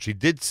it down. She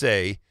did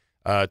say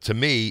to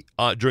me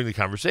during the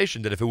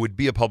conversation that if it would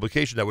be a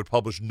publication that would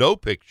publish no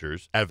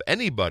pictures of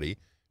anybody,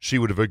 she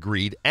would have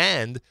agreed.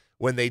 And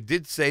when they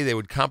did say they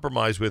would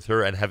compromise with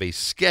her and have a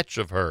sketch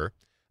of her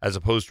as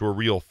opposed to a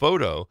real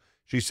photo,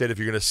 she said, if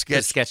you're going to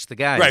sketch the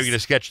guys, right, you're going to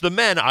sketch the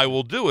men, I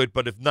will do it,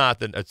 but if not,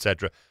 then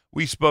etc.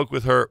 We spoke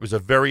with her. It was a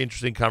very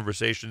interesting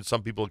conversation.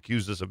 Some people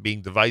accused us of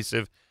being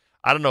divisive.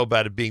 I don't know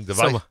about it being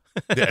divisive.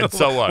 And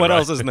so what? What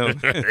else is new?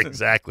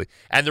 Exactly.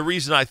 And the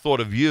reason I thought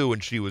of you when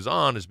she was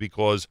on is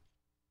because,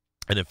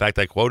 and in fact,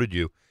 I quoted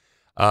you,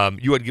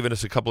 you had given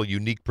us a couple of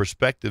unique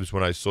perspectives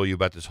when I saw you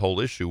about this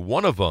whole issue.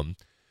 One of them,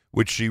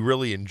 which she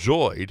really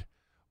enjoyed,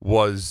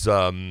 was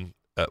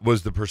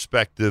the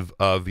perspective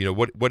of,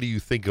 what do you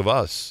think of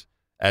us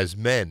as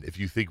men if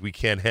you think we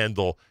can't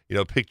handle,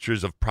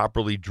 pictures of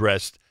properly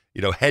dressed,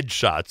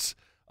 headshots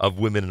of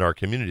women in our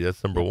community.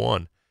 That's number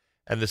one.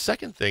 And the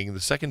second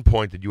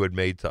point that you had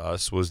made to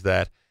us was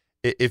that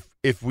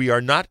if we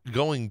are not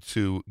going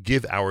to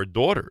give our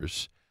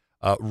daughters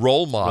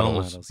role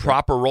models,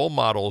 proper role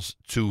models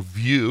to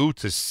view,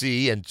 to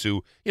see, and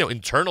to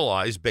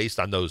internalize based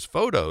on those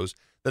photos,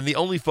 then the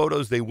only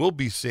photos they will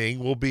be seeing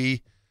will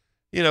be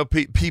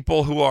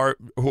people who are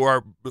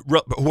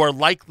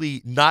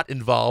likely not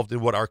involved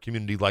in what our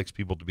community likes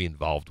people to be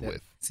involved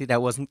with. See,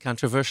 that wasn't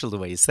controversial the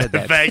way you said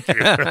that. Thank you.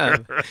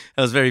 That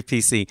was very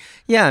PC.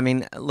 Yeah, I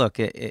mean, look,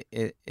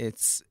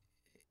 it's.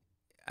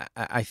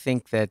 I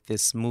think that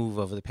this move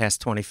over the past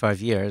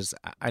 25 years,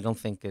 I don't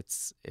think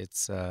it's.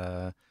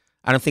 I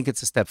don't think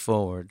it's a step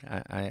forward. Look,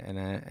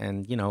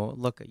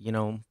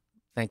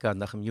 thank God,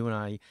 Nachum, you and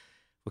I,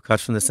 we're cut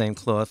from the same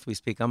cloth. We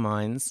speak our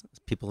minds.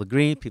 People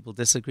agree. People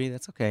disagree.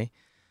 That's okay.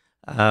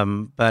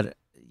 But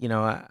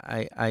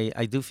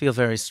I do feel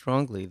very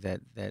strongly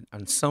that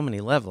on so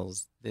many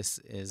levels this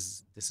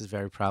is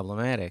very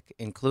problematic,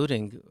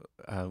 including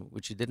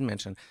which you didn't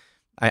mention.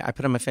 I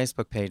put on my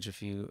Facebook page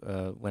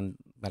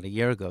about a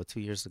year ago, 2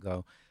 years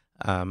ago.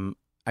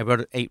 I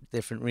wrote 8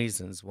 different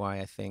reasons why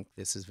I think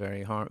this is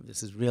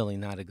this is really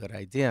not a good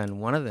idea, and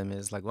one of them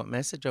is like, what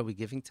message are we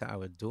giving to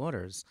our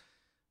daughters?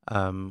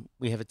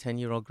 We have a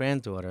 10-year-old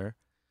granddaughter.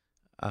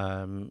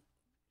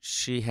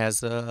 She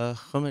has a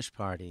Chumash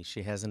party.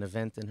 She has an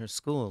event in her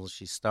school.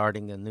 She's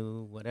starting a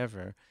new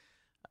whatever.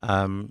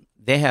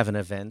 They have an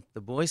event.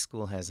 The boys'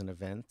 school has an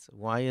event.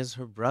 Why is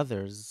her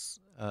brother's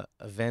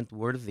event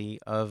worthy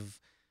of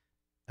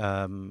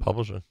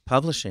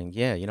publishing?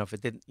 Yeah,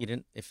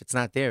 if it's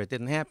not there, it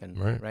didn't happen,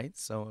 right?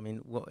 So I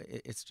mean,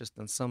 it's just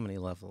on so many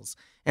levels.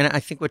 And I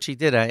think what she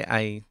did,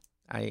 I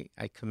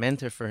commend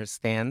her for her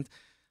stand.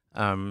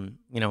 When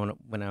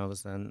I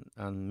was on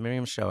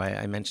Miriam's show,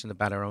 I mentioned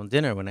about our own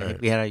dinner. When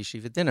we had our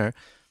yeshiva dinner,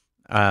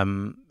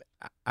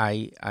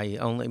 I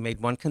only made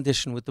one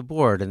condition with the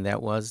board, and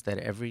that was that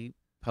every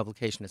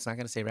publication, it's not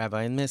going to say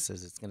Rabbi and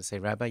Mrs., it's going to say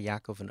Rabbi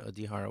Yakov and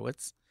Udi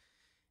Horowitz.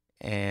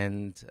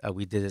 And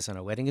we did this on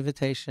our wedding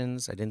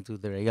invitations. I didn't do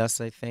the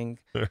Reyasai thing.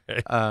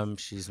 Right.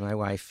 She's my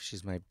wife.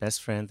 She's my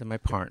best friend and my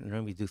partner,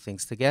 and we do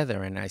things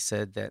together. And I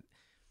said that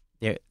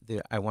it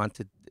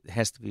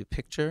has to be a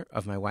picture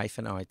of my wife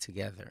and I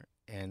together.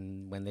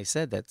 And when they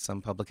said that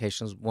some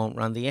publications won't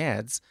run the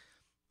ads,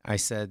 I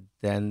said,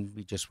 then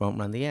we just won't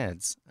run the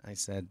ads. I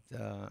said,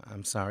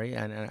 I'm sorry.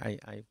 And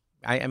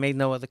I made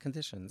no other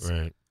conditions.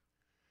 Right.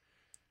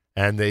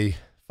 And they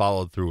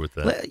followed through with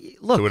that to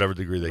whatever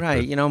degree they could.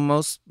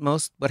 Right.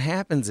 Most what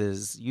happens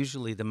is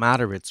usually the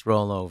moderates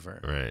roll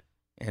over. Right.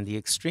 And the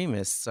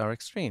extremists are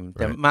extreme.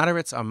 Right. The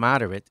moderates are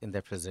moderate in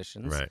their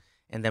positions. Right.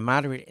 And they're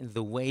moderate in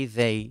the way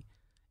they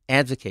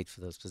advocate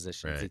for those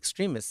positions. Right. The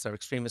extremists are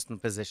extremists in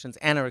positions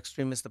and are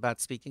extremists about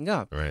speaking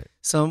up. Right.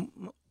 So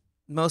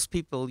most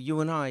people,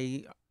 you and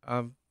I,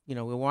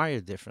 we're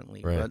wired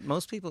differently. Right. But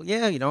most people,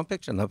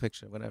 picture, no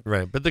picture, whatever.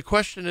 Right. But the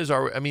question is,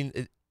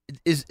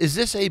 is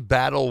this a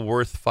battle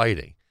worth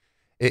fighting?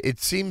 it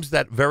seems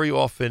that very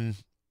often,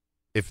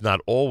 if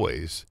not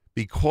always,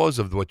 because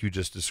of what you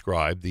just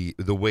described,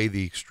 the way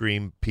the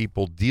extreme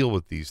people deal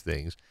with these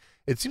things,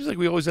 it seems like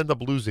we always end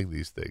up losing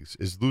these things.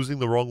 Is losing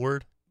the wrong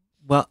word?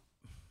 Well,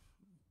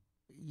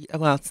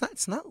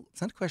 it's not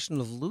a question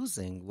of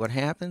losing. What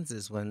happens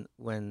is when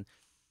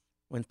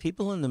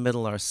people in the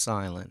middle are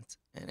silent,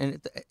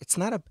 and it's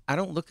not a. I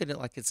don't look at it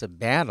like it's a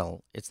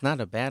battle. It's not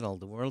a battle.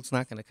 The world's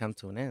not going to come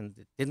to an end.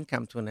 It didn't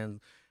come to an end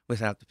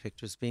without the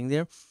pictures being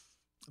there.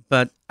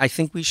 But I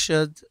think we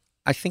should.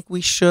 Speak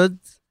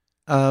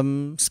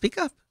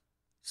up.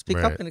 Speak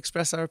up and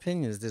express our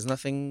opinions. There's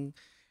nothing.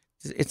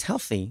 It's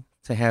healthy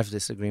to have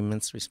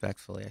disagreements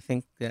respectfully. I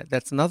think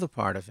that's another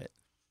part of it.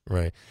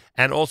 Right.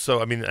 And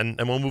also, I mean, and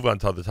we'll move on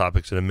to other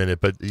topics in a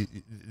minute, but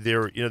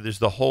there's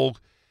the whole,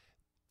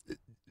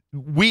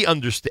 we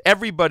understand,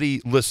 everybody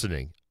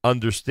listening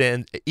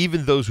understand,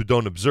 even those who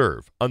don't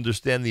observe,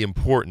 understand the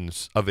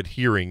importance of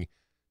adhering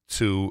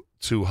to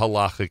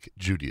halachic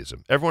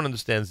Judaism. Everyone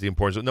understands the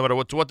importance, no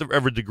matter to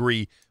whatever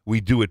degree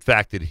we do in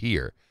fact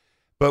adhere.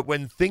 But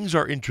when things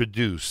are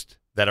introduced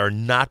that are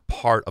not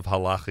part of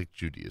halachic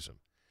Judaism,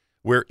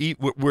 where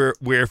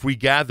if we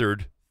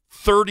gathered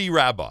 30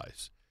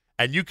 rabbis,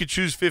 and you could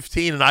choose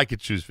 15 and I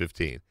could choose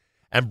 15,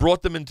 and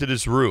brought them into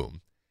this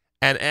room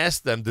and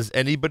asked them, does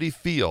anybody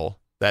feel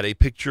that a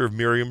picture of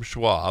Miriam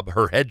Schwab,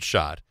 her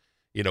headshot,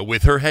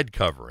 with her head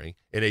covering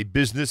in a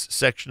business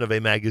section of a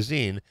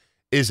magazine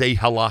is a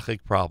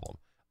halachic problem?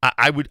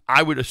 I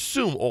would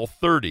assume all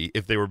 30,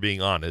 if they were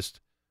being honest,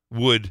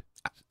 would.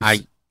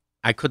 I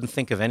couldn't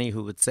think of any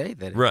who would say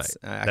that. Right.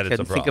 I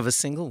couldn't think of a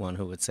single one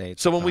who would say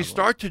it's so. a When we problem.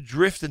 start to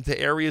drift into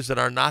areas that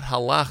are not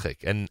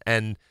halachic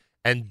and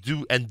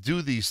do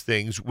these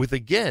things with,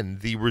 again,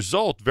 the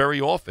result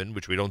very often,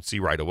 which we don't see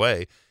right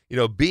away,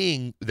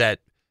 being that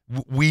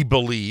we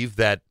believe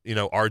that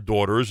our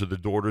daughters or the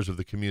daughters of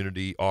the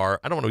community are,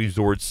 I don't want to use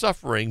the word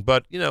suffering,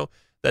 but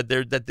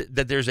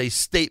that there's a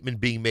statement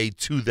being made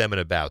to them and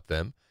about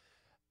them.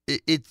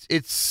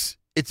 It's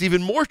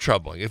even more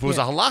troubling. If it was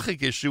a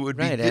halachic issue, it would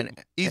be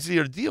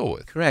easier to deal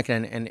with. Correct,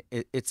 and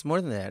it's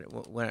more than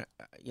that. When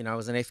I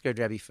was an 8th grade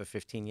Rabbi for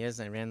 15 years,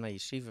 and I ran my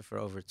yeshiva for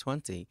over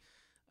 20.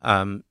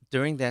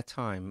 During that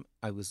time,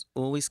 I was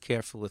always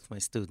careful with my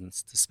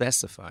students to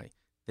specify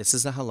this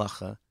is a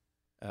halacha,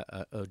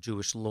 a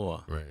Jewish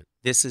law. Right.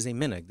 This is a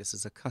minhag. This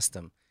is a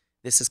custom.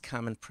 This is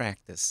common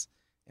practice.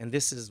 And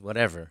this is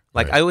whatever.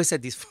 I always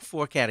had these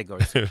 4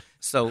 categories.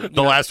 So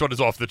the last one is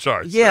off the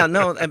charts. Yeah,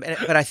 no,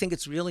 but I think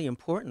it's really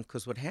important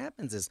because what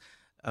happens is,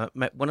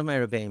 one of my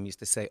Rabbeim used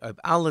to say,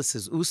 "Alles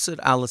is usur,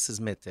 alles is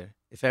mitter."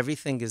 If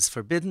everything is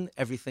forbidden,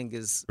 everything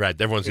is right.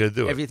 Everyone's going to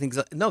do it.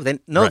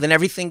 Then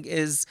everything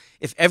is.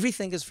 If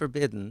everything is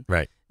forbidden,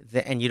 right,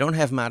 and you don't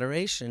have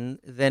moderation,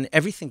 then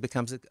everything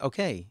becomes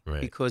okay,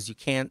 right, because you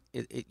can't.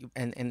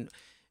 And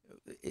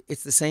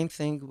it's the same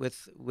thing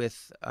with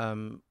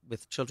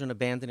children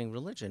abandoning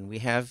religion. We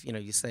have,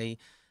 you say,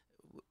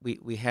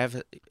 we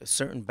have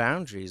certain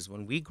boundaries.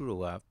 When we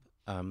grew up,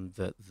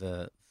 the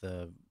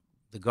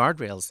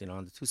guardrails,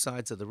 on the 2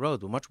 sides of the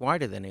road were much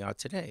wider than they are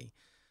today.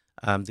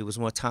 There was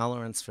more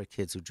tolerance for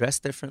kids who dress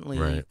differently.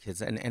 Right.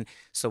 Kids, and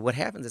so what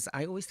happens is,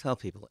 I always tell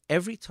people,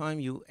 every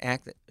time you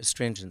act a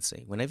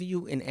stringency, whenever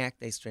you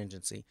enact a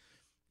stringency,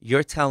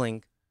 you're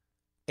telling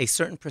a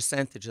certain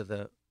percentage of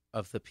the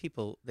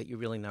people that you're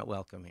really not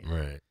welcoming.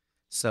 Right.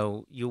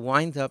 So you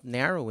wind up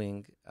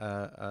narrowing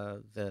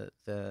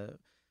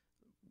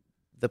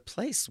the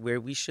place where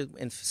we should,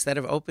 instead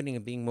of opening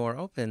and being more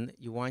open,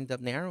 you wind up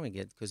narrowing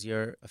it because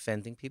you're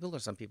offending people, or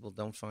some people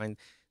don't find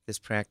this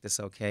practice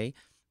okay.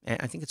 And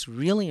I think it's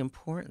really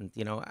important.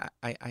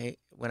 I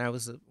when I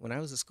was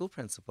a school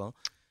principal,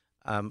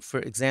 for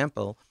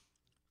example,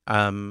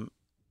 in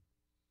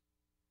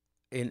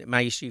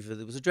my yeshiva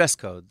there was a dress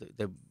code.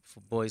 The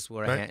boys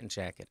wore a hat and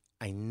jacket.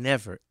 I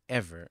never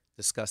ever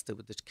discussed it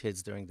with the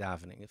kids during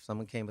davening. If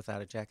someone came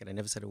without a jacket, I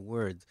never said a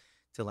word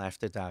till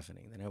after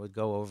davening. Then I would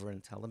go over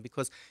and tell them,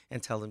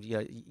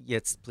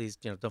 yes, please,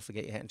 don't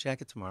forget your hat and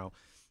jacket tomorrow.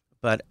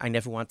 But I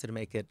never wanted to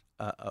make it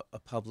a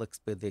public,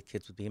 where the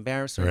kids would be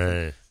embarrassed or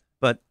anything.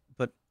 But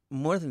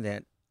more than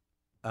that,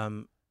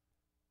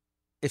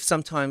 if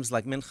sometimes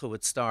like mincha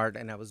would start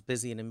and I was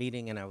busy in a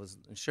meeting and I was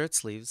in shirt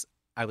sleeves,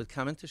 I would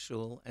come into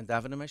shul and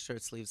daven in my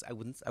shirt sleeves. I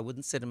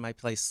wouldn't sit in my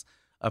place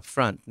up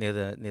front near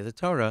the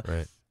Torah.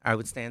 Right. I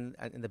would stand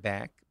in the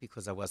back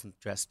because I wasn't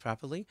dressed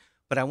properly.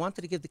 But I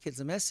wanted to give the kids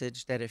a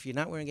message that if you're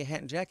not wearing a hat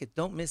and jacket,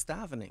 don't miss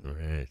davening.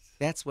 Right.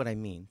 That's what I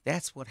mean.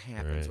 That's what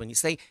happens. Right. When you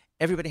say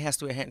everybody has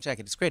to wear a hat and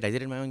jacket, it's great. I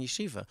did it in my own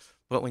yeshiva.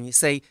 But when you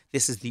say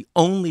this is the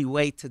only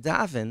way to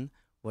daven,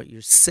 what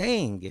you're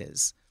saying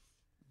is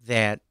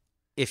that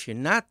if you're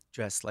not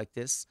dressed like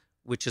this,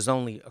 which is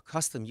only a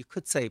custom, you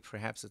could say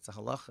perhaps it's a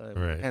halacha,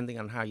 Right. depending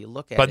on how you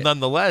look at But it.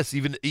 nonetheless,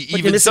 even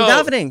you're missing so,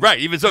 davening. right?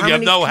 Even so, if How you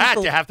have many no hat,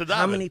 people- you have to daven.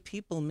 How many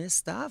people miss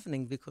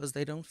davening because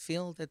they don't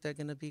feel that they're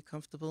going to be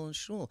comfortable in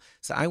shul?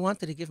 So I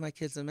wanted to give my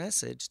kids a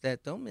message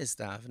that don't miss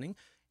davening.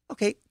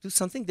 Okay, do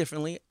something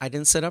differently. I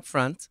didn't sit up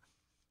front.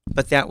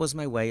 But that was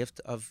my way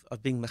of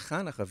being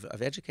mechanech,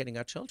 of educating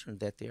our children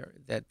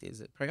that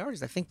is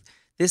priorities. I think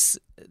this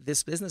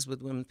business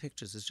with women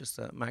pictures is just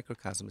a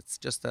microcosm. It's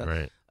just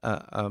a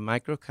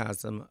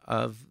microcosm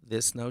of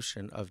this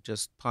notion of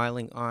just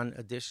piling on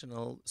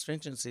additional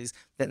stringencies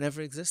that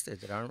never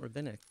existed, that aren't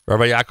rabbinic.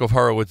 Rabbi Yakov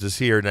Horowitz is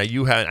here. Now,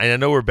 and I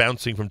know we're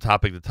bouncing from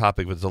topic to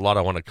topic, but there's a lot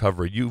I want to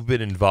cover. You've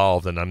been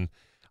involved, and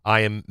I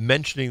am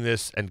mentioning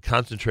this and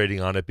concentrating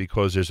on it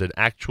because there's an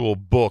actual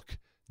book,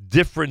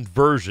 different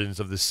versions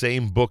of the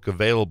same book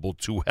available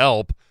to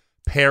help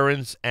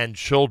parents and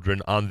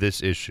children on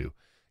this issue.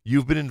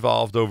 You've been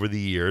involved over the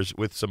years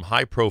with some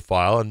high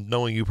profile, and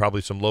knowing you,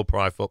 probably some low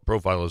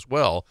profile as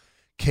well,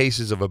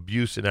 cases of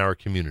abuse in our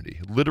community.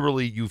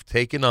 Literally, you've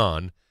taken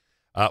on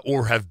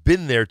or have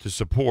been there to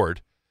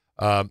support,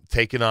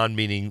 taken on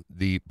meaning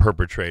the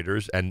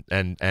perpetrators, and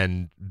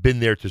been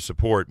there to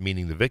support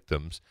meaning the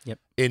victims,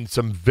 in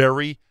some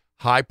very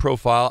high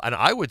profile, and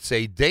I would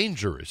say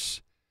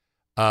dangerous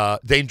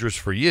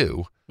for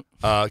you,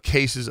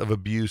 cases of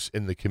abuse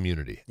in the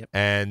community.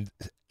 And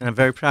I'm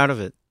very proud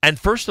of it. And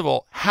first of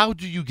all, how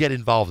do you get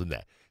involved in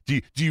that?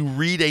 Do you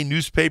read a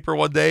newspaper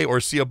one day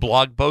or see a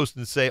blog post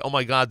and say, oh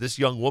my God, this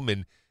young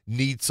woman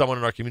needs someone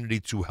in our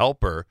community to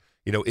help her,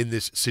 in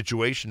this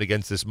situation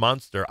against this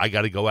monster? I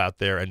got to go out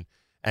there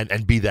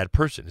and be that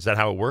person. Is that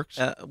how it works?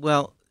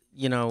 Well,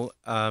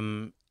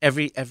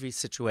 every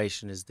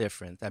situation is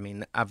different. I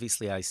mean,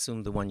 obviously, I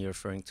assume the one you're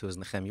referring to is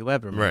Nehemiah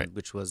Weberman, right,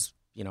 which was,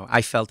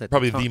 I felt at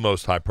probably the time, the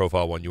most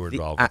high-profile one you were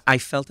involved with. I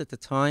felt at the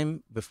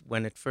time,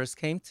 when it first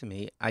came to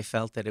me, I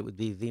felt that it would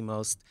be the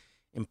most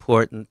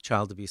important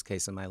child abuse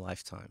case in my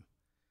lifetime,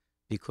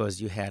 because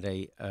you had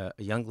a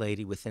young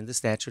lady within the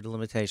statute of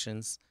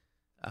limitations,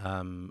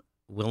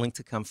 willing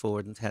to come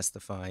forward and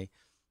testify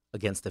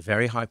against a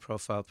very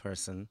high-profile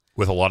person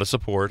with a lot of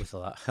support. With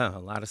a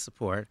lot of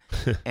support,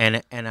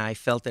 and I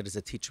felt that as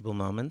a teachable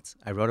moment.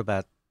 I wrote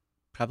about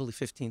probably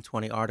 15,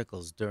 20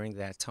 articles during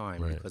that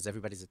time, right, because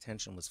everybody's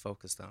attention was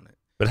focused on it.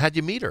 But how'd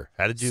you meet her?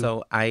 How did you?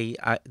 So I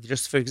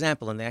just for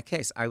example, in that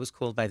case, I was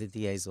called by the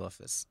DA's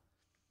office,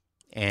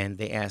 and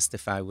they asked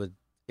if I would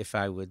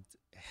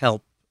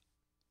help,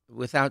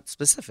 without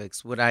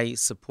specifics, would I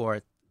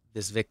support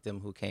this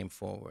victim who came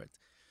forward.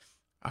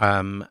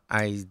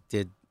 I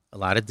did a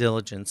lot of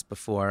diligence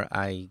before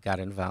I got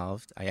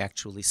involved. I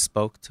actually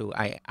spoke to,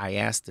 I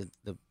asked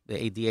the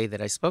ADA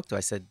that I spoke to,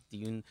 I said,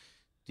 I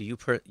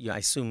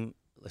assume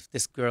if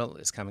this girl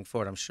is coming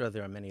forward, I'm sure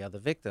there are many other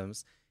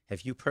victims.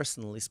 Have you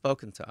personally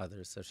spoken to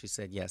others? So she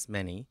said, yes,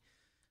 many.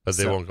 But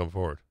they won't come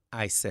forward.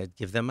 I said,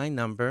 give them my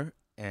number,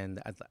 and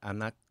I'm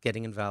not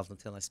getting involved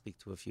until I speak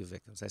to a few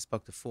victims. I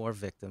spoke to 4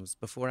 victims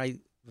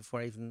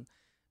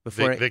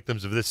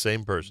victims of this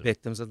same person.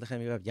 Victims of the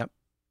Nehemiah Weber, yep.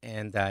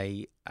 And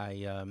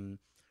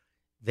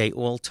they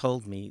all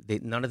told me,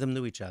 none of them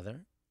knew each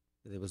other.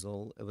 It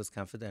was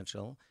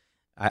confidential.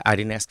 I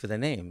didn't ask for their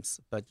names,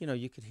 but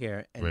you could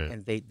hear,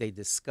 and they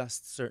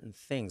discussed certain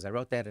things. I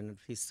wrote that in a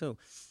piece too.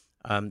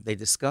 They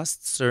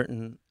discussed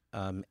certain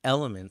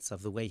elements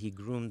of the way he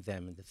groomed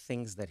them and the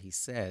things that he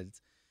said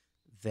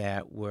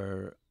that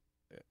were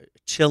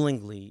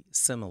chillingly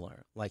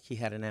similar. Like he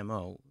had an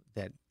MO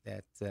that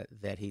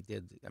he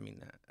did. I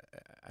mean,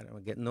 I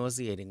don't get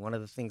nauseating. One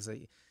of the things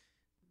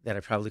that I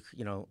probably,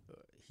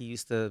 he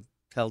used to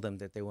tell them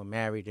that they were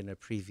married in a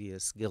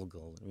previous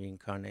Gilgal,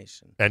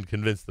 reincarnation, and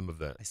convince them of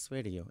that. I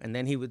swear to you. And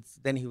then he would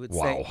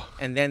wow, say,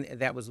 and then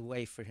that was a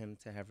way for him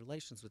to have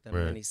relations with them.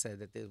 Right. And then he said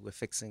that they were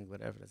fixing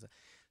whatever.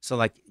 So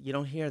like you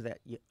don't hear that.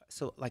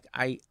 So like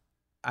I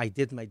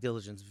did my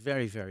diligence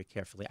very, very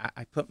carefully.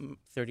 I put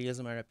 30 years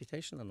of my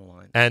reputation on the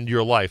line. And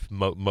your life,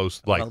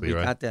 most likely, we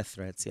right? got death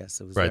threats,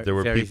 yes. It was right, there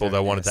were very, people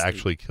very that wanted nasty. to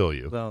actually kill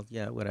you. Well,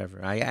 yeah, whatever.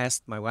 I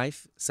asked my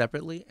wife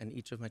separately and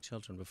each of my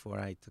children before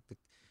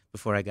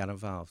I got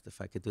involved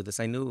if I could do this.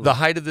 I knew the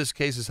height of this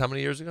case is how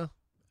many years ago?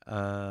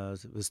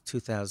 It was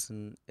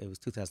 2000. It was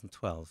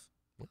 2012.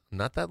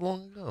 Not that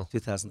long ago.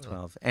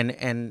 2012.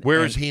 And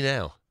where is he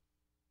now?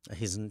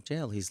 He's in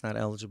jail. He's not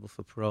eligible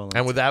for parole.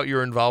 And without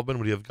your involvement,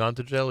 would he have gone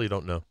to jail? You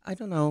don't know. I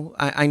don't know.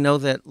 I know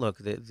that. Look,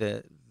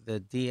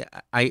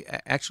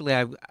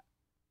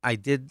 I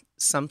did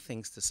some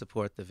things to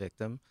support the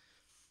victim.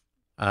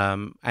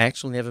 I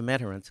actually never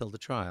met her until the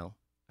trial.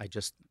 I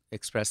just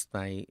expressed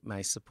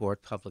my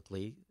support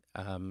publicly,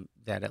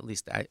 that at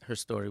least her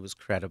story was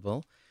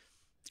credible.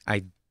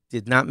 I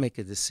did not make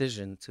a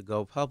decision to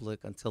go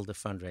public until the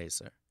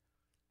fundraiser.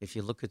 If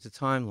you look at the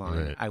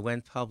timeline, right, I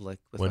went public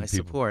with my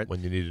support.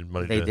 When you needed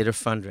money. They did a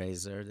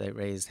fundraiser. They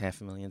raised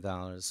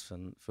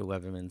 $500,000 for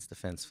Weberman's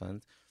Defense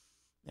Fund.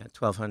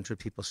 1,200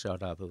 people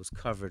showed up. It was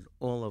covered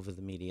all over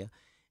the media.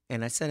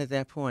 And I said at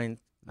that point,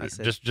 I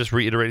said, just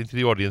reiterating to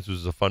the audience,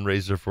 this was a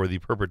fundraiser for the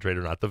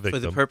perpetrator, not the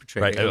victim. For the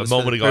perpetrator. Right. A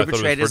moment ago, I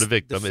thought it was for the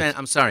victim.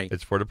 I'm sorry.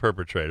 It's for the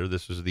perpetrator.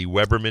 This was the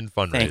Weberman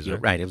fundraiser. Thank you.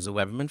 Right. It was a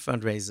Weberman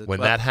fundraiser.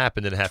 When that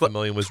happened and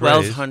 $500,000 was raised.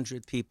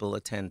 1,200 people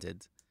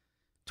attended.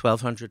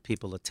 1,200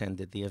 people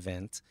attended the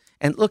event.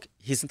 And look,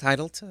 he's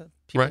entitled to,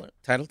 people Right. are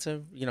entitled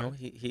to,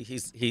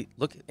 he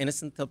look,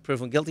 innocent till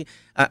proven guilty.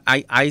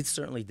 I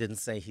certainly didn't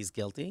say he's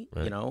guilty.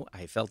 Right.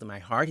 I felt in my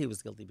heart he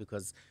was guilty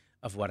because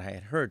of what I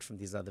had heard from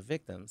these other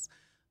victims.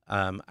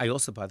 I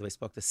also, by the way,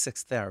 spoke to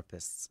 6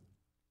 therapists,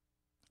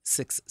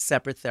 6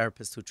 separate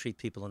therapists who treat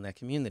people in that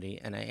community.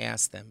 And I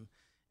asked them,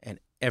 and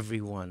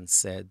everyone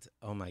said,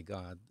 oh my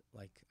God,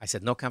 like I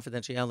said, no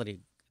confidentiality,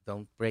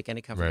 don't break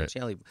any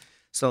confidentiality.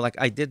 So like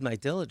I did my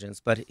diligence,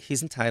 but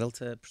he's entitled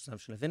to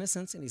presumption of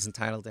innocence and he's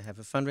entitled to have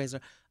a fundraiser.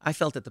 I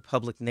felt that the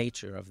public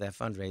nature of that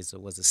fundraiser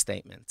was a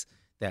statement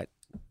that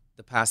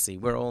the posse,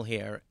 we're all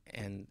here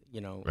and,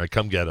 Right,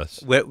 come get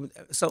us.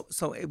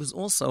 So it was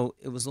also,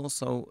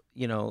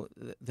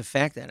 the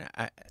fact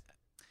that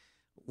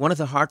one of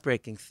the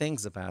heartbreaking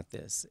things about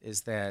this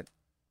is that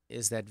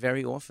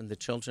very often the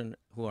children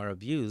who are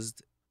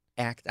abused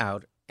act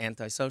out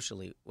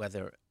antisocially,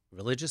 whether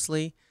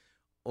religiously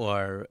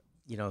or,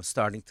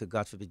 starting to,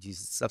 God forbid, use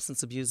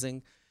substance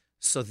abusing.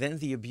 So then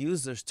the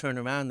abusers turn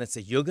around and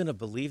say, you're going to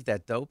believe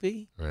that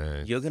dopey?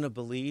 Right. You're going to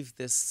believe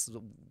this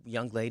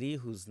young lady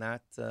who's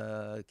not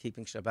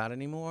keeping Shabbat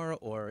anymore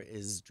or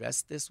is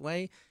dressed this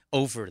way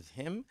over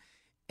him?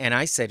 And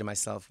I say to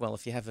myself, well,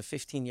 if you have a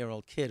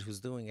 15-year-old kid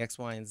who's doing X,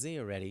 Y, and Z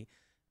already,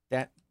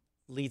 that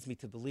leads me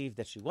to believe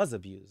that she was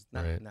abused,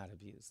 not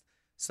abused.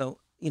 So,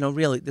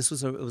 really, it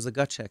was a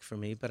gut check for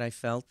me, but I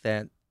felt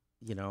that,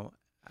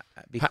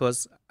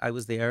 because I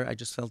was there,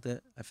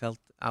 I felt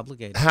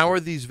obligated. How are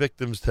these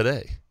victims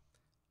today?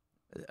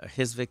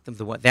 His victim,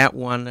 we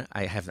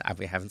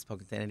haven't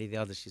spoken to any of the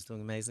others. She's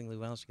doing amazingly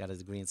well. She got a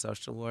degree in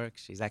social work.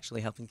 She's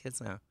actually helping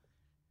kids now.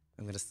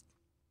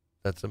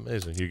 That's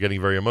amazing. You're getting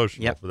very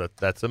emotional. Yep.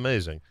 That's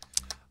amazing.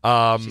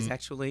 She's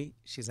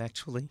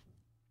actually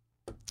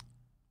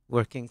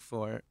working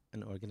for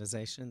an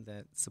organization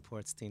that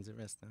supports teens at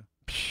risk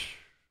now.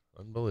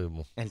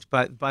 Unbelievable. And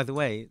by the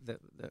way, the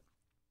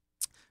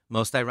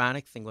most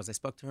ironic thing was I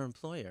spoke to her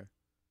employer,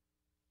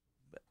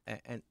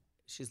 and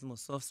she's the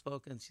most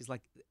soft-spoken. She's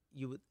like,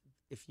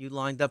 if you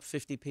lined up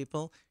 50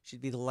 people,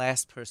 she'd be the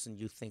last person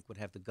you think would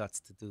have the guts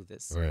to do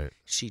this. Right.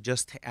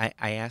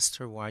 I asked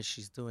her why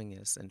she's doing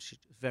this, and she's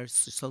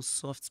so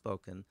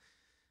soft-spoken.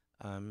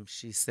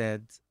 She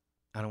said,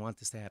 I don't want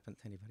this to happen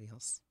to anybody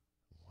else.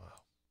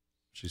 Wow.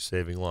 She's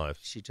saving lives.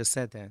 She just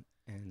said that.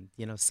 And,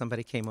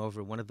 somebody came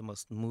over. One of the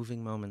most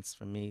moving moments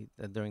for me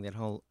during that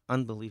whole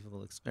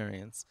unbelievable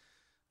experience,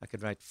 I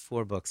could write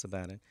 4 books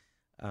about it.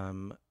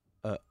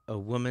 A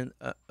woman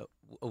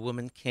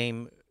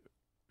came.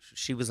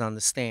 She was on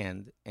the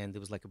stand, and there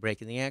was like a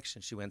break in the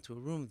action. She went to a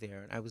room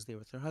there, and I was there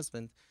with her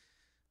husband.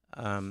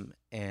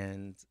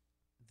 And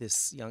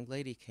this young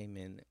lady came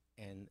in,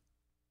 and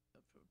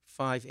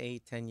 5,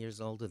 8, 10 years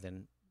older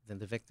than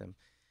the victim,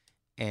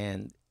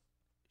 and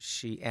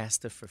she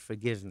asked her for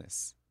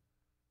forgiveness.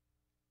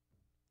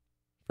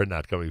 For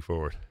not coming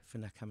forward.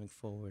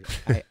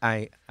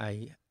 I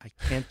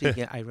can't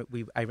begin.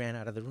 I ran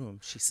out of the room.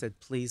 She said,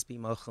 "Please be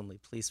mochel,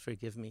 please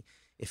forgive me.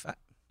 If I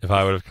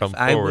would have come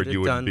forward,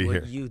 you wouldn't be here. If I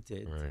would have done what you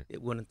did, right.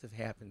 It wouldn't have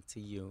happened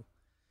to you."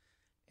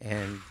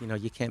 And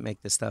you can't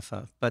make this stuff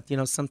up. But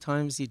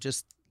sometimes you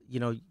just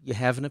you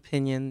have an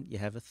opinion, you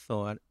have a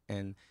thought,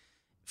 and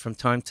from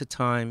time to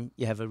time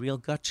you have a real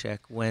gut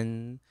check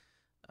when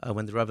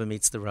the rubber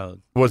meets the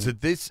road. Was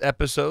it this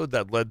episode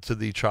that led to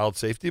the child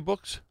safety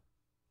books?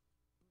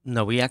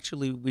 No, we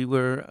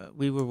were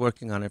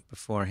working on it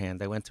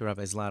beforehand. I went to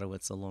Rabbi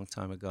Horowitz a long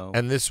time ago.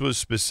 And this was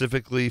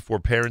specifically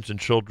for parents and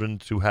children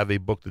to have a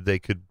book that they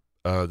could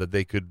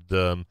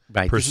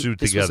pursue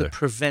This together. was a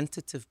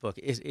preventative book.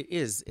 It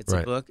is. It's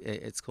Right. a book.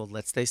 It's called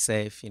Let's Stay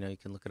Safe. You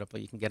can look it up, or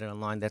you can get it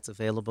online. That's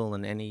available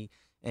in any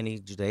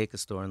Judaica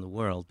store in the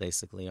world,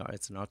 basically.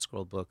 It's an Art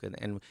Scroll book.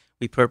 And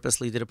we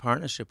purposely did a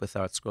partnership with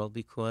Art Scroll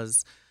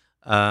because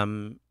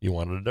you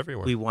wanted it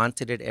everywhere. We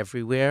wanted it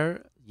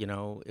everywhere.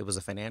 It was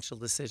a financial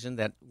decision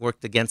that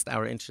worked against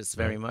our interests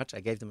very much. I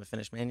gave them a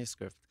finished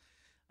manuscript.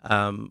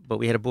 But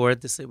we had a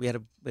board. We had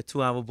a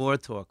 2-hour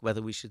board talk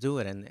whether we should do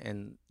it.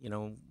 And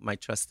my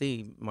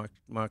trustee, Mark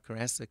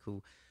Karasik,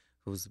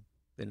 who's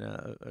been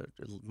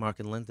Mark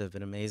and Linda have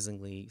been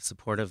amazingly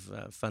supportive,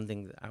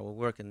 funding our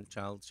work in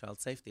child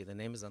safety. The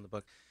name is on the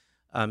book.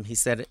 He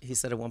said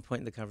at one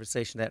point in the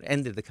conversation that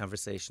ended the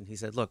conversation. He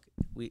said, "Look,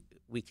 we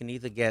can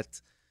either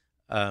get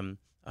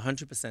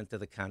 100% of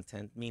the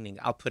content, meaning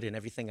I'll put in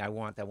everything I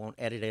want. I won't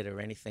edit it or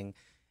anything."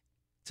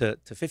 To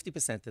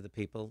 50% of the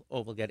people,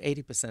 or we'll get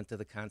 80% of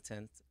the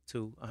content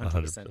to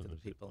 100% of the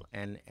people.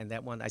 And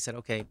that one, I said,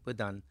 okay, we're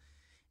done.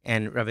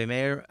 And Rabbi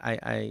Meir,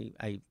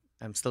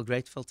 I'm still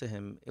grateful to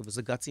him. It was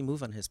a gutsy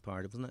move on his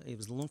part. It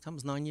was a long time.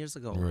 It was 9 years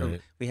ago.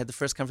 Right. We had the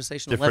first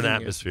conversation Different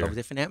 11 atmosphere. years ago.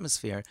 Different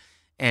atmosphere.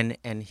 And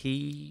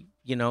he,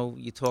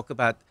 you talk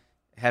about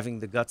having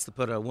the guts to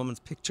put a woman's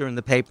picture in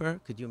the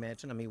paper. Could you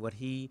imagine? I mean, what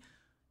he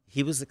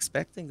was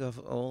expecting of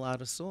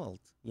all-out assault,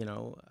 you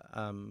look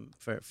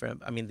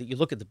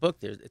at the book,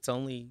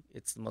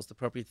 it's the most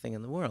appropriate thing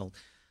in the world.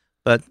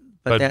 But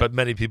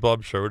many people,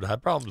 I'm sure, would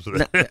have problems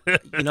with it.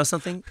 You know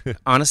something?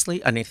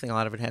 Honestly, I think a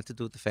lot of it had to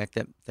do with the fact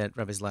that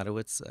Rabbi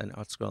Zlotowitz and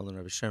Art Scroll and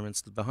Rabbi Sherman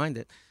stood behind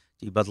it.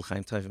 Yibadel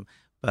Chaim Tovim.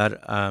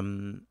 But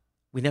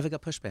we never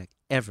got pushback,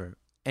 ever.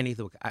 Any of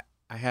the book.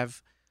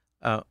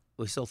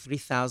 We sold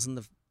 3,000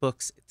 of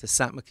books to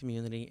Satmar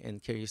community in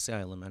Kiryas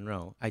Yisrael in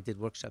Monroe. I did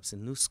workshops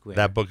in New Square.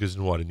 That book is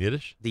in what, in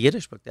Yiddish? The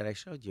Yiddish book that I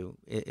showed you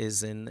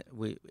is in.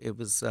 We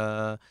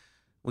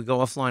go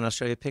offline. I'll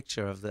show you a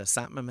picture of the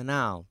Satmar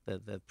Manal,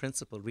 the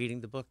principal,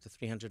 reading the book to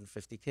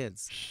 350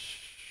 kids.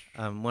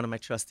 One of my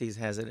trustees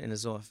has it in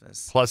his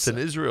office. Plus, in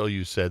Israel,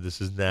 you said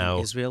this is now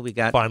Israel, we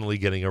got finally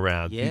getting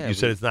around. Yeah, you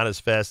said it's not as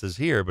fast as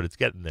here, but it's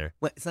getting there.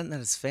 Well, it's not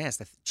as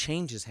fast.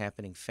 Change is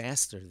happening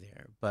faster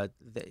there, but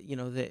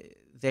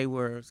they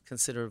were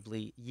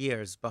considerably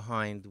years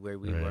behind where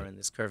we were in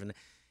this curve, and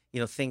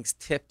things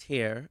tipped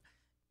here,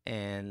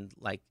 and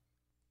like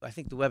I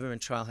think the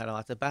Weberman trial had a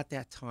lot. About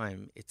that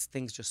time,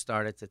 things just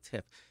started to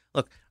tip.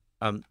 Look,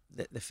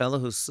 the fellow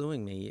who's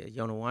suing me,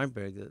 Yonah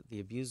Weinberg, the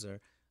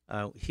abuser.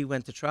 He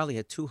went to trial. He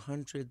had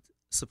 200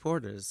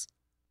 supporters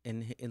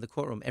in the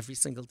courtroom every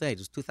single day. It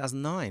was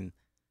 2009.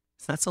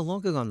 It's not so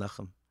long ago,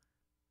 Nachum.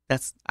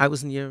 I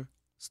was in your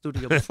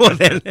studio before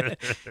then.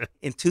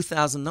 In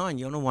 2009,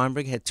 Yonah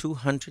Weinberg had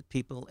 200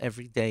 people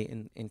every day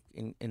in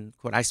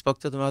court. I spoke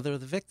to the mother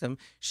of the victim.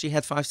 She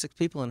had 5-6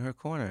 people in her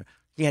corner.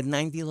 He had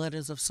 90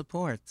 letters of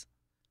support.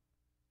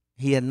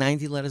 He had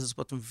 90 letters of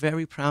support from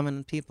very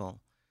prominent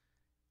people.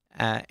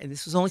 And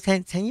this was only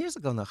 10 years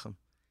ago, Nachum.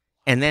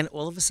 And then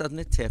all of a sudden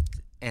it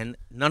tipped, and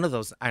none of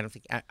those. I don't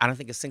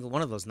think a single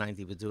one of those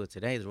 90 would do it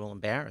today. They're all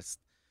embarrassed.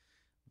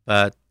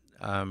 But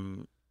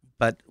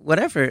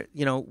whatever,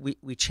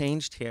 we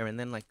changed here, and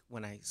then like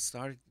when I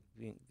started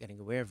getting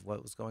aware of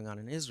what was going on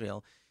in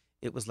Israel,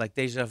 it was like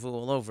deja vu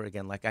all over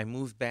again. Like I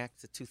moved back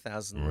to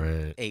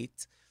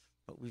 2008,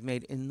 but we've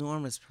made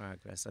enormous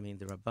progress. I mean,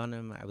 the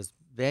Rabbanim. I was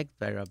begged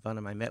by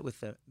Rabbanim. I met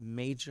with a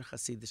major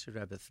Hasidic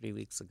Rebbe 3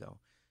 weeks ago.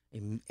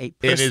 In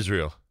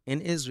Israel.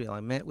 In Israel. I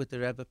met with the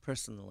Rebbe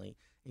personally,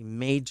 a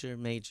major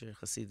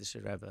Hasidic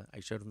Rebbe. I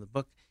showed him the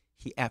book.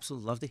 He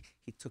absolutely loved it.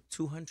 He took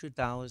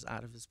 $200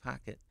 out of his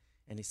pocket,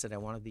 and he said, I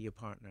want to be your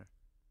partner.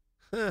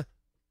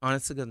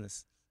 Honest to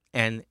goodness.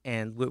 And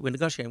we're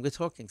negotiating. We're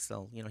talking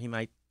still. He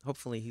might,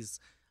 hopefully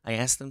I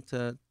asked him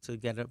to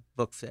get a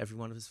book for every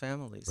one of his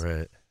families.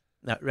 Right.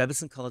 Now,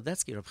 Rebbetzin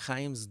Kolodetsky, Reb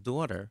Chaim's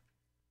daughter,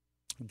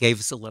 gave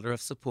us a letter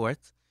of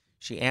support.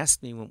 She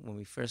asked me when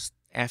we first,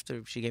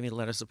 after she gave me the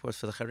letter of support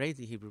for the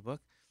Haredi Hebrew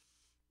book,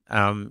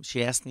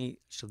 she asked me,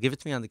 she'll give it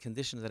to me on the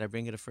condition that I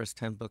bring her the first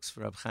 10 books for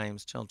Reb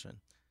Chaim's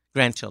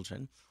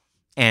grandchildren.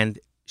 And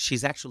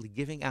she's actually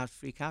giving out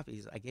free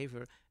copies. I gave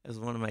her, as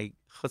one of my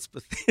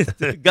chutzpah,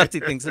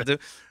 gutsy things to do.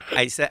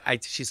 I said,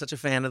 she's such a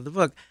fan of the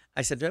book.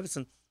 I said,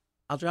 Rebbetzin,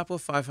 I'll drop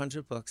off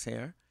 500 books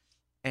here,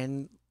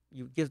 and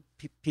you give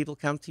people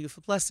come to you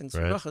for blessings,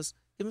 for brachos,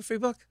 give them a free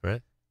book.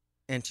 Right.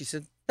 And she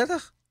said,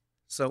 Betach.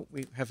 So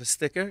we have a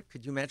sticker.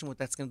 Could you imagine what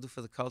that's going to do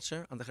for the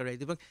culture on the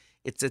Haredi book?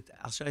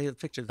 I'll show you the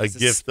picture. A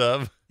gift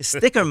of? A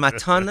sticker,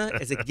 matana,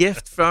 is a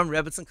gift from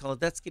Rebbetzin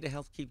Kolodetsky to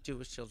help keep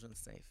Jewish children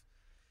safe.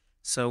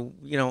 So,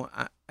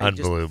 I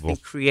just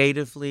think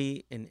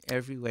creatively in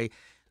every way.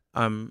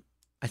 I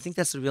think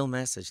that's the real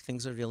message.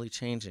 Things are really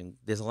changing.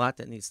 There's a lot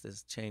that needs to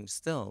change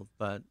still,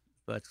 but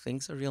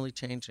things are really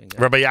changing.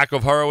 Rabbi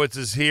Yakov Horowitz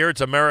is here.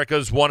 It's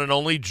America's one and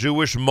only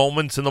Jewish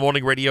Moments in the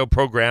Morning radio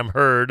program,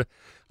 heard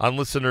on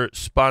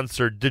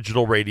listener-sponsored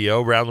digital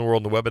radio around the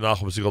world on the web at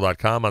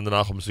NachumSegal.com, on the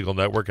Nachum Segal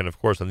Network, and, of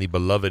course, on the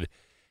beloved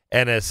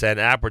NSN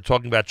app. We're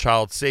talking about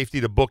child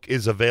safety. The book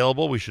is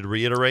available. We should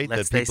reiterate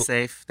Let's that stay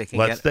safe. They can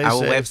get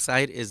our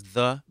website is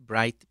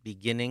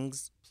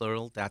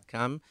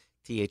thebrightbeginnings.com,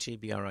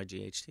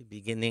 TheBright,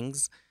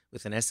 beginnings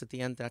with an S at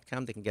the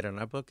end.com. They can get it on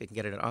our book. They can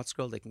get it at Art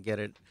Scroll. They can get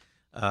it.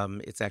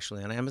 It's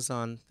actually on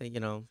Amazon.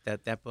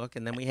 That book,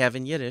 and then we have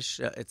in Yiddish.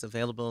 It's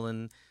available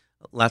in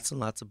lots and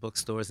lots of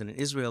bookstores, and in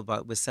Israel,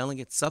 but we're selling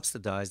it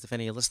subsidized. If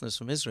any of your listeners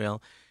from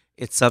Israel,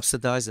 it's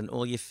subsidized in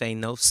all Yefei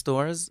Nof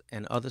stores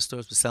and other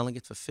stores. We're selling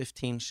it for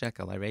 15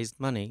 shekel. I raised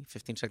money.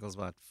 15 shekels,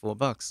 what?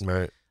 $4.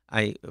 Right.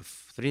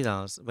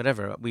 $3,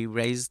 whatever.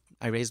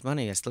 I raised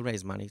money. I still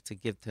raise money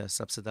to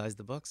subsidize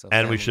the book. So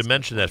and we should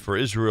mention that for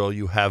Israel,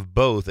 you have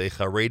both a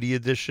Haredi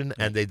edition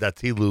and a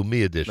Dati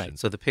Leumi edition. Right.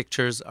 So the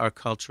pictures are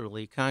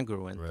culturally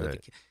congruent.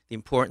 Right. The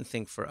important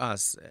thing for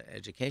us,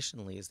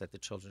 educationally, is that the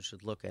children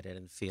should look at it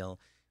and feel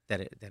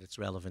that it's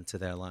relevant to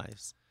their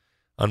lives.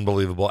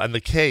 Unbelievable. And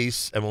the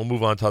case, and we'll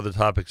move on to other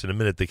topics in a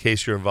minute, the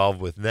case you're involved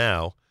with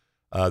now,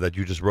 that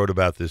you just wrote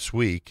about this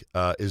week,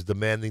 is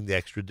demanding the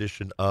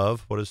extradition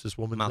of, what is this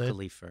woman's name? Malka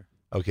Leifer.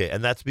 Okay,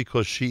 and that's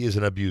because she is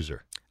an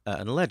abuser.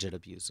 An alleged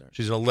abuser.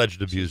 She's an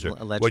alleged abuser.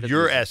 What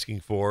you're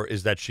asking for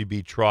is that she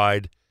be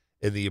tried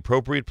in the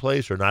appropriate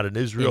place or not in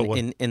Israel?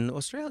 In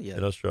Australia.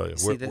 In Australia.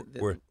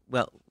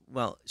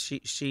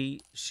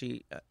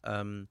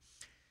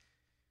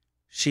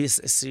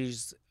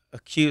 She's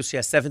accused. She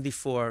has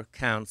 74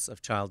 counts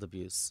of child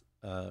abuse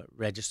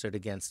registered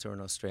against her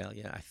in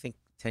Australia. I think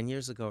 10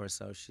 years ago or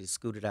so, she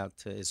scooted out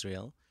to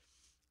Israel.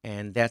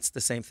 And that's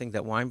the same thing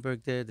that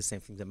Weinberg did, the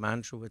same thing that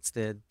Mantrowitz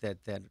did. That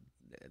And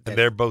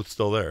they're both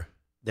still there.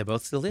 They're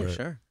both still there.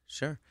 Right.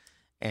 Sure.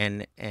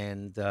 And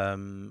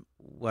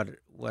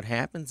what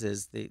happens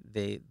is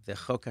the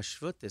Chok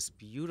HaShvut, this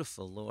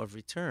beautiful law of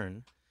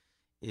return,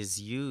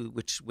 is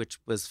which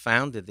was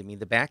founded. I mean,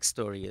 the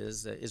backstory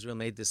is Israel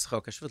made this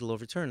Chok HaShvut, law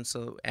of return.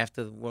 So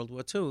after World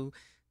War II,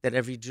 that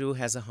every Jew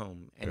has a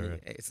home, and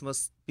Right. it's the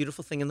most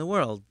beautiful thing in the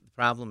world. The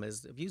problem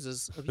is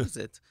abusers abuse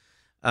it.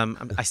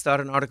 I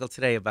started an article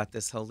today about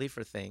this whole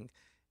Liefer thing,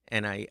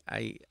 and I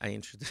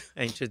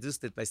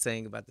introduced it by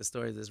saying about the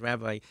story. This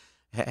rabbi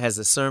has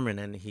a sermon,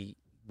 and he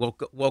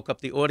woke up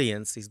the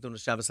audience. He's doing a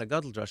Shabbos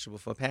HaGadol drasha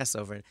before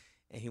Passover,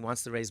 and he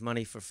wants to raise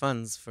money for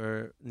funds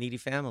for needy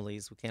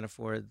families who can't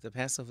afford the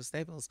Passover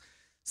staples.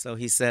 So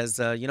he says,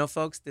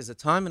 folks, there's a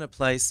time and a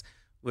place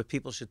where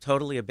people should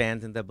totally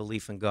abandon their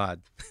belief in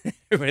God.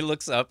 Everybody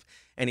looks up,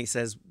 and he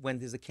says, when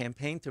there's a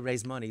campaign to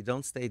raise money,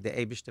 don't stay the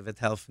Eibishter wird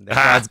helfen. That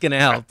God's going to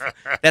help.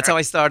 That's how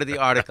I started the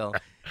article.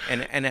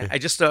 And I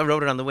just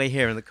wrote it on the way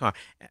here in the car.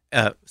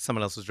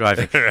 Someone else was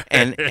driving.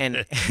 And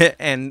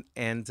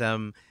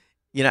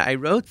I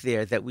wrote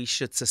there that we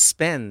should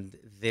suspend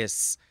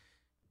this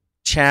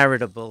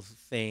charitable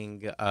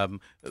thing,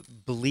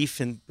 believe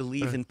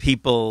in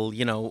people,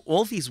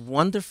 all these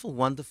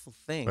wonderful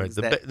things.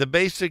 Right. The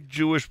basic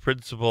Jewish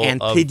principle and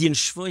of Pidyon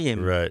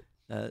Shvuyim. Right.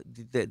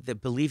 The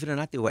believe it or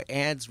not, there were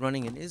ads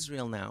running in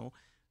Israel now.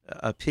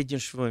 Pidyon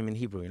Shvuyim in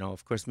Hebrew,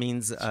 of course,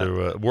 means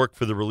to work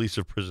for the release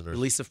of prisoners.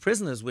 Release of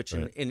prisoners, which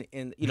Right.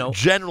 in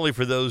generally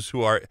for those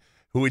who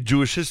in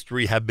Jewish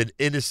history have been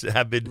innocent,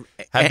 have been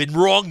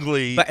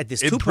wrongly but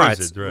there's two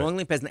imprisoned, parts, right.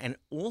 wrongly imprisoned, and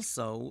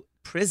also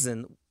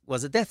prison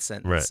was a death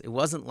sentence. Right. It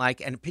wasn't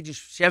like, and Pidyon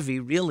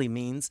Shevi really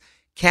means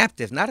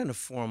captive, not in a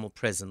formal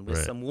prison where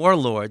Right. some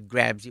warlord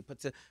grabs you,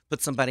 put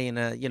somebody in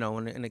a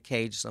in a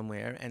cage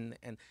somewhere, and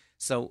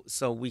so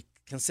we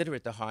consider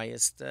it the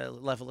highest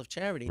level of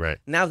charity. Right.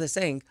 Now they're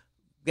saying,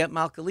 get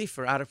Malka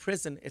Leifer out of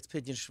prison. It's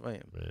Pidyon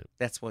Shvuyim. Right.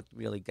 That's what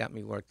really got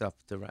me worked up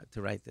to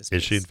write this.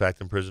 Is she in piece.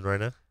 fact in prison right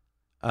now?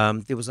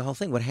 There was a whole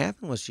thing. What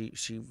happened was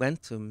she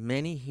went to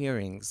many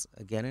hearings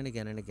again and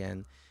again and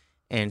again,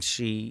 and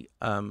she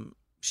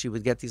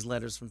would get these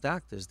letters from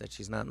doctors that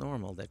she's not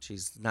normal, that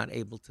she's not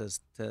able to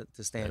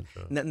stand.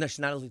 No, she's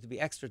not able to be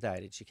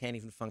extradited. She can't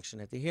even function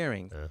at the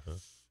hearing. Uh-huh.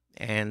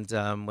 And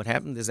what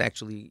happened is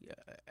actually,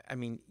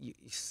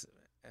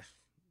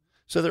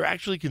 So they're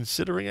actually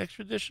considering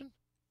extradition?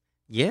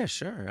 Yeah,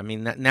 sure. I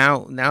mean,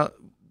 now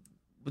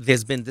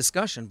there's been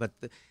discussion, but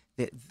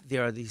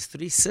there are these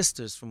three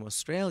sisters from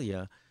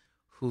Australia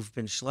who've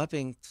been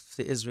schlepping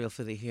to Israel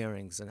for the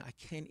hearings, and I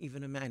can't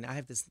even imagine. I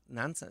have this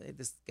nonsense.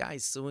 This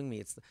guy's suing me.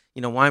 It's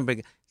Weinberg.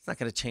 It's not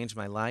going to change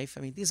my life.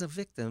 I mean, these are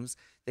victims.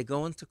 They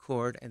go into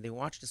court and they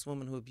watch this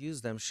woman who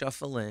abused them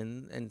shuffle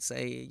in and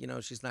say,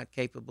 she's not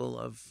capable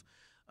of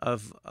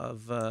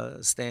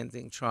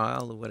standing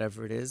trial or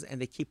whatever it is,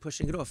 and they keep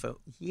pushing it off for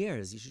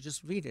years. You should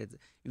just read it.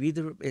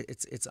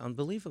 It's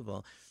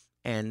unbelievable,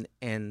 and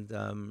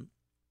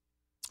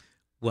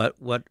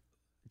what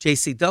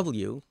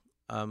JCW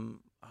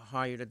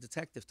hired a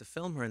detective to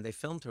film her, and they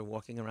filmed her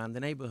walking around the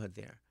neighborhood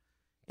there.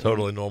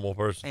 Totally normal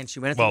person. And she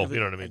went. Well, you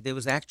know what I mean. There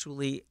was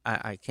actually,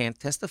 I can't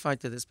testify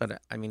to this,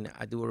 but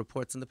I do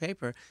reports in the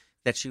paper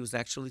that she was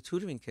actually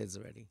tutoring kids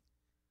already.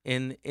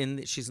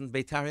 She's in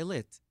Beitar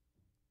Elit.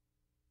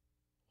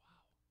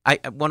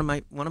 One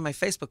of my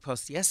Facebook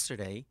posts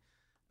yesterday,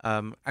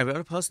 I wrote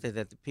a post there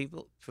that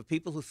for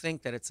people who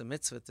think that it's a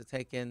mitzvah to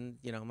take in,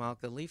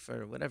 Malka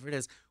Leifer or whatever it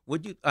is,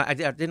 would you? I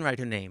didn't write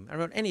her name. I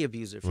wrote any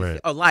abuser.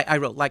 I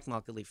wrote like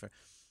Malka Leifer.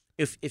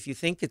 If you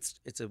think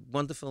it's a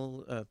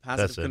wonderful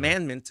positive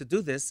commandment to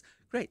do this,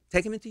 great.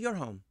 Take them into your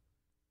home.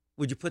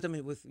 Would you put them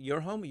in with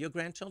your home or your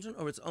grandchildren,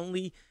 or it's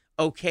only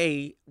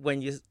okay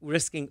when you're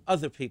risking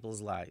other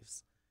people's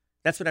lives?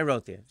 That's what I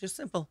wrote there. Just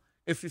simple.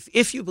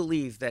 If you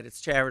believe that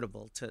it's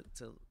charitable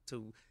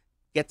to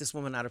get this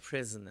woman out of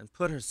prison and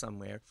put her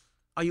somewhere,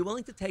 are you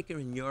willing to take her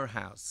in your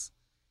house?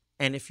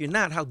 And if you're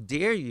not, how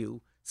dare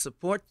you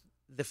support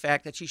the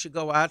fact that she should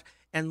go out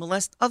and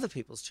molest other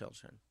people's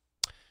children?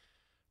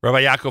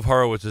 Rabbi Yakov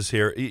Horowitz is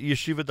here.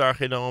 Yeshiva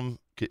Darchei Noam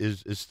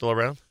is still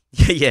around?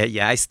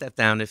 Yeah. I stepped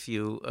down if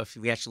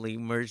we actually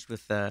merged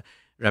with Rabbi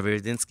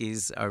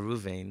Rudinsky's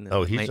Ruvain.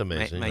 Oh, he's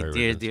amazing. My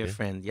dear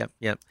friend.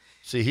 Yep.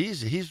 See,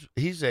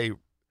 he's a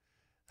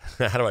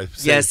how do I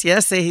say?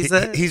 Yes. He's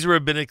a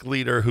rabbinic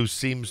leader who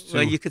seems to.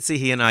 Well, you could see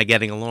he and I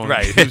getting along,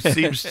 right? Who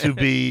seems to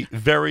be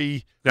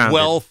very grounded.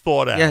 Well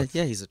thought out.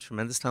 Yeah. He's a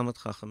tremendous Talmud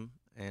Chacham,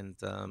 and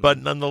but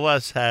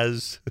nonetheless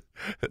has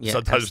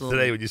sometimes absolutely.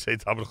 Today when you say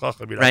Talmud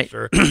Chacham, you're right.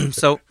 not sure.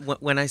 So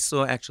when I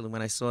saw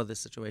this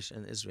situation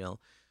in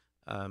Israel,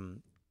 I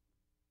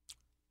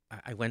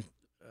went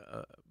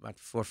about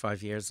 4 or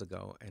 5 years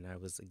ago, and I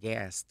was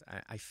aghast.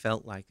 I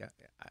felt like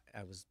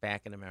I was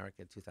back in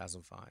America in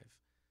 2005.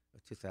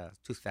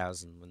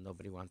 2000 when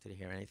nobody wanted to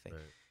hear anything.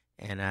 Right.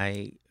 And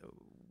I,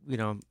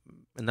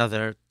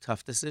 another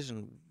tough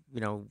decision,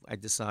 I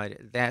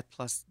decided that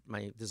plus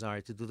my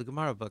desire to do the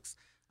Gemara books,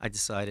 I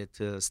decided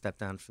to step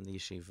down from the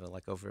yeshiva,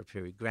 like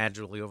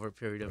gradually over a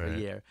period of a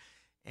year.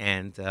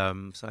 And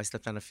so I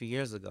stepped down a few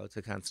years ago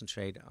to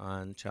concentrate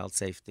on child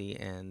safety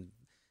and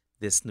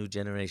this new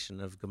generation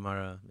of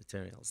Gemara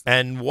materials.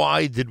 And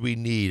why did we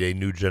need a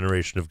new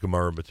generation of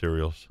Gemara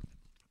materials?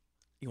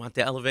 You want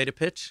the elevator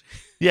pitch?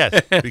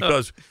 Yes,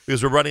 because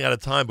we're running out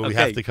of time, but we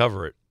have to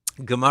cover it.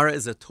 Gemara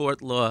is a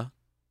tort law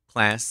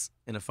class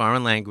in a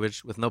foreign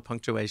language with no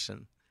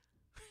punctuation.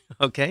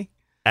 Okay?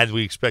 And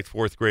we expect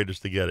fourth graders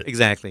to get it.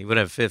 Exactly,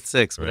 whatever, fifth,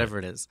 sixth, whatever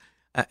it is.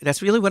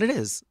 That's really what it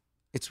is.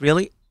 It's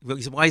really,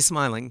 why are you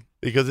smiling?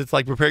 Because it's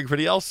like preparing for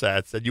the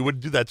LSATs, and you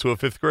wouldn't do that to a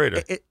fifth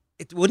grader.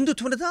 It wouldn't do it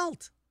to an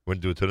adult.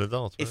 Wouldn't do it to an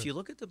adult. If you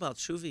look at the Baal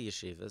Tshuva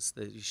yeshivas,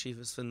 the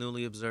yeshivas for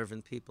newly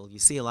observant people, you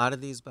see a lot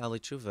of these Baal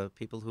Tshuva,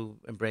 people who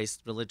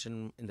embraced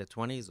religion in their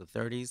 20s or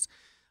 30s,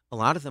 a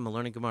lot of them are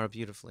learning Gemara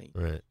beautifully.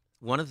 Right.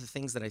 One of the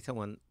things that I tell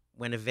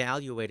when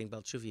evaluating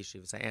Baal Tshuva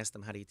yeshivas, I ask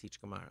them, how do you teach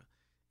Gemara?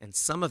 And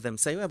some of them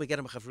say, well, we get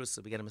them a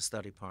chavrusa, we get them a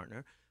study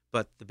partner.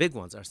 But the big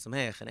ones, our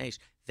Sameach and Eish,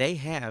 they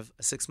have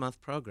a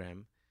 6-month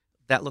program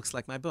that looks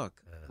like my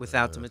book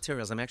without the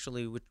materials.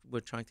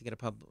 We're trying to get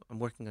I'm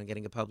working on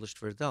getting it published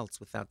for adults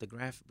without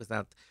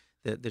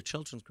the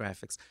children's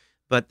graphics.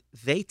 But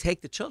they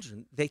take the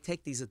children, they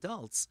take these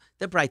adults,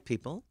 they're bright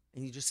people,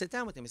 and you just sit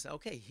down with them and say,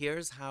 okay,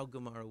 here's how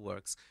Gemara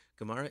works.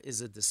 Gemara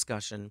is a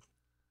discussion.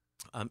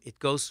 It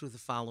goes through the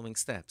following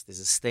steps. There's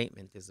a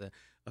statement, there's a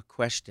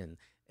question,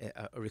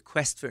 a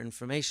request for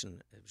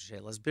information,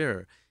 Shelas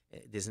Birur.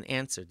 There's an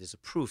answer, there's a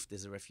proof,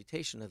 there's a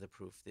refutation of the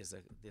proof,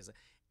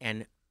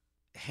 and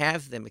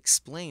have them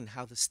explain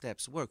how the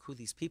steps work, who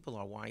these people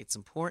are, why it's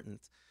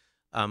important,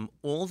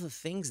 all the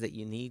things that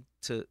you need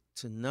to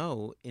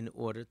know in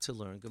order to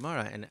learn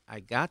Gemara. And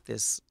I got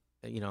this,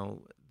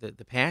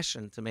 the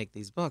passion to make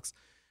these books.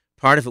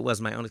 Part of it was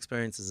my own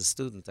experience as a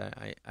student.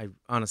 I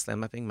honestly,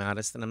 I'm not being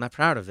modest, and I'm not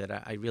proud of it.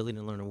 I really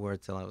didn't learn a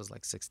word till I was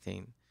like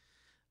 16.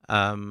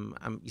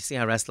 You see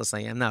how restless I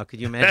am now. Could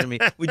you imagine me?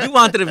 Would you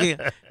want to be?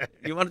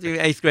 You wanted to be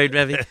 8th grade,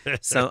 Rabbi?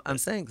 So I'm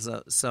saying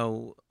so.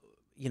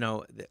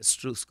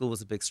 School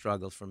was a big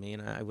struggle for me,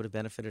 and I would have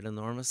benefited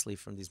enormously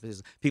from these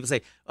businesses. People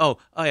say, oh,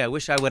 yeah, I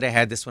wish I would have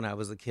had this when I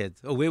was a kid.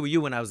 Oh, where were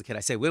you when I was a kid?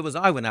 I say, where was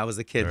I when I was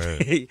a kid?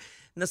 Right.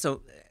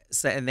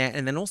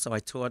 And then also I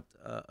taught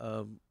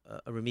a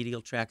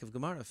remedial track of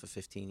Gemara for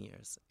 15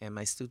 years, and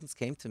my students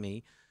came to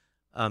me,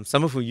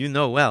 some of whom you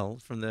know well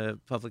from the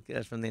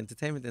from the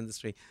entertainment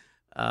industry.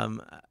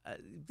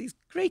 These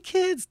great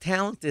kids,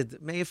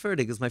 talented. Meir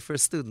Ferdig was my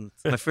first student,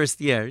 my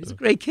first year. He's a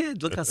great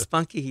kid. Look how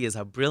spunky he is,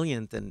 how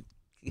brilliant and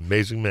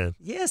amazing man.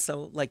 Yeah,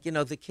 so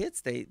the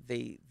kids,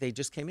 they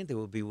just came in. They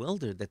were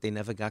bewildered that they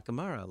never got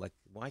Gemara. Like,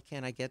 why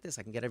can't I get this?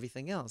 I can get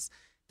everything else.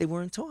 They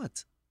weren't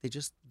taught. They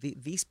just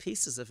these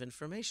pieces of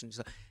information.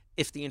 So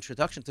if the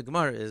introduction to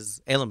Gemara is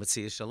Elam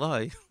Etzi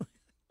Shaloi,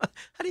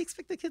 how do you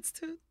expect the kids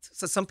to?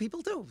 So some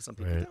people do, some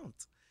people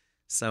don't.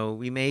 So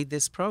we made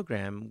this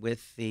program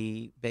with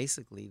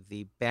basically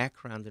the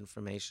background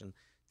information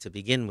to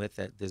begin with.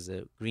 There's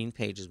a green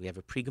pages. We have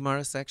a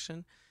pre-Gemara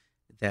section.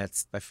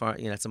 That's by far,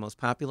 that's the most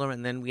popular.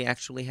 And then we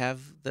actually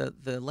have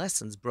the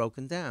lessons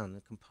broken down,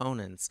 the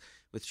components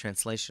with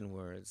translation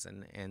words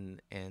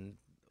and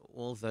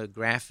all the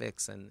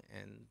graphics and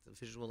the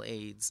visual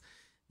aids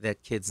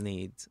that kids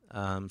need.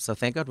 So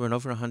thank God we're in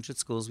over 100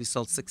 schools. We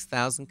sold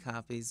 6,000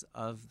 copies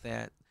of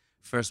that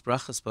first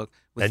Brachas book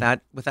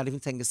without even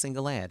taking a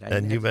single ad.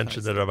 And you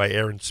mentioned that Rabbi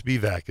Aaron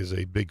Spivak is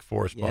a big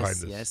force behind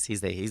this. Yes, he's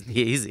the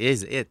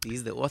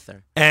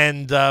author.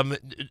 And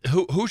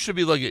who should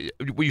be looking?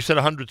 Well, you said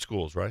 100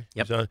 schools, right?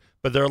 Yep. So,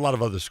 but there are a lot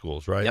of other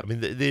schools, right? Yep. I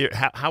mean,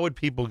 how would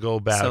people go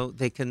about? So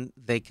they can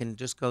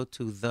just go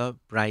to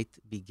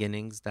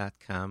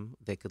thebrightbeginnings.com.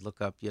 They could look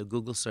up your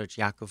Google search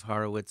Yakov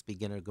Horowitz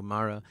Beginner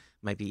Gemara.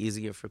 Might be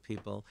easier for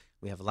people.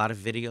 We have a lot of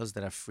videos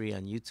that are free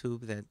on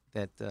YouTube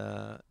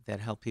that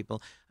help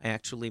people. I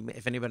actually,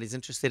 if anybody's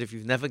interested, if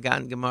you've never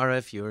gotten Gemara,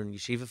 if you're in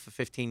yeshiva for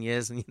 15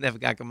 years and you never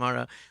got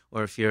Gemara,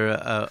 or if you're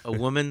a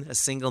woman, a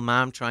single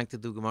mom trying to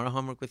do Gemara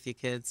homework with your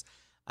kids,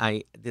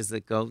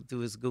 go do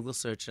his Google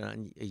search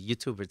on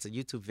YouTube. It's a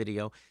YouTube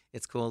video.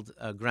 It's called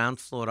Ground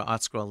Floor to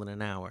Art Scroll in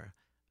an Hour.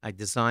 I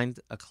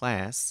designed a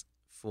class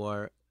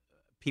for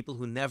people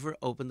who never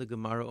opened the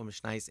Gemara or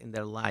Mishnayos in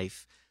their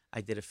life. I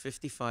did a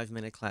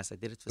 55-minute class. I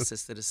did it for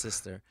Sister to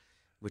Sister,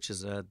 which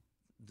is an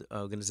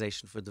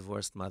organization for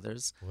divorced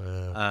mothers.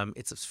 Wow.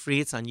 It's free.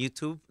 It's on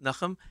YouTube.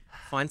 Nachum,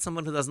 find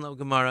someone who doesn't know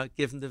Gemara,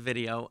 give them the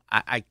video.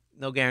 I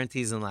no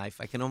guarantees in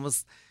life. I could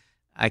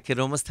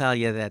almost tell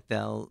you that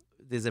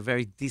there's a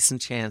very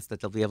decent chance that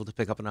they'll be able to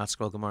pick up an Art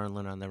Scroll Gemara and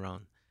learn on their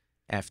own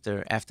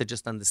after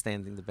just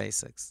understanding the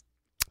basics.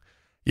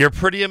 You're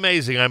pretty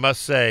amazing, I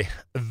must say.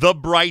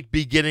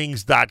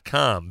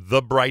 TheBrightBeginnings.com.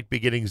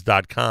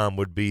 TheBrightBeginnings.com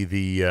would be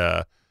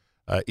the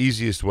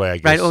easiest way, I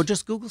guess. Right, or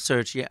just Google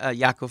search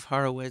Yakov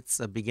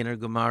Horowitz, Beginner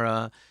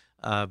Gemara,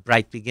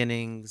 Bright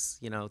Beginnings,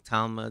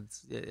 Talmud.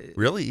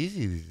 Really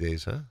easy these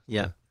days, huh?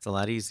 Yeah, it's a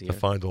lot easier. To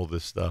find all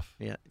this stuff.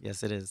 Yeah,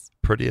 yes, it is.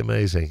 Pretty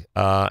amazing.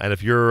 And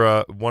if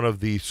you're one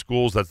of the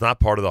schools that's not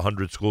part of the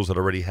 100 schools that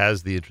already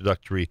has the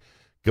introductory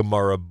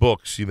Gemara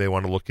books, you may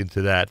want to look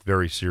into that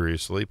very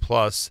seriously.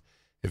 Plus,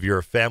 if you're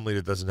a family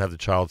that doesn't have the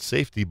child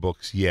safety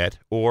books yet,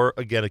 or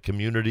again, a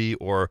community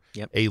or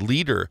a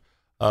leader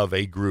of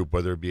a group,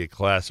 whether it be a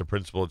class, a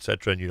principal,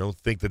 etc., and you don't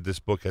think that this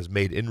book has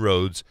made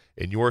inroads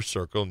in your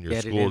circle, in your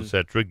school,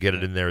 etc., get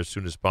it in there as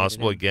soon as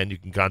possible. Again, you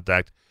can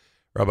contact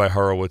Rabbi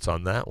Horowitz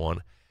on that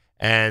one.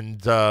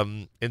 And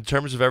in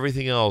terms of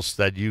everything else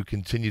that you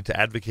continue to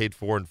advocate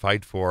for and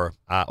fight for,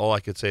 all I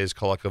could say is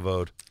kol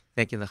hakavod.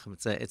 Thank you, Nachum.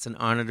 It's an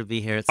honor to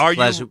be here. It's a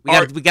pleasure.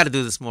 We got to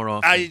do this more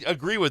often. I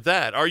agree with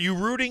that. Are you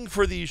rooting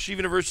for the Yeshiva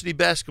University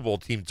basketball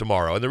team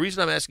tomorrow? And the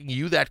reason I'm asking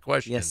you that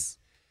question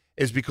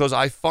is because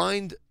I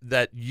find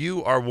that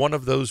you are one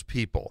of those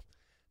people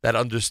that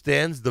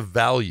understands the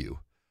value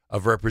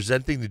of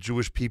representing the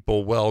Jewish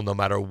people well, no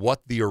matter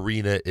what the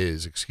arena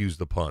is, excuse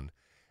the pun.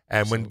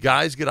 And when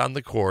guys get on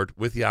the court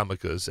with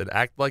yarmulkes and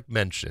act like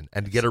mention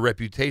and get a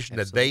reputation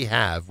that they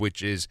have,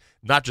 which is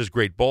not just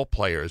great ball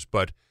players,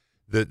 but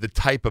the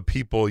type of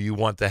people you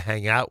want to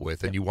hang out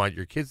with and you want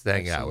your kids to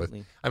hang out with. I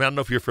mean, I don't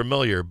know if you're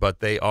familiar,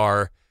 but they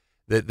are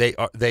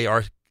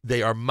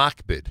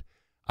makbid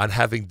on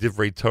having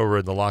divrei Torah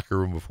in the locker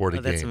room before the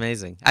game. That's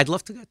amazing. I'd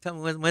love to go. Tell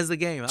me when's the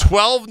game?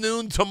 12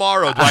 noon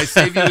tomorrow. Do I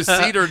save you a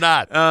seat or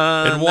not?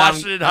 In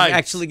Washington Heights. I'm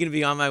actually going to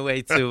be on my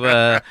way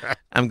to.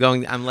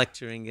 I'm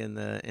lecturing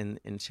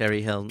in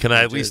Cherry Hill. Can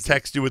I at least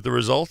text you with the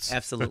results?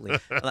 Absolutely.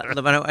 But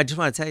I just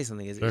want to tell you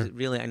something. Is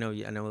really, I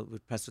know we're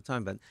pressed for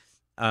time, but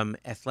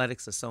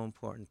athletics are so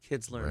important.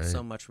 Kids learn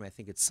so much from it. I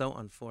think it's so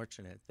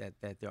unfortunate that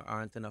there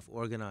aren't enough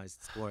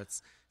organized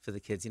sports for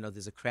the kids. You know,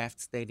 there's a Kraft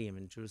Stadium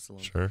in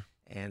Jerusalem. Sure.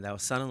 And our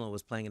son-in-law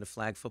was playing in a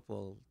flag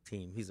football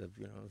team. He's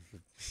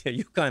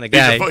you kind of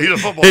guy. He's a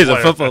football He's player.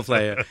 a football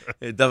player.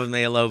 David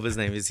Mayalov, his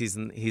name is.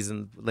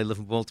 They live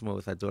in Baltimore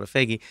with our daughter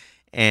Faggy,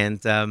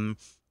 and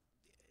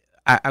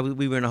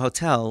we were in a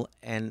hotel,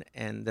 and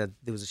there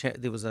was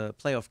a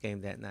playoff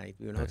game that night.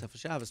 We were in a hotel for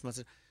Shabbos.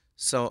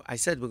 So I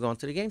said, we're going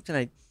to the game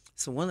tonight.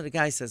 So one of the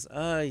guys says,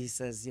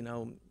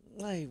 when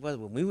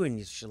we were in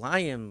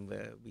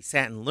Yerushalayim, we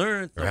sat and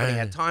learned. Nobody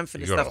had time for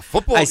this stuff.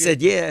 I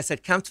said, I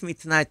said, come to me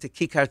tonight to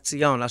Kikar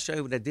Tzion. I'll show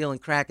you what they're dealing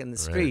crack in the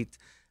street.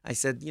 I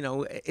said,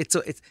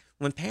 it's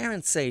when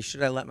parents say,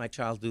 should I let my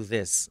child do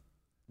this?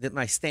 That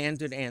my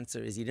standard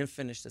answer is, you didn't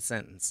finish the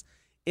sentence.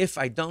 If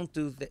I don't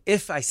do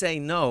if I say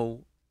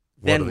no,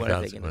 then what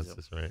are they going to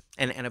do? Right.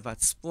 And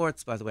about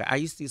sports, by the way, I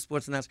used to use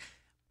sports announcers.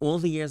 All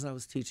the years I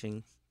was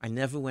teaching, I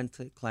never went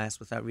to class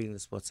without reading the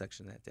sports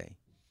section that day,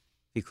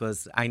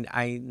 because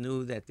I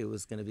knew that there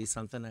was going to be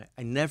something.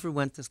 I never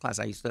went to class.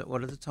 I used to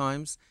order the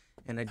Times,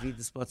 and I'd read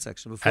the sports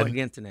section before the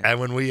internet.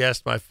 And when we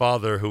asked my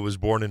father, who was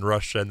born in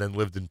Russia and then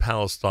lived in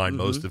Palestine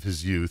most of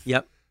his youth,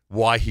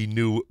 why he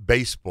knew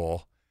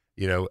baseball,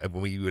 and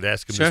when we would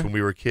ask him this when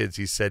we were kids,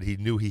 he said he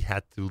knew he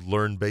had to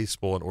learn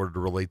baseball in order to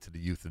relate to the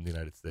youth in the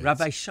United States.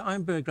 Rabbi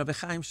Chaim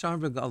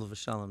Scheinberg, Oliver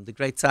Shalom, the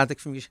great tzaddik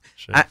from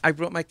Yeshiva. I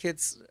brought my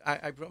kids,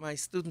 I brought my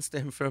students to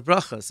him for a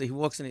bracha. So he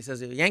walks in, he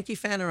says, "Are you a Yankee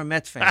fan or a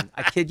Met fan?"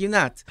 I kid you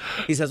not.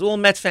 He says, "All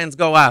Met fans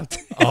go out."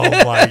 Oh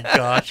my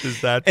gosh,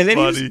 is that and then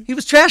funny? He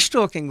was trash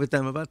talking with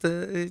them about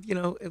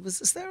it was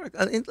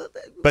hysterical.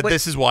 But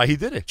this is why he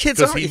did it. Kids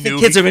are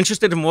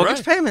interested in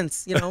mortgage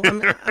payments.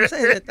 I'm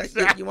saying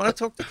that you want to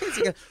talk to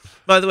kids.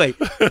 By the way,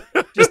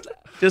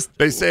 just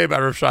they say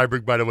about Rav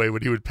Scheinberg, by the way,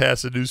 when he would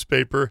pass a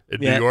newspaper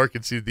in New York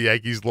and see that the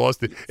Yankees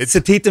lost it, it's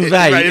Satitim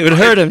Valley. It would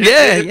hurt him.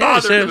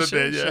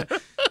 Sure.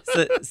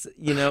 So,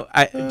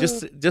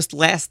 just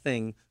last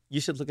thing,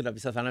 you should look it up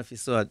yourself. I don't know if you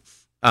saw it.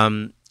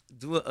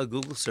 Do a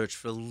Google search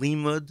for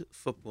Limud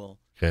football.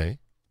 Okay.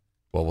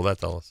 What will that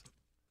tell us?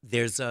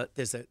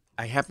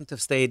 I happen to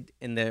have stayed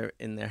in their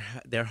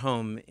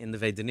home in the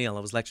Vei Daniel. I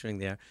was lecturing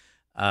there.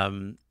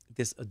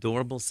 This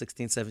adorable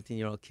 16,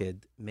 17-year-old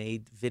kid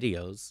made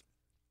videos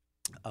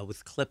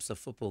with clips of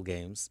football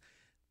games,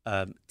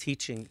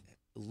 teaching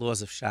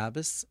laws of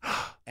Shabbos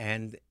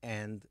and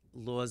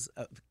laws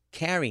of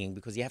carrying,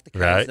 because you have to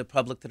carry the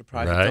public to the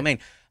private domain.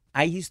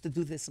 I used to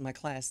do this in my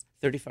class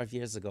 35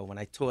 years ago when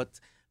I taught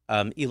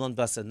Elon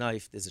Basa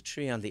knife. There's a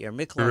tree on the air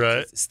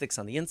mikla, it sticks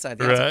on the inside.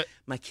 The outside.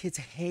 My kids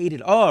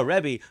hated. Oh,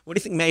 Rabbi, what do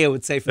you think Mayo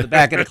would say from the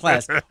back of the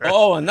class?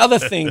 Oh, another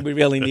thing we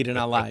really need in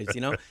our lives,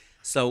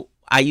 So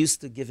I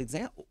used to give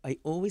example. I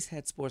always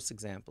had sports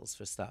examples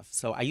for stuff.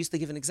 So I used to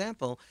give an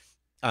example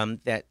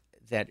that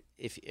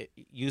if I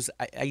use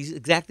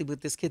exactly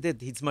what this kid did.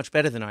 He's much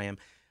better than I am,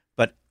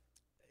 but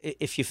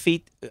if your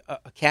feet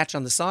a catch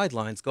on the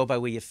sidelines, go by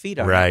where your feet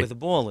are, not where the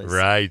ball is.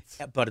 Right.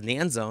 But in the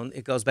end zone,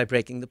 it goes by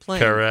breaking the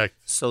plane. Correct.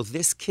 So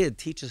this kid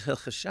teaches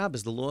Hilchos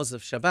Shabbos, the laws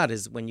of Shabbat,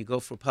 is when you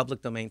go from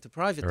public domain to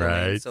private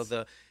domain. So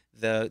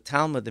the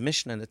Talmud, the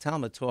Mishnah and the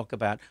Talmud talk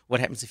about what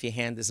happens if your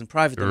hand is in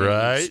private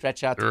domain. You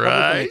stretch out to public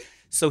domain.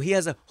 So he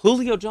has a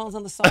Julio Jones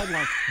on the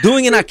sideline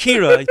doing an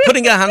Akira,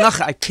 putting a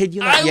Hanacha. I kid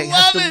you not. You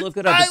have to look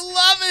it up. I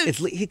love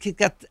it.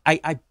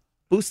 I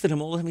boosted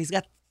him all of him. He's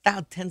got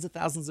tens of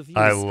thousands of views.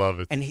 I love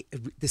it. And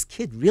this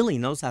kid really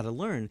knows how to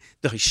learn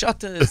the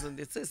Hishatas and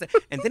this.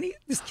 And then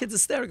this kid's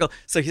hysterical.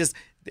 So he says,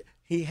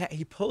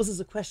 he poses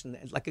a question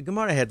like a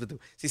Gemara head would do.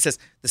 So he says,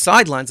 the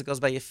sidelines, it goes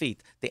by your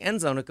feet. The end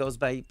zone, it goes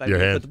by Your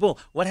hand. with the ball.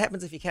 What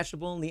happens if you catch the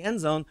ball in the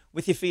end zone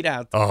with your feet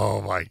out?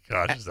 Oh, my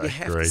gosh, is that You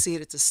have great? to see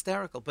it. It's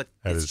hysterical, but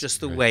That it's is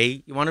just the great.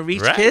 way you want to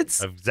reach Right,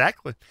 kids.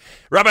 Exactly.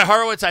 Rabbi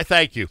Horowitz, I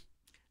thank you.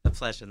 A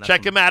pleasure.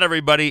 Check him out,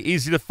 everybody.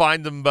 Easy to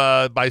find them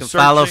by searching.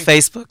 Follow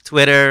Facebook,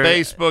 Twitter.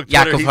 Facebook,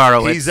 Twitter. Yakov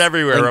Horowitz. He's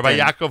everywhere. Rabbi LinkedIn.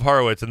 Yakov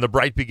Horowitz and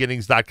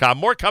thebrightbeginnings.com.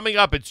 More coming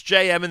up. It's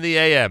JM in the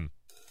AM.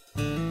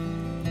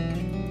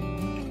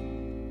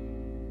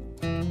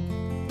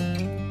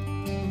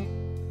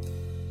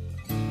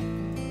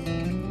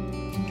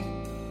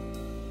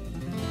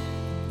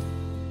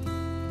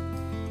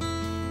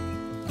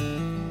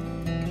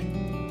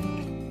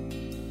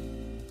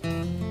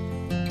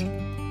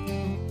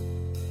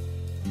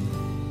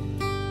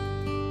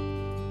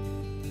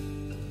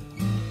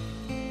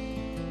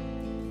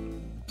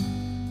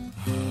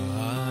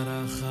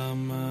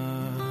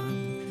 הרחמן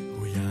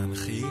הוא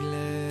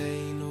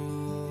ינחילנו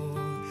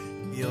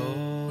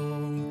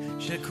יום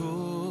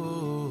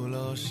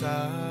שכולו שבת.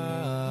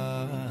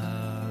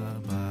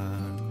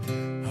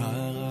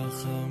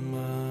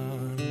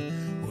 הרחמן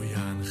הוא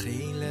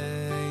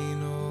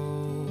ינחילנו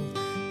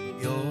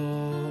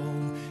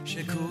יום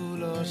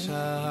שכולו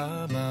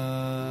שבת.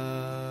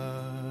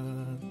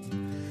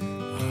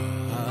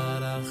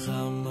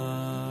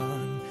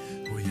 הרחמן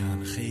הוא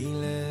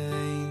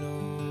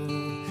ינחילנו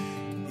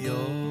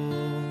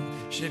יום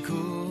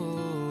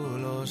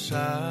שכולו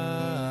שבת.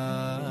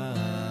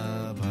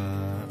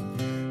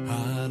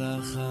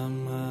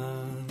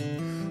 הרחמן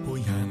הוא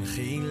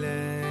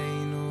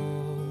ינחילנו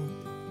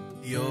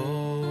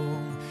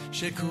יום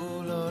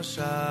שכולו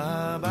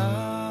שבת.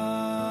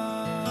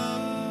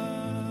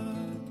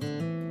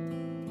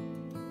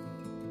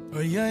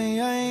 אוי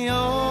אוי אוי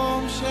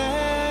יום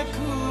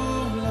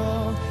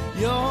שכולו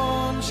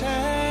יום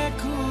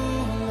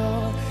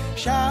שכולו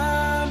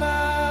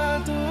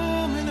שבת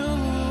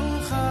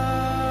ומנוחה.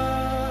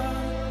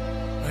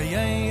 אוי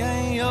אוי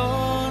אוי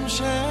יום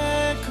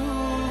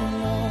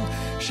שכולו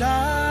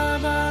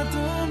שבת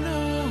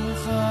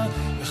ומנוחה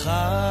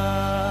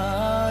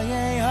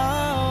בחיי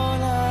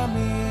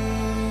העולמים.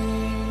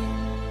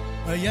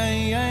 אוי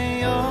אוי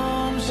אוי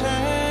יום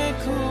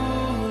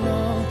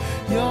שכולו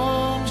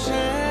יום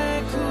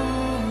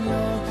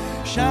שכולו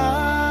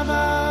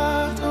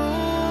שבת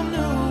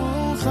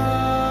ומנוחה.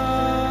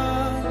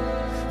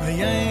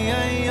 אוי אוי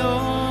אוי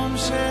יום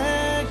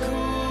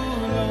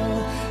שכולו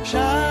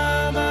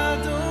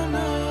שבת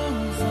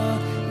ומנוחה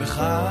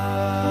בחיי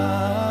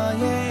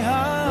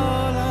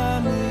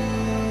העולמים.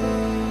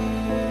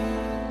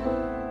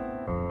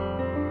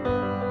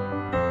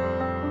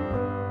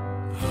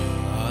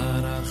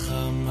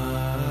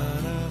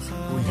 הרחמן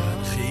הוא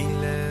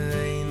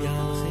ינחילנו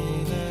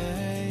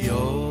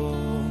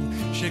יום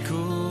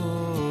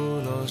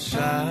שכולו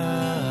שבת.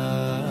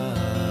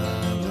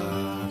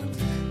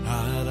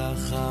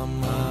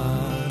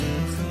 הרחמן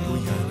הוא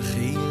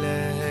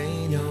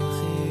ינחילנו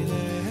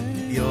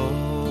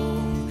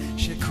יום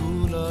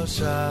שכולו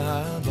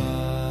שבת.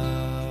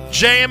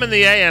 JM in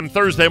the AM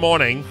Thursday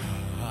morning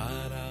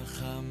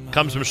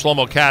comes from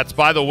Shlomo Katz.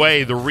 By the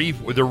way, the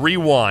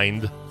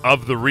rewind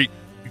of the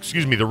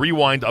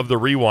rewind of the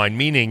rewind,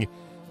 meaning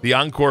the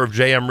encore of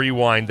JM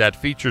Rewind that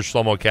features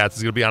Shlomo Katz,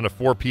 is going to be on at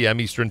 4 p.m.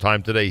 Eastern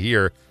Time today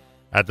here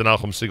at the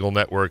Nachum Segal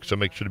Network. So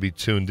make sure to be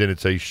tuned in.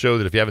 It's a show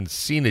that if you haven't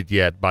seen it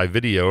yet by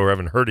video or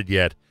haven't heard it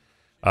yet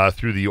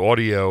through the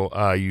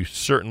audio, you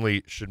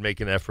certainly should make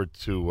an effort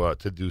to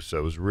do so.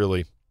 It was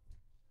really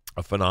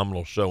a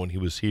phenomenal show when he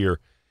was here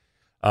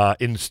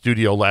in the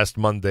studio last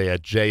Monday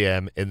at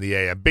JM in the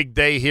AM. Big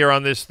day here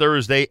on this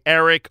Thursday.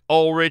 Eric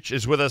Ulrich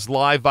is with us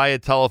live via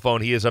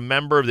telephone. He is a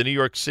member of the New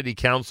York City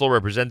Council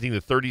representing the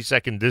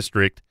 32nd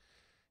District.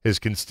 His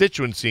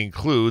constituency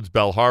includes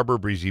Bell Harbor,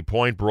 Breezy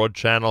Point, Broad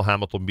Channel,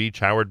 Hamilton Beach,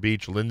 Howard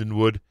Beach,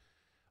 Lindenwood,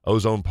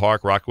 Ozone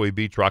Park, Rockaway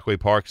Beach, Rockaway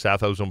Park,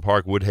 South Ozone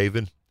Park,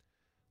 Woodhaven.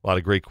 A lot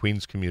of great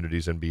Queens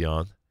communities and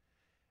beyond.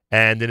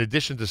 And in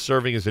addition to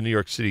serving as a New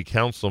York City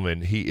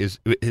councilman, he is,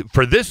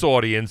 for this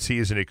audience, he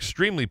is an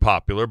extremely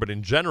popular, but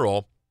in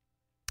general,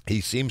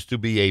 he seems to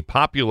be a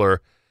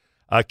popular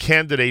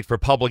candidate for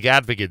public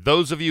advocate.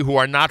 Those of you who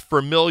are not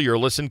familiar,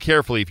 listen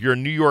carefully. If you're a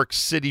New York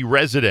City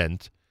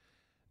resident,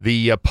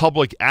 the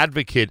public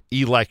advocate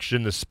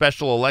election, the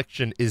special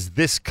election, is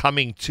this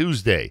coming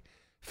Tuesday,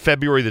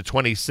 February the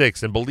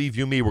 26th. And believe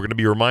you me, we're going to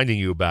be reminding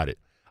you about it.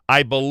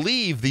 I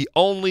believe the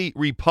only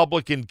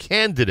Republican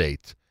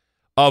candidate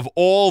of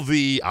all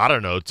the,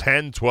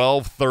 10,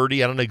 12,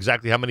 30, I don't know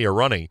exactly how many are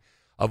running,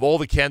 of all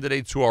the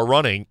candidates who are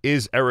running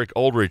is Eric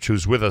Ulrich,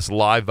 who's with us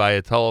live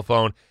via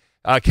telephone.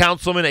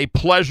 Councilman, a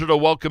pleasure to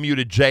welcome you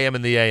to JM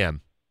in the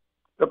AM.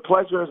 The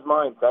pleasure is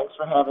mine. Thanks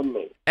for having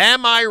me.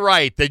 Am I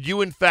right that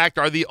you, in fact,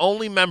 are the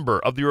only member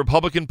of the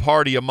Republican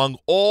Party among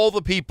all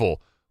the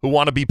people who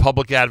want to be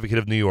public advocate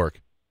of New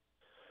York?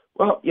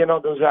 Well,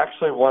 there's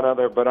actually one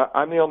other, but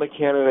I'm the only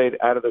candidate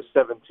out of the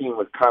 17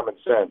 with common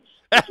sense,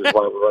 which is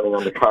why we're running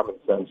on the common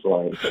sense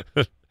line.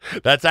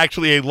 That's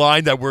actually a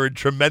line that we're in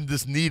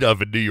tremendous need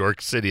of in New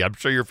York City. I'm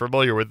sure you're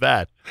familiar with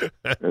that.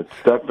 It's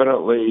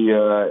definitely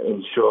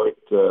in short,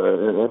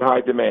 in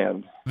high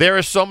demand. There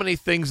are so many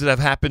things that have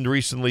happened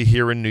recently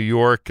here in New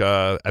York.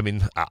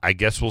 I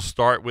guess we'll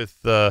start with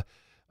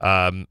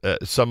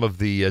some of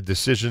the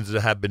decisions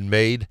that have been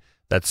made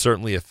that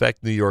certainly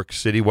affect New York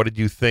City. What did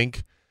you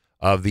think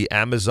of the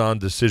Amazon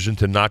decision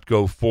to not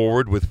go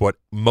forward with what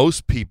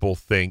most people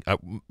think,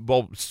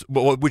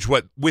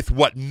 with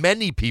what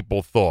many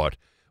people thought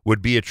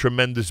would be a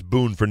tremendous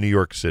boon for New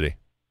York City?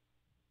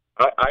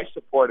 I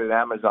supported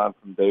Amazon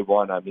from day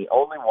one. I'm the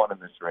only one in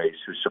this race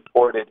who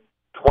supported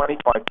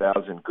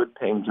 25,000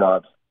 good-paying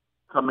jobs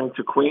coming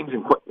to Queens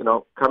and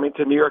coming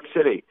to New York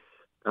City.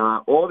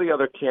 All the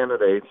other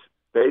candidates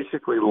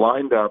basically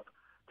lined up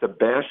to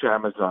bash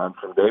Amazon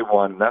from day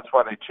one. And that's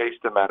why they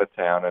chased them out of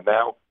town. And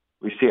now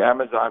we see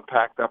Amazon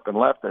packed up and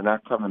left. They're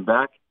not coming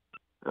back.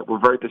 We're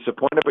very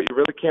disappointed, but you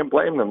really can't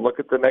blame them. Look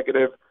at the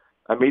negative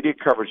media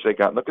coverage they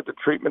got. Look at the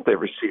treatment they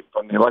received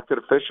from the elected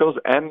officials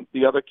and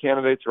the other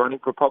candidates running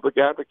for public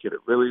advocate. It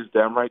really is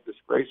downright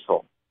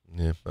disgraceful.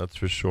 Yeah, that's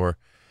for sure.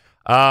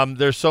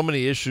 There's so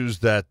many issues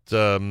that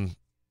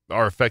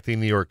are affecting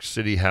New York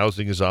City.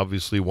 Housing is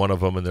obviously one of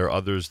them, and there are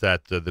others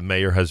that the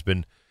mayor has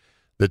been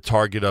the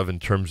target of in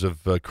terms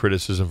of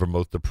criticism from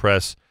both the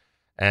press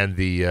and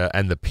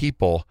the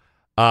people.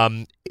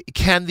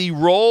 Can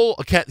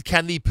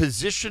the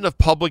position of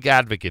public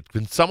advocate,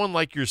 can someone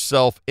like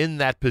yourself in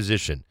that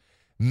position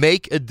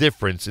make a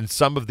difference in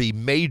some of the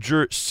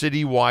major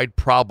citywide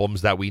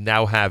problems that we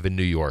now have in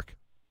New York?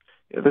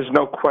 Yeah, there's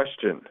no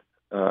question,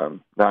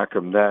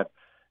 Malcolm, that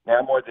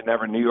now more than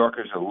ever, New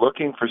Yorkers are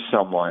looking for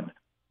someone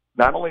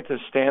not only to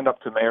stand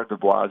up to Mayor de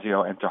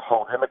Blasio and to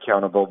hold him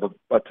accountable,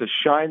 but to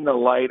shine the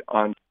light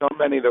on so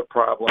many of the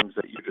problems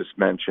that you just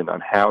mentioned,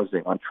 on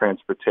housing, on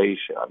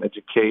transportation, on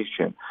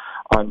education,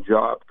 on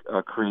job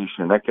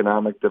creation,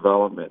 economic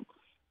development.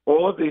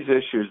 All of these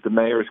issues the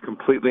mayor is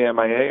completely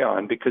MIA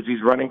on because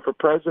he's running for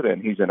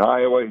president. He's in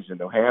Iowa. He's in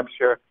New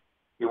Hampshire.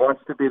 He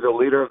wants to be the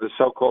leader of the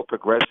so-called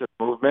progressive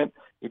movement.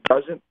 He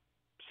doesn't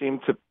seem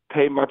to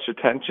pay much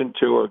attention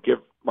to or give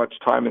much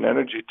time and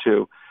energy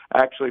to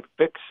actually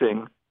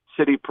fixing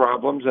city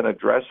problems and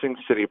addressing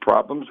city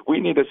problems. We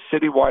need a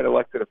citywide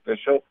elected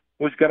official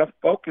who's going to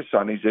focus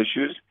on these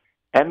issues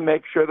and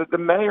make sure that the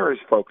mayor is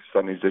focused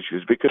on these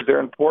issues because they're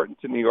important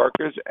to New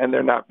Yorkers and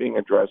they're not being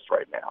addressed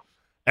right now.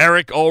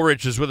 Eric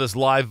Ulrich is with us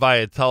live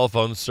via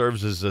telephone,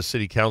 serves as a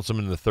city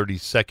councilman in the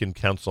 32nd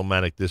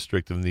Councilmanic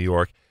District of New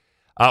York.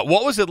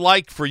 What was it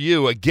like for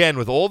you, again,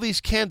 with all these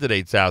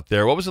candidates out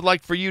there, what was it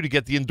like for you to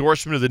get the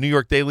endorsement of the New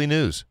York Daily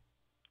News?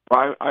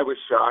 Well, I was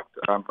shocked.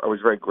 I was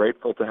very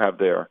grateful to have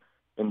their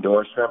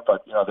endorsement,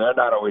 but they're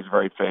not always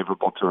very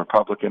favorable to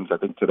Republicans. I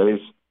think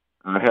today's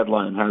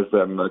headline has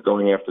them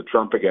going after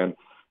Trump again.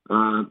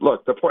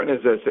 Look, the point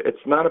is this.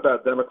 It's not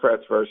about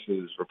Democrats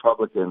versus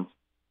Republicans.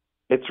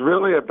 It's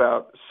really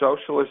about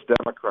socialist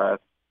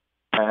Democrats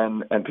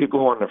and people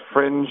who are on the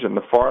fringe and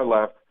the far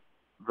left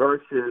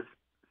versus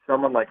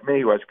someone like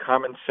me who has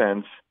common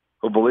sense,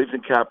 who believes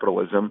in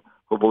capitalism,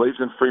 who believes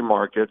in free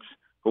markets,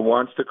 who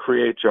wants to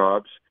create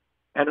jobs,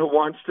 and who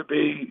wants to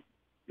be,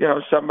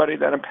 somebody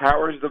that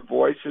empowers the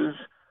voices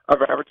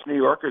of average New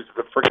Yorkers,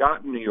 the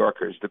forgotten New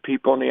Yorkers, the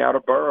people in the outer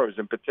boroughs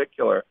in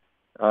particular,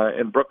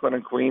 in Brooklyn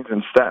and Queens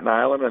and Staten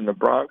Island and the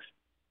Bronx,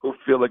 who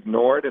feel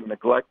ignored and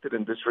neglected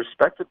and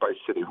disrespected by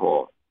City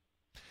Hall.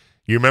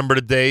 You remember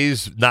the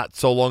days not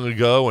so long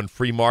ago when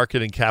free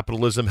market and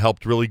capitalism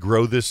helped really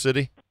grow this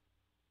city?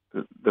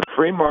 The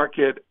free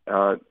market,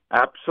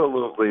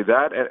 absolutely.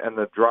 That and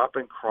the drop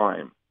in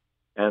crime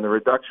and the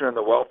reduction in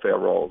the welfare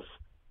rolls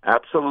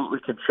absolutely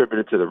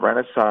contributed to the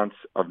renaissance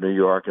of New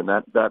York, and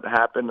that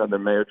happened under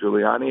Mayor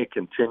Giuliani. It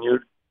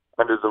continued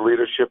under the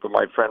leadership of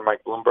my friend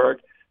Mike Bloomberg.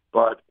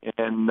 But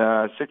in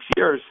 6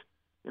 years,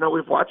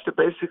 we've watched it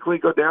basically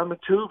go down the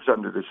tubes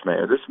under this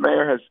mayor. This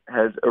mayor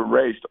has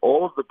erased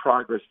all of the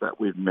progress that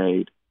we've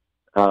made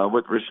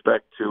with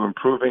respect to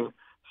improving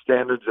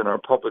standards in our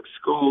public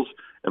schools,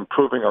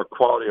 improving our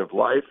quality of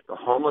life. The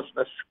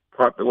homelessness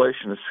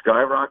population has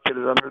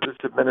skyrocketed under this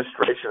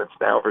administration. It's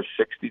now over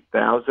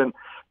 60,000.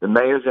 The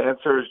mayor's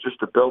answer is just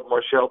to build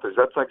more shelters.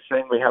 That's like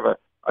saying we have a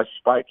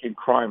spike in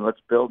crime.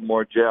 Let's build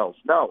more jails.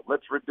 No,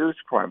 let's reduce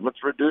crime.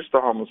 Let's reduce the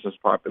homelessness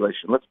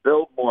population. Let's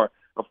build more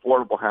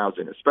affordable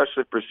housing,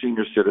 especially for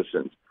senior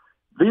citizens.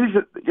 These,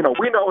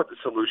 we know what the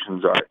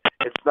solutions are.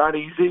 It's not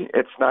easy.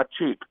 It's not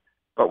cheap.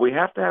 But we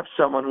have to have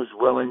someone who's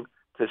willing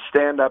to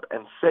stand up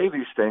and say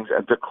these things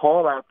and to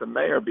call out the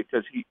mayor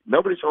because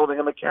nobody's holding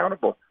him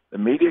accountable. The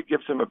media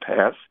gives him a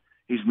pass.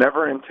 He's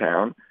never in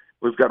town.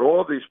 We've got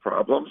all these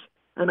problems.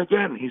 And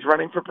again, he's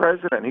running for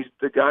president.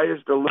 The guy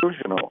is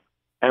delusional.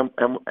 And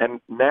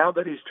now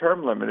that he's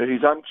term limited,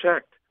 he's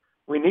unchecked.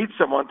 We need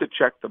someone to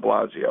check de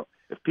Blasio.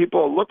 If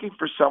people are looking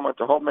for someone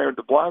to hold Mayor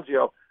de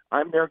Blasio,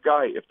 I'm their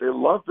guy. If they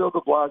love Bill de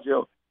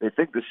Blasio, they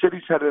think the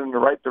city's headed in the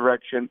right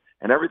direction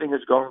and everything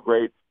is going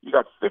great, you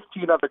got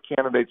 15 other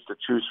candidates to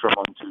choose from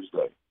on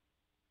Tuesday.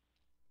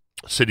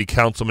 City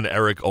Councilman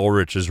Eric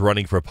Ulrich is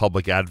running for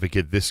public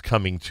advocate this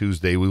coming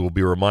Tuesday. We will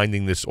be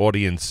reminding this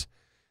audience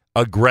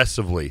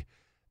aggressively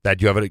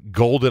that you have a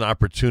golden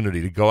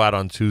opportunity to go out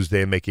on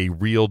Tuesday and make a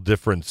real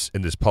difference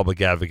in this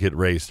public advocate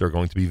race. There are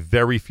going to be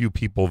very few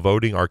people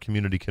voting. Our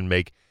community can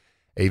make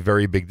a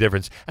very big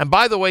difference. And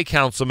by the way,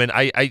 Councilman,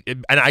 I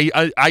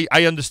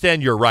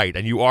understand you're right,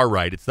 and you are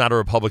right. It's not a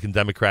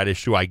Republican-Democrat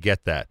issue. I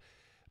get that.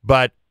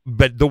 But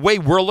the way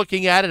we're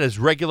looking at it as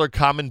regular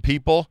common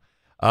people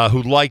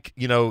who like,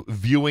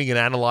 viewing and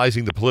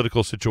analyzing the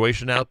political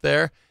situation out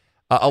there,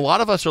 a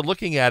lot of us are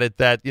looking at it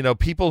that,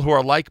 people who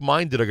are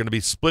like-minded are going to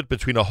be split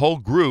between a whole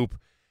group,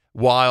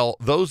 while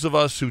those of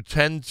us who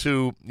tend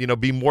to,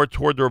 be more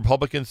toward the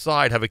Republican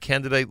side have a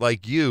candidate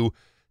like you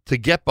to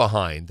get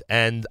behind.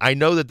 And I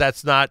know that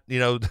that's not,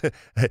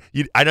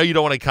 I know you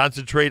don't want to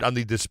concentrate on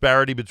the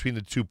disparity between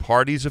the two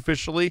parties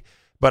officially,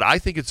 but I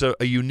think it's a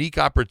unique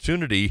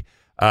opportunity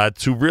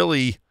to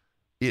really,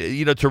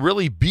 to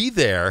really be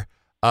there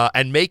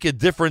and make a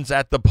difference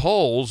at the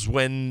polls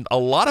when a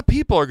lot of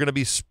people are going to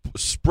be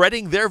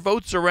spreading their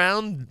votes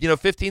around,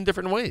 15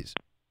 different ways.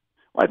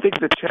 Well, I think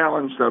the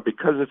challenge, though,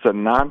 because it's a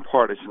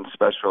nonpartisan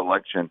special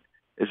election,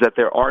 is that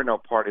there are no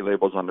party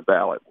labels on the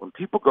ballot. When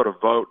people go to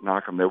vote,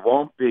 Malcolm, there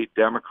won't be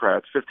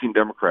 15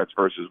 Democrats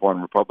versus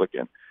one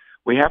Republican.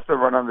 We have to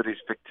run under these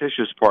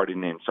fictitious party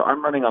names. So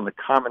I'm running on the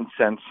common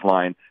sense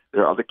line.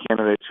 There are other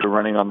candidates who are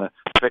running on the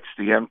fix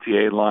the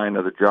MTA line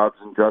or the jobs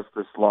and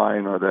justice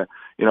line or the,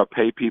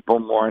 pay people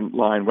more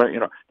line.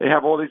 They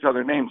have all these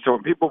other names. So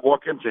when people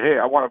walk in and say, hey,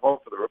 I want to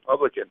vote for the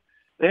Republican,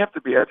 they have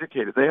to be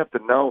educated. They have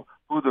to know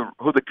who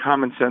the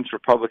common sense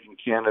Republican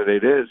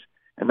candidate is.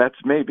 And that's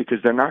me, because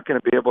they're not going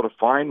to be able to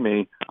find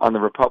me on the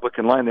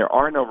Republican line. There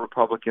are no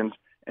Republicans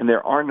and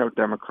there are no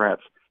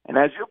Democrats. And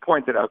as you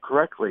pointed out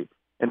correctly,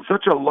 in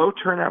such a low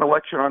turnout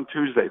election on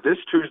Tuesday, this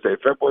Tuesday,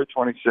 February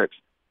 26th,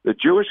 the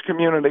Jewish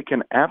community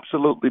can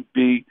absolutely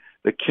be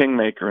the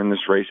kingmaker in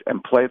this race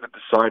and play the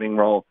deciding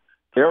role.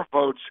 Their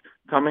votes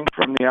coming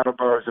from the outer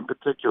boroughs in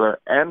particular,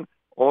 and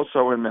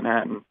also in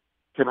Manhattan,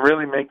 can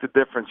really make the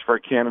difference for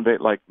a candidate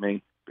like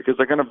me, because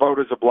they're going to vote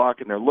as a block,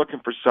 and they're looking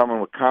for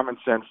someone with common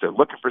sense. They're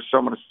looking for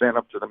someone to stand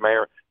up to the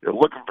mayor. They're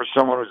looking for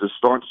someone who's a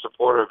staunch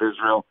supporter of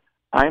Israel.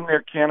 I'm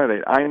their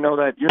candidate. I know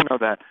that. You know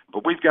that.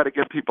 But we've got to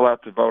get people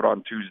out to vote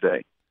on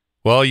Tuesday.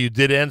 Well, you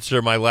did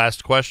answer my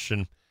last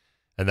question,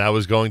 and that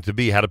was going to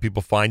be, how do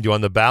people find you on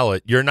the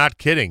ballot? You're not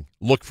kidding.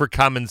 Look for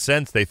common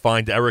sense. They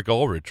find Eric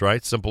Ulrich,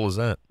 right? Simple as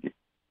that.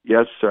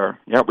 Yes, sir.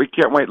 Yeah, we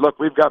can't wait. Look,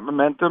 we've got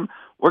momentum.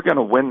 We're going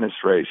to win this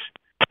race.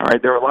 All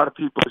right, there were a lot of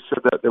people who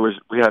said that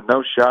we had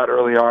no shot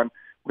early on.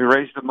 We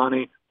raised the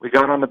money. We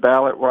got on the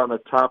ballot. We're on the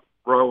top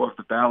row of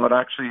the ballot.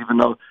 Actually, even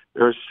though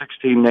there are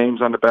 16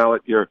 names on the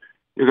ballot, you're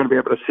going to be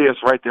able to see us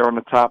right there on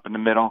the top in the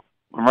middle.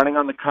 We're running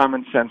on the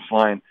common sense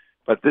line,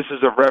 but this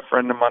is a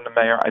referendum on the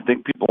mayor. I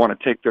think people want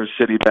to take their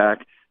city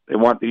back. They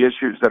want the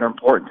issues that are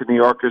important to New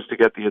Yorkers to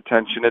get the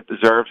attention it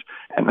deserves,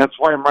 and that's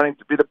why I'm running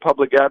to be the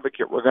public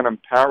advocate. We're going to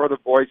empower the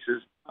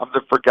voices of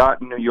the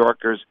forgotten New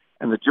Yorkers,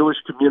 and the Jewish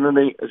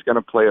community is going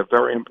to play a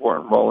very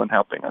important role in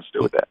helping us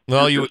do that.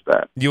 Well,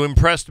 you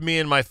impressed me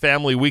and my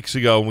family weeks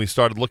ago when we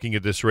started looking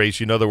at this race.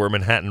 You know that we're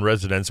Manhattan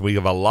residents. We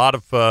have a lot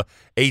of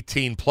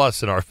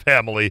 18-plus in our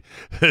family,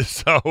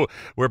 so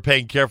we're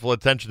paying careful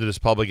attention to this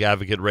public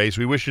advocate race.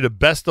 We wish you the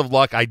best of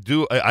luck.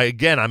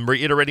 Again, I'm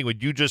reiterating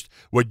what you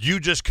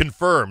just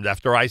confirmed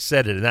after I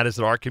said it, and that is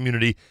that our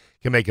community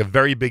can make a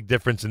very big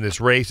difference in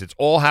this race. It's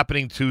all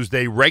happening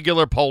Tuesday,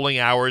 regular polling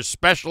hours,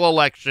 special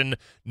election,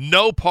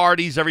 no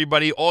parties,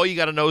 everybody. All you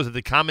got to know is that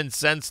the common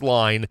sense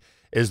line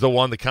is the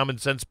one, the common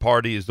sense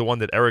party is the one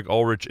that Eric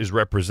Ulrich is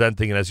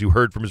representing. And as you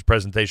heard from his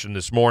presentation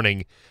this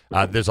morning,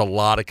 there's a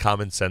lot of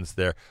common sense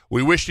there.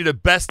 We wish you the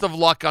best of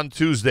luck on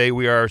Tuesday.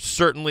 We are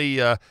certainly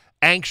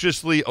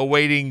anxiously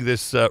awaiting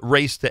this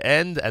race to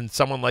end and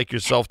someone like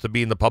yourself to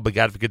be in the public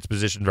advocate's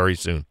position very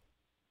soon.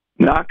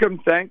 Malcolm,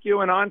 thank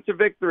you, and on to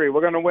victory.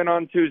 We're going to win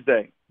on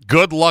Tuesday.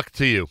 Good luck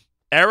to you.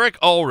 Eric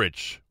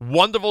Ulrich,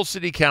 wonderful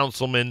city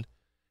councilman,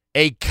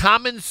 a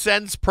common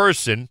sense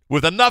person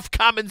with enough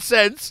common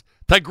sense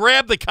to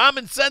grab the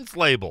common sense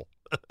label.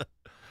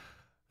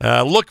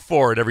 Look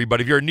for it,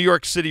 everybody. If you're a New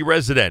York City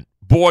resident,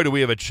 boy, do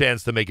we have a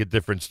chance to make a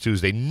difference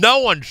Tuesday. No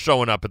one's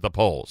showing up at the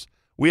polls.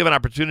 We have an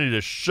opportunity to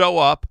show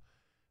up,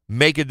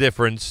 make a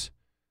difference,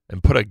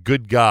 and put a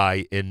good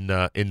guy in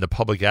the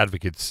public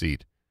advocate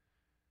seat.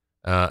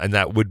 And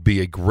that would be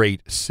a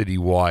great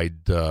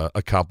citywide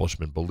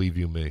accomplishment, believe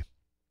you me.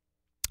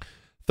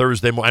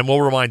 Thursday, and we'll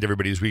remind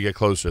everybody as we get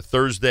closer.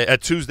 Tuesday,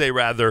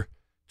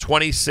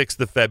 26th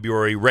of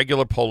February,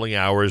 regular polling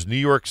hours, New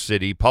York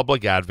City,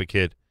 public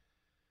advocate.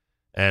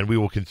 And we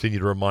will continue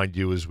to remind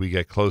you as we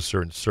get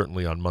closer, and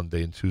certainly on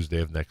Monday and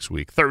Tuesday of next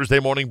week. Thursday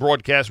morning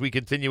broadcast, we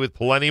continue with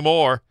plenty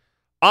more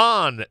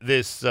on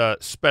this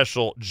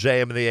special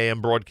JM in the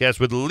AM broadcast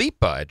with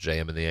Lipa at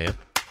JM in the AM.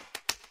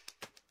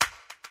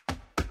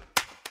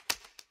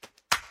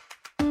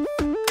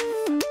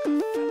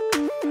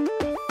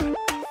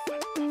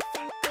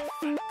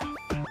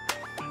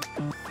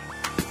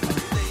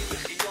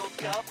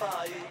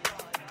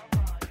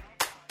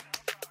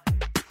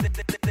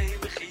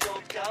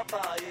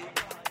 כפיים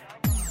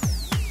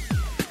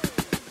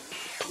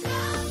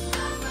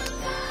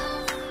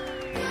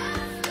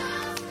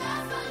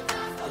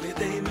על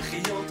ידי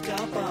מחיאות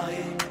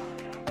כפיים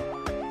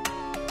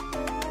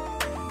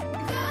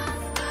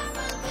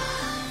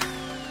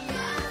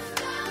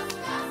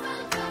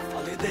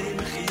על ידי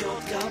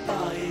מחיאות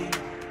כפיים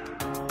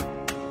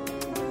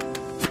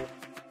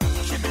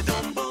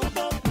שיבדום בום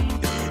בום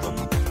בידום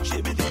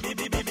שיבדי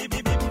בי בי בי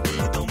בי בי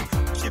בידום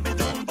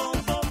שיבדום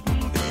בום בום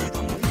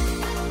בידום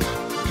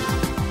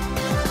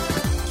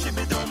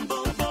שיבדום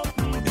בום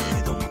בום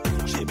בידום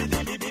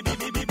שיבדי בי בי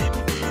בי בי בי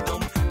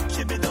בידום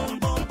שיבדום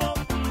בום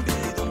בום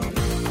בידום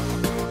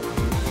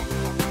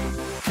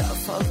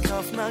כף על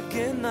כף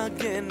נגן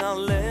נגן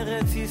על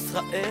ארץ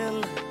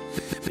ישראל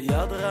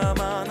ביד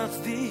רמה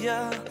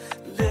נצדיע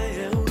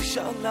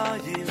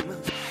לירושלים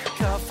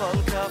כף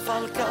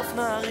על כף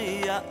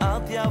נריע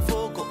עד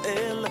יבוא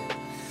גואל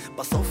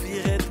בסוף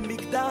ירד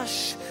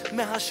מקדש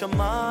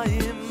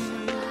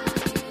מהשמיים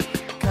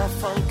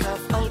כף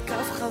על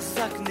כף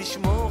חזק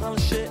נשמור על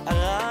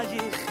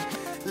שערייך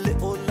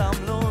לעולם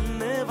לא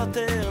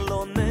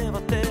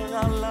נוותר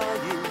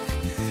עלייך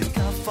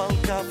כף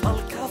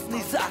על כף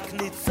נזעק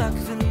נצעק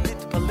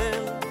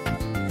ונתפלל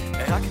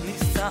רק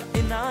נישא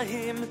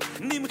עיניים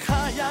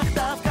נמחה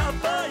יחדיו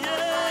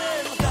כפיים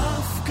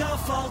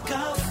כף על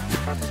כף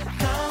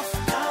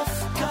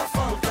כף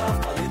על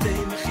כף על ידי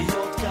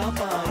מחיאות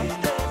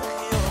כפיים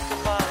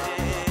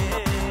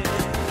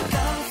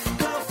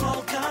כף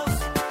על כף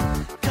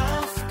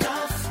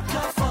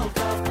כף על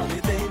כף על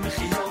ידי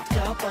מחיאות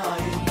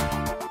כפיים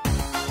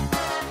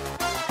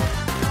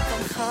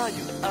כאן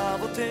חיו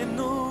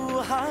אבותינו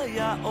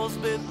היה עוז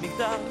בית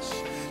מקדש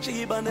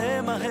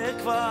שיבנה מהר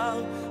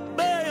כבר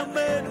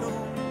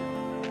בימינו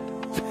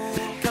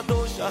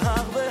קדוש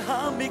ההר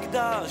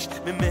והמקדש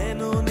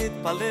ממנו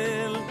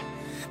נתפלל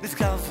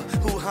נשגב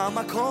הוא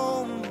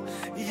המקום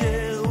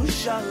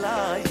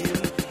ירושלים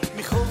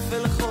מחוף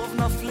אל חוף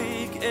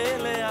נפליג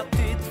אל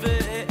העתיד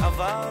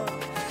ועבר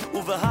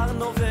ובהר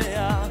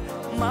נובע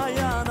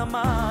מעיין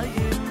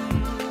המים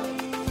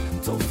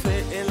צופה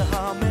אל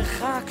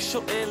המרחק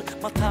שואל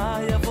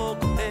מתי יבוא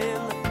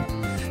גואל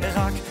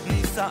רק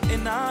נישא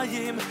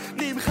עיניים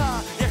נמחה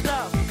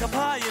יחדיו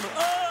כפיים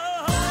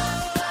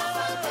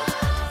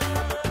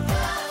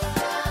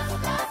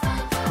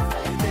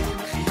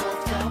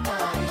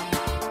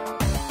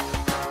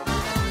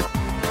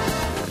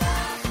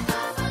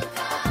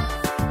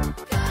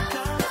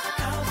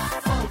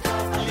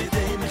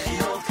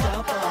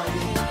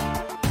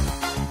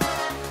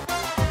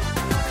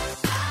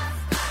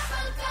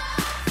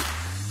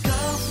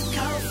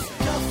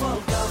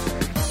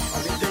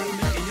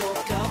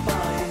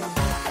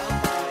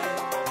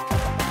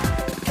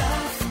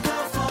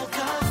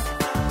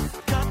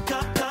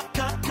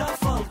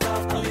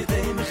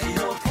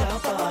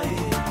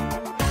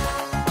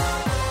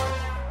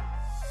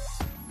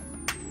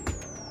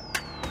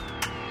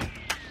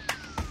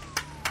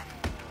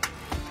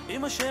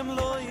אם השם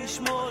לא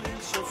ישמור לי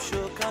שוב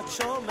שקט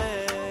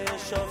שומר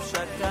שוב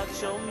שקט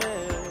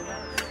שומר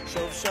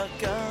שוב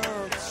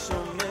שקט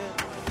שומר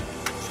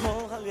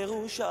שמור על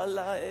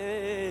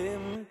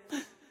ירושלים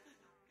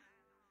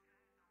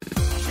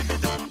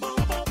שיבדום בום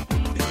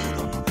בום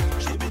בידום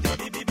שיבדי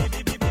בי בי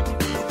בי בי בי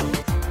בידום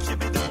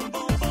שיבדום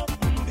בום בום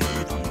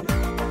בידום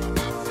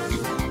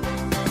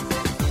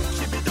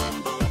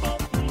שיבדום בום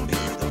בום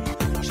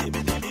בידום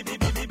שיבדי בי בי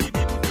בי בי בי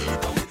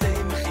בידום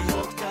די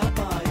מחיאות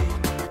כפיים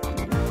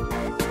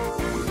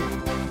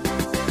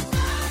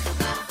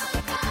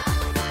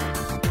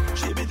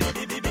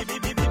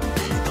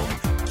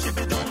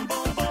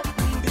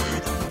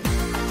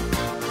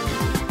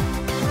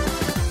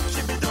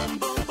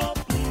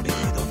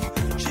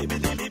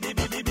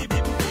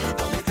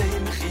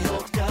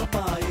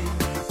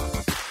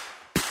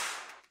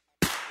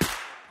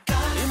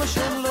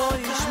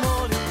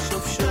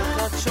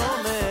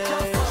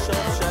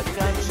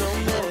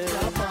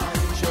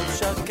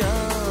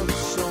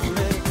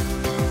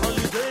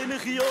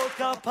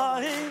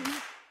כפיים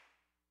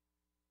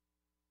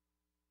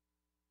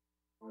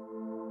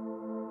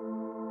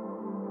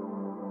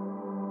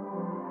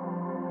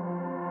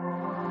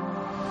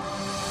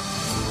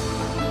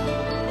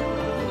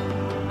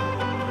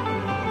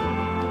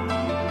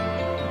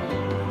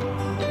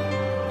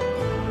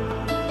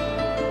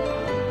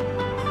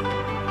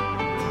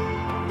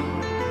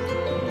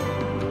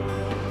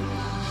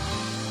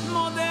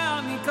מודה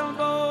אני כל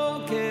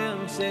בוקר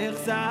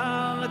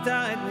שהחזרת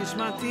את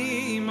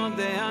נשמתי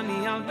מודה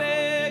אני על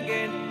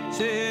בגד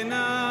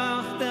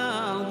שנחת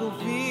על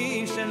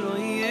גופי שלא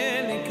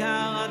יהיה לי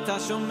קר אתה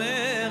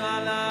שומר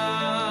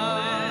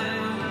עליי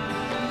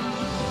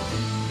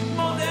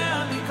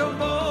מודה אני כל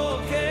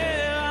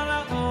בוקר על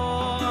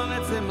האור על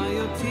עצם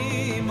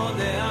היותי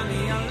מודה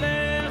אני על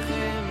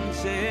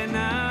לחם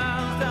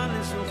שנחת על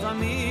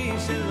שולחני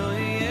שלא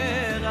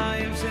יהיה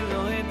רעב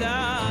שלא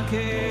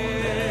ידכא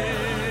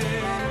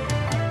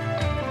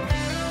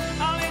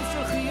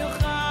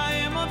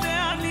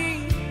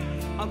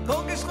על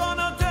כל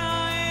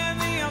כשכונותיי,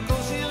 אני על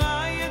כל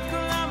שיריי, את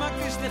כולם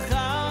אקדיש לך.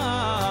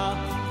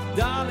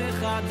 דע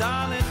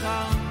לך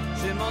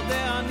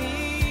שמודה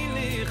אני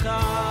לך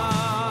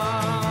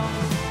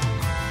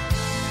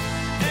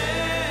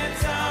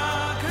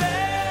אצעק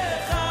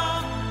לך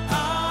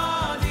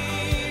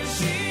אני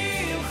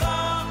שמך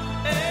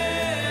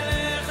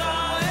אליך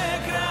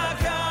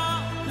אקרא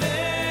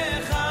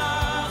לך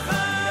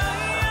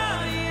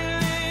חיי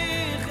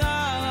לך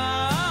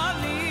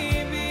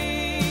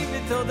ליבי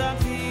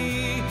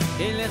ותודתי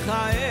אליך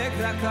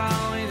אקרא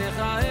אליך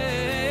אקרא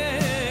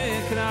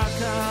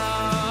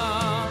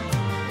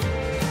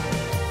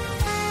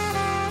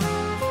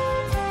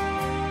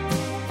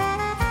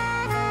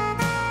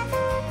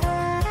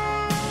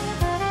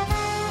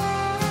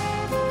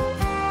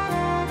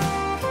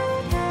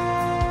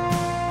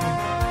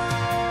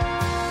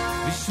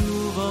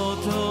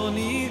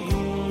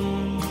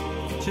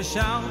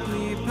ששרת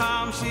לי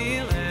פעם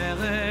שיר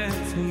ארץ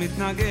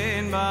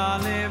ומתנגן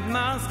בלב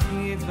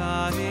מזכיר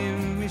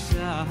דברים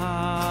משם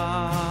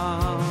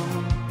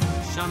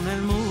שם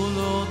אל מול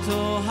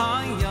אותו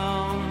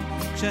הים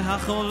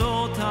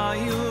כשהחולות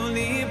היו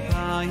לי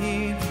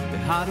בית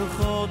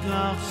והרוחות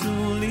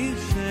לחשו לי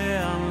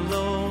שאני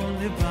לא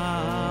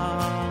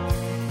לבד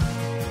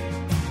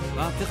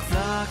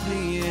ותחזק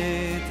לי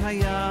את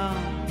הים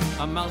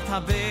אמרת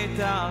בית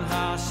על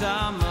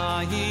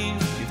השמיים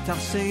תפתח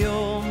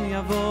שיום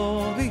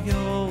יבוא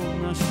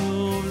ויום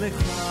נשוב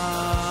לך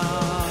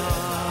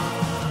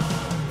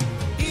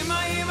אם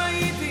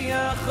הייתי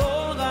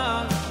יכול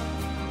רק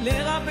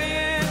לרפא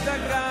את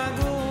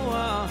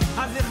הגעגוע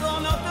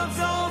הזיכרונות עוד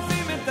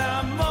שורפים את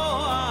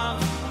המוח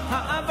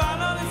האהבה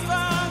לא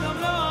נשפה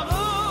גם לא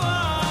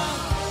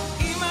הרוח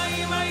אם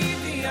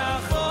הייתי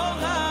יכול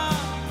רק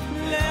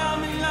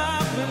להאמין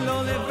לך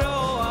ולא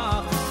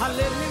לברוח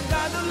הלב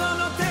נבגד לא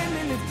נותן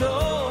לי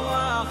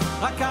לפתוח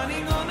רק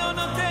אני לא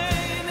נותן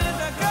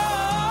את הכוח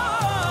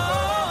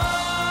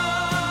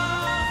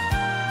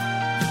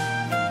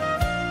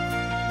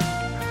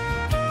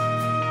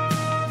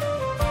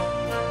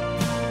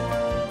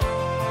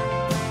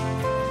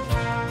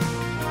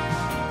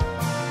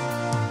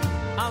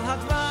על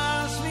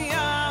הדבש ועל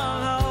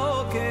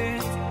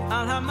העוקץ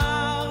על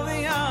המר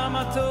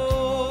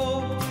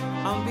והמתוק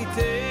על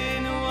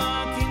ביתנו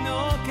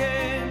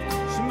התינוקת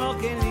שמור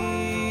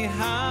כלי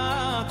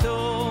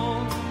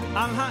הטוב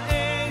על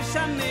האש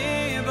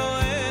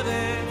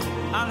הנבוערת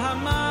על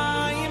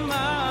המים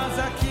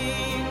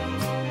הזכים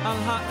על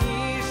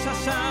האיש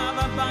השב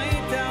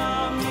הביתה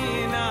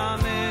מן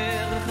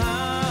המרחקים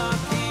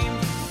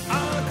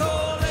על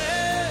כל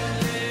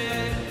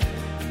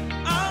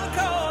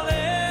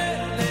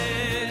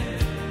אלה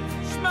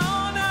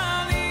שמונה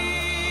לי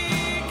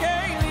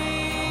כלי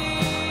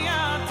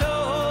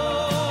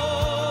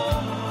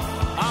הטוב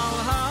על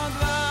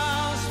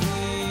הדבש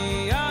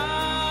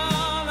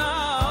ועל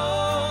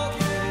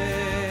העוקץ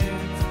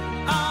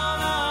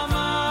על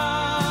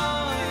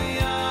המר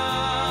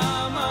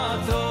ים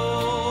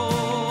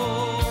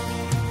הטוב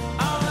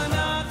על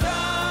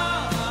נטע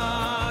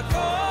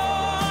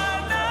הכל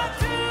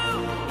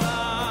נטוע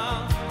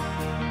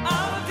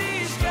אל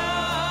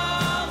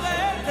תשכח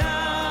את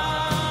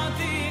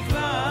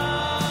התקווה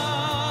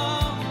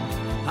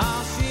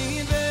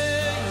השיבה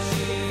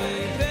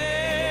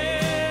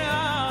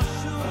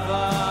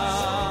השובה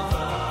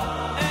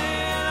אל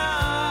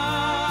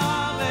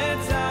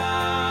הארץ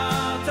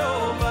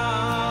הטובה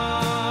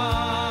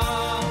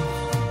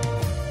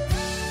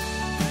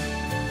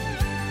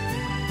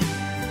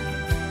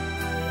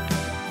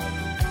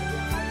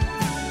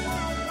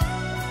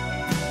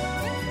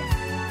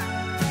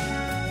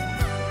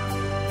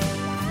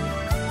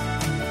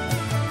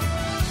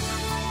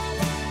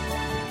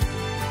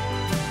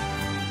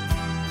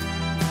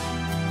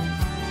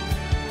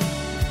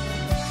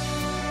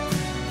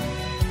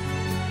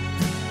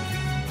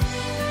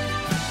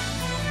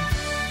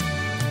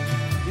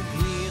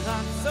יהי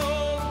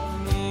רצון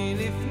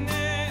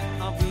מלפני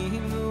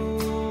אבינו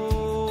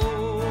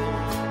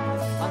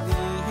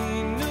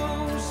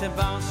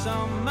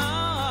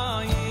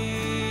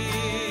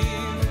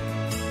שבשמיים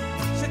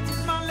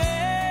שתתמלא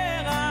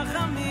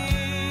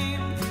רחמים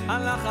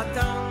על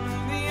החתן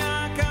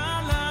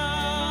והכלה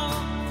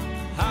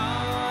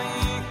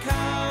העיקרים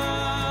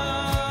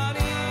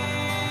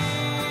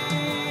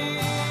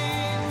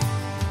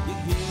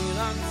יהי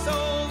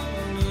רצון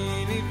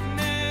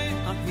מלפני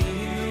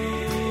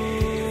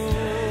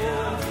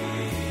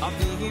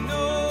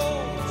אבינו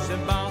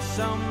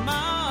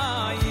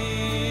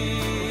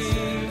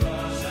שבשמיים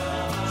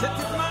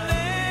שתתמלא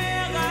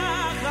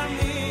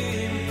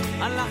רחמים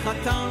על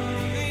החתן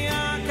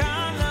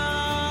והכלה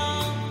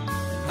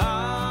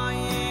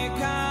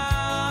העיקרים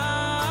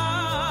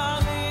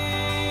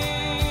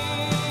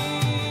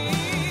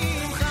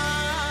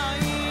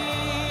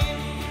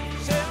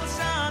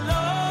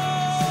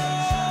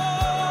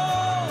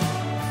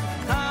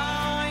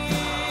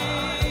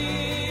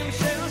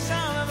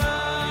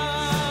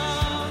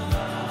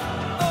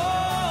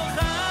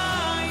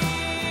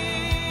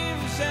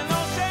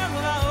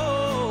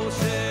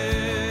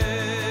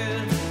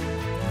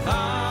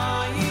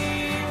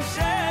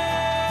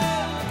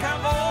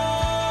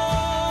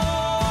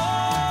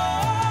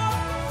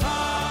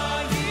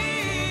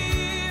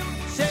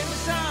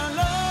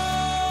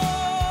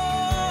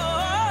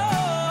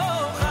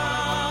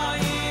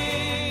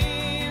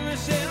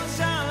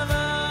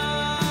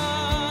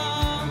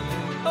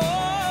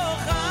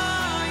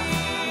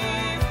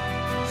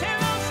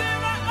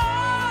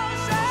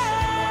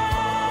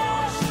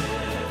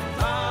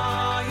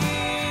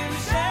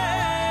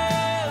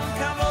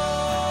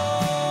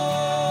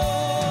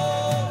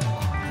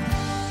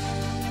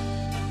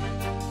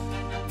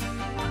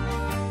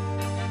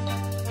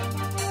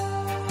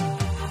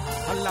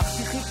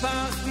הלכתי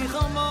חיפשתי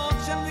חומות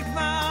של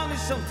תקווה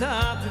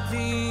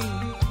ושוטטתי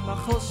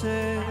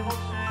בחושך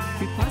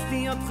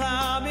חיפשתי אותך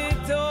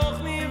מתוך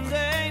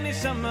נבחי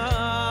נשמה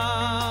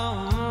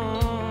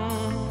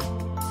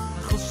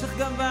החושך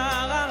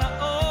גבר על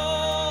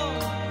האור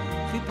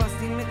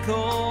חיפשתי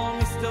מקום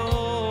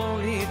מסתור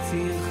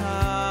ליצירך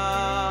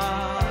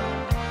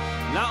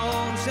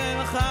לאור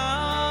שלך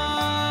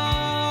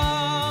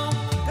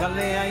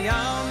גלי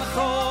הים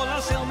החול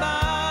אשר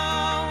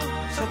באו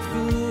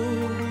שטפו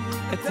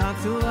את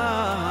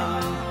הצורה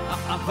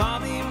אך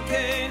עברתי עם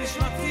כן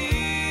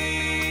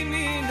נשמתי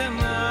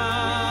מדמם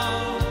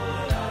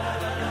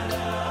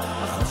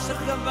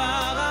החושך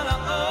גבר על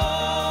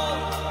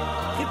האור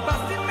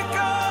חיפשתי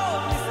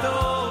מקום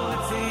מסתור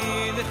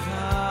לצידך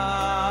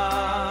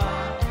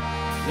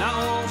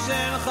לאור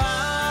שלך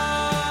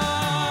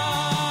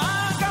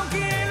גם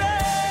כי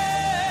אלך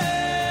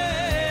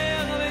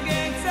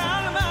בגיא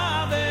צל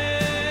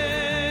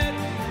מוות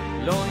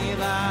לא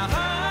נראה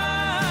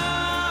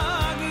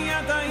רק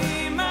יד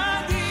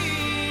עימדי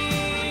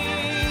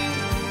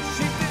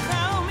שבטך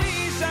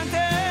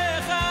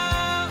ומשענתך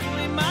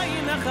ממה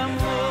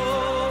ינחמוני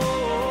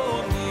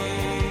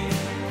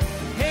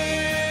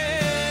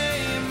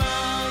המה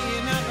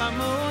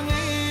ינחמוני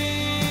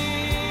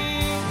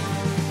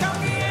גם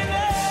כי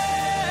אלך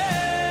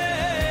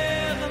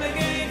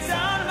בגיא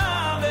צל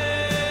מוות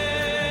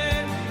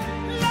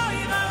לא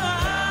יראה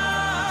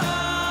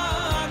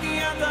רק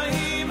יד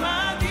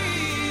עימדי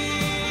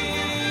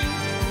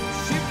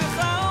שבטך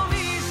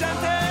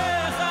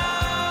ומשענתך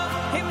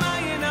המה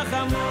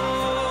ינחמוני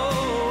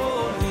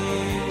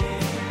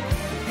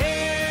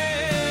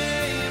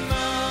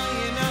המה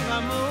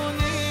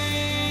ינחמוני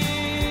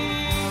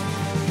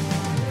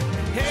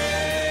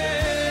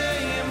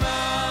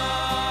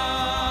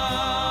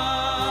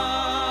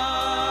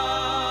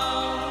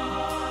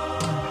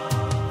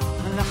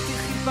הלכתי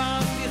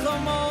חיפשתי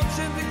חומות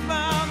של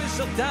תקווה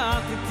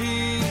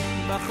ושוטטתי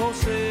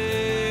בחושך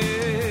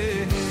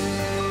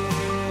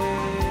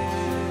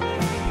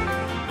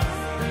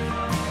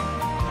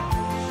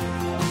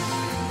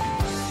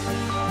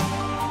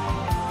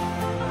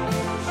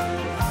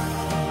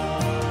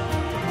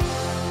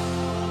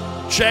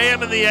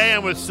JM in the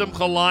AM with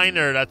Simcha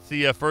Leiner. That's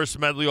the first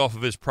medley off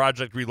of his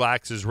Project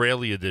Relax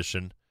Israeli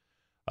edition.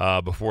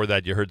 Before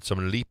that, you heard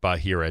some Lipa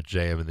here at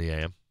JM in the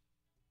AM.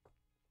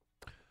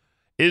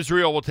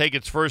 Israel will take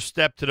its first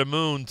step to the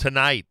moon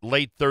tonight,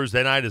 late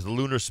Thursday night, as the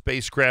lunar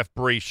spacecraft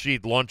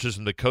Bereshit launches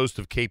from the coast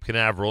of Cape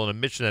Canaveral in a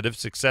mission that, if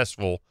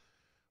successful,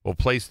 will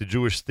place the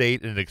Jewish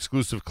state in an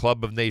exclusive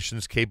club of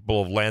nations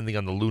capable of landing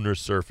on the lunar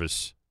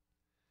surface.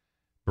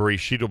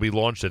 Bereshit will be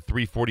launched at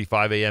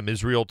 3:45 a.m.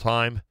 Israel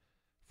time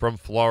from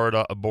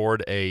Florida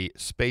aboard a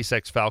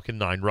SpaceX Falcon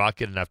 9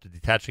 rocket, and after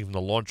detaching from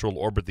the launcher will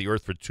orbit the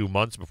Earth for 2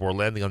 months before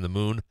landing on the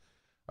moon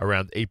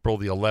around April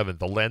the 11th.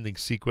 The landing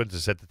sequence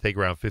is set to take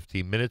around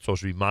 15 minutes, so it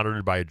should be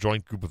monitored by a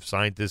joint group of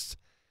scientists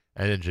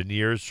and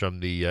engineers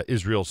from the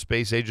Israel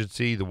Space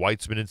Agency, the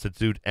Weizmann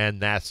Institute,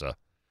 and NASA.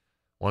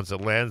 Once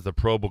it lands, the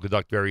probe will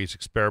conduct various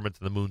experiments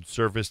on the moon's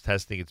surface,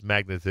 testing its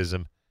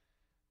magnetism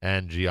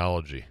and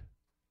geology.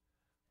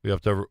 We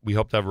hope to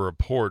have a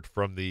report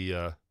from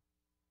the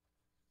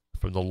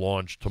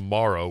launch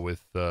tomorrow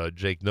with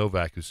Jake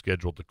Novak, who's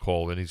scheduled to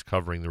call in. He's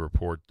covering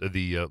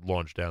the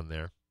launch down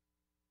there.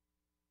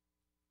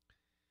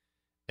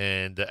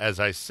 And as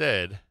I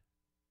said,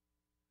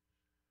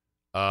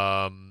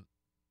 there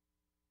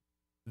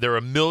are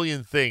a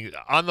million things.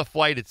 On the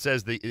flight, it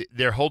says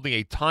they're holding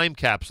a time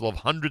capsule of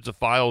hundreds of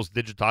files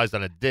digitized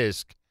on a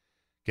disk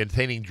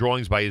containing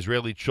drawings by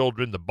Israeli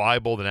children, the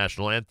Bible, the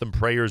national anthem,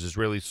 prayers,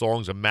 Israeli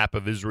songs, a map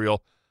of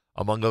Israel,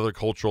 among other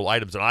cultural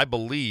items. And I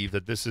believe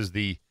that this is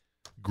the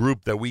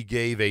group that we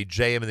gave a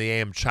JM and the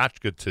AM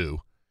tchotchke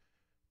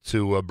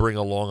to bring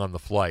along on the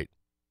flight.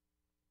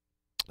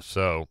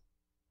 So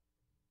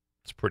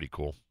it's pretty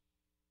cool.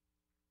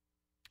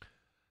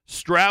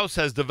 Strauss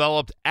has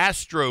developed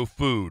Astro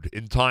Food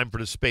in time for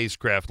the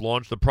spacecraft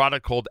launch. The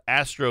product, called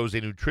Astro, is a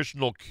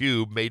nutritional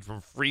cube made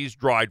from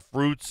freeze-dried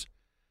fruits,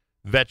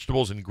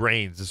 vegetables, and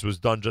grains. This was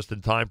done just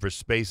in time for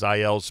Space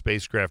IL's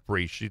spacecraft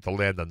Bereshit to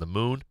land on the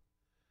moon.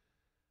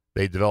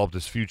 They developed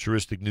this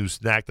futuristic new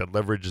snack that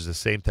leverages the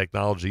same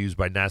technology used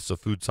by NASA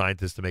food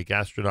scientists to make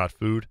astronaut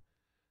food.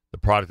 The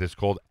product is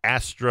called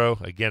Astro.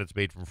 Again, it's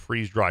made from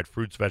freeze-dried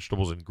fruits,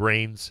 vegetables, and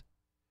grains.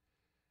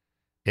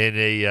 In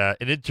an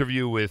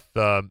interview with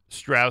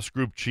Strauss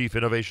Group Chief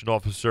Innovation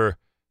Officer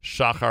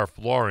Shachar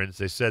Florence,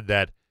 they said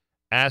that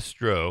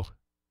Astro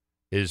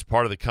is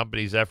part of the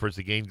company's efforts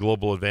to gain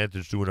global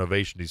advantage through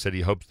innovation. He said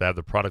he hopes to have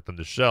the product on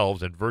the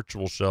shelves and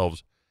virtual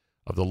shelves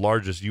of the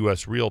largest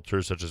U.S.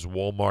 realtors such as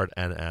Walmart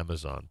and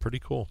Amazon. Pretty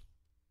cool.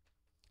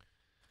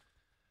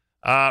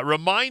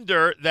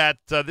 Reminder that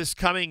this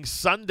coming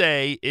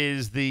Sunday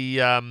is the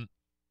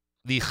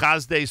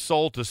Chazdei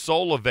Soul to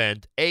Soul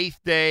event,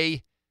 8th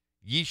day,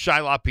 Yishai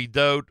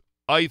Lapidot,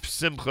 Eif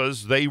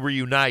Simchas. They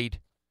reunite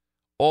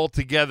all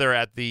together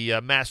at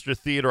the Master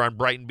Theater on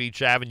Brighton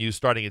Beach Avenue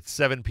starting at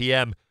 7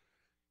 p.m.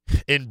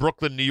 in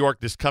Brooklyn, New York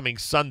this coming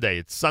Sunday.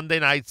 It's Sunday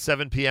night,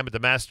 7 p.m. at the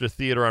Master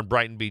Theater on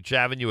Brighton Beach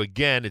Avenue.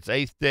 Again, it's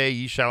 8th day,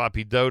 Yishal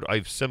Apidot,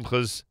 Oiv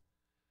Simchas,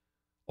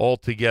 all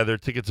together.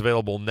 Tickets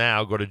available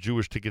now. Go to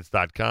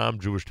jewishtickets.com,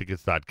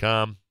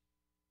 jewishtickets.com.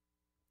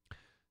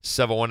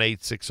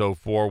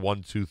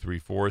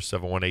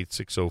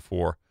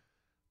 718-604-1234,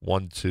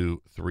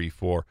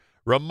 718-604-1234.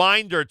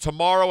 Reminder,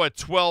 tomorrow at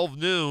 12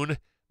 noon,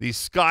 the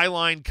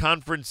Skyline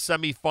Conference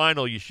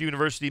semifinal, Yeshiva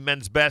University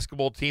men's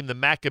basketball team, the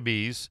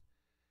Maccabees.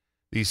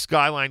 The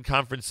Skyline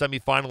Conference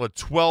semifinal at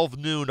 12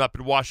 noon up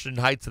in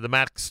Washington Heights at the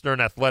Max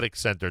Stern Athletic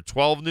Center.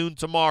 12 noon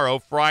tomorrow,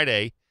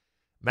 Friday,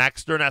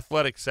 Max Stern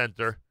Athletic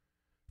Center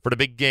for the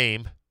big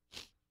game.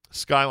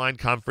 Skyline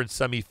Conference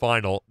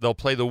semifinal. They'll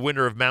play the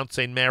winner of Mount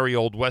St. Mary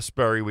Old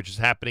Westbury, which is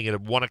happening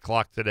at 1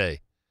 o'clock today.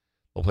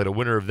 They'll play the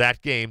winner of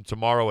that game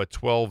tomorrow at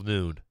 12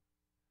 noon.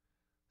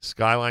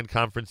 Skyline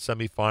Conference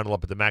semifinal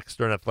up at the Max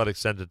Stern Athletic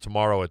Center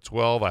tomorrow at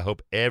 12. I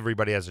hope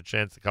everybody has a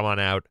chance to come on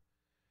out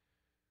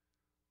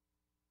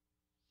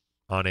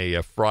on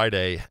a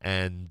Friday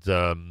and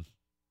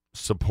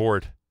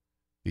support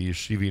the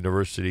Yeshiva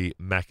University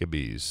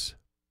Maccabees.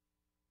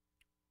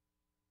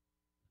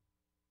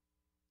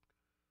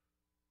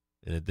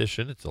 In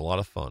addition, it's a lot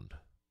of fun.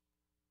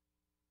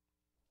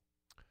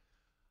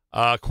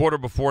 Quarter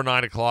before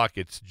 9 o'clock,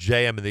 it's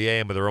JM in the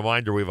AM. With a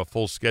reminder, we have a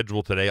full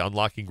schedule today.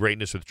 Unlocking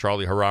Greatness with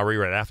Charlie Harari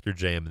right after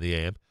JM in the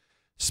AM.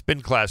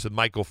 Spin Class with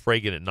Michael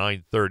Fragan at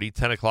 9:30.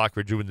 10 o'clock,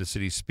 Rejuvenate the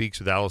City Speaks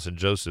with Allison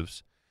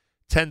Josephs.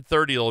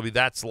 10:30, it'll be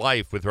That's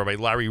Life with Rabbi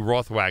Larry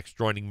Rothwax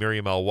joining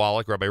Miriam L.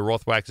 Wallach. Rabbi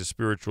Rothwax is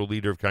spiritual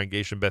leader of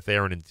Congregation Beth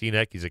Aaron in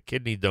Teaneck. He's a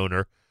kidney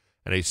donor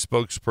and a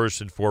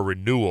spokesperson for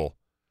Renewal.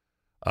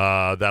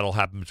 That'll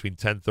happen between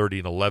 10:30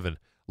 and 11.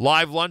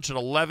 Live lunch at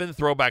 11,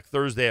 Throwback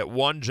Thursday at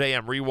 1,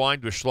 JM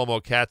Rewind with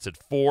Shlomo Katz at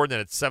 4. And then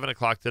at 7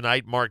 o'clock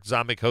tonight, Mark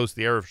Zamek hosts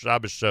the Erev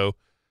Shabbos show,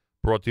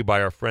 brought to you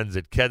by our friends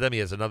at Kedem. He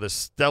has another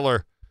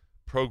stellar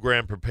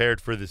program prepared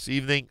for this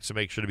evening, so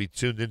make sure to be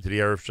tuned into the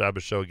Erev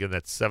Shabbos show. Again,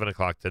 that's 7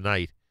 o'clock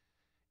tonight,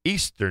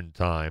 Eastern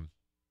Time,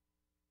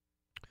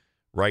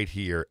 right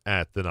here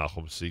at the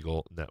Nachum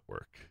Segal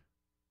Network.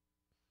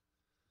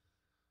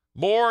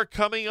 More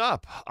coming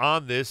up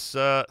on this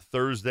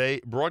Thursday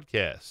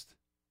broadcast.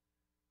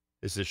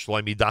 This is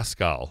Shlomi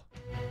Daskal.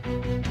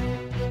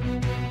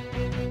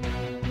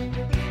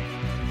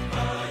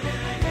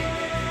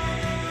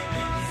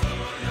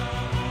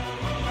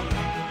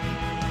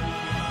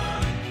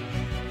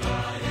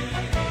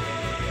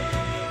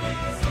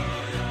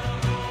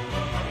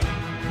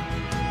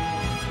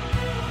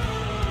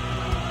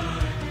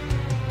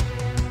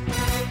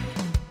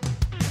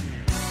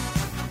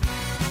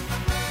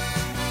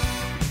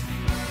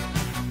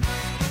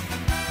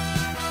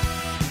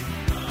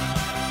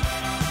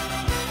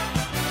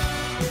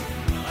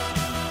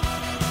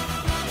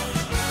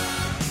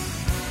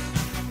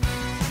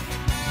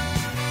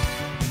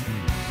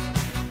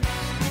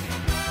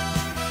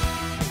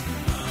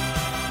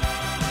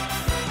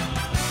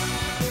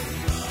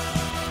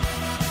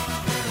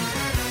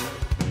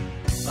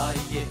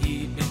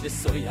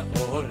 Soya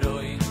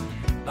oroi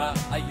ba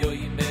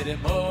ayoy mere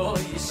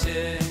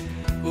moishe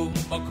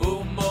kumo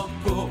kumo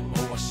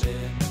kumo she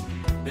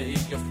be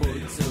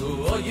yofutsu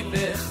oy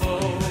becho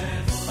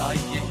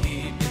ayehi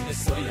be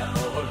soya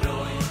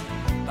oroi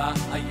ba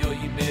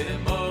ayoy mere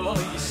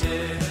moishe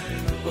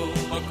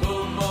kumo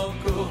kumo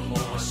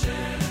kumo she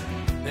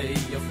be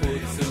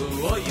yofutsu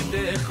oy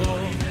becho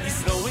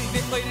isroi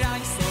be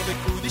oirai so be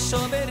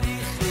kudisho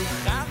berikhu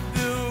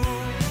khadu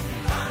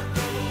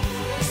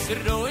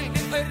isroi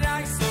be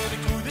oirai so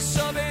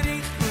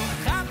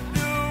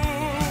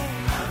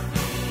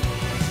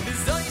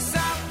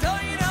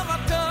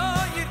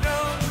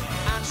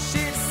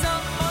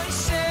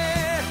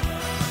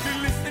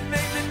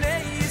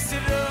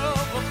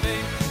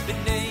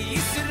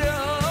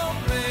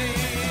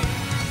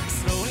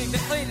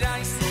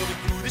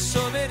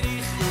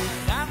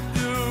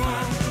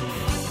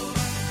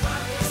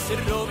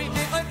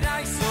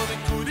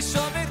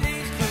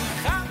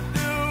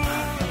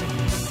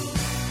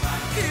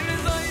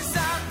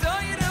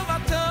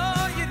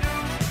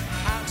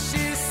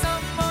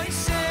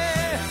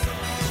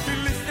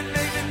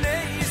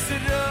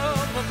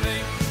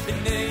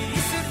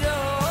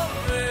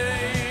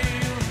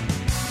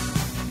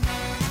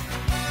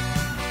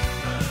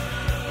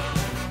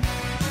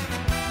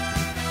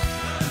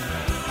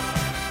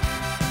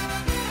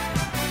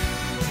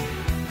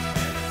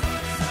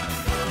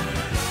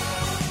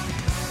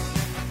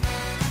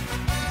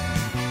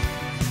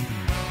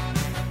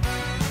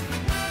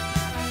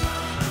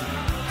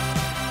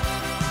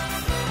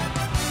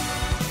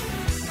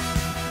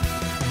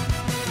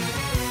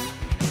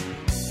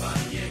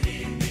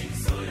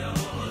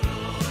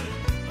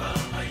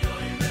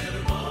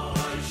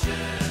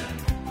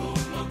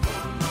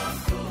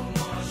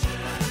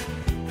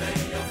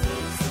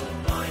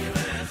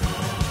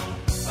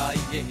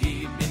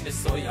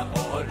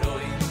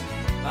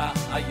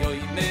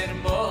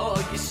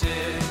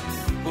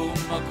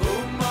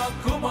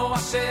Kumo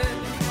Hashem,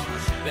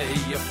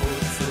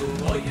 ve'yafutzu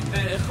oy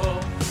becho,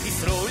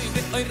 Yisroel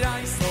oi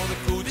reis so de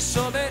gute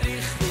so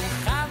berich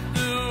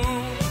khadu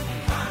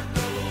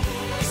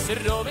is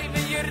robe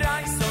wenn ihr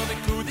reis so de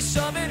gute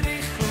so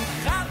berich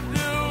khadu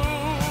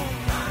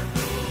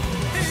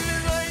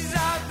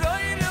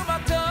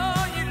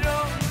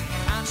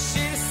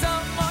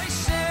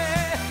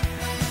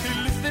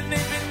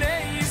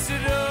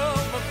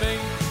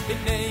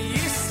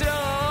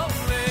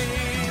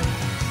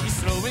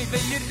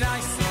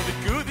so the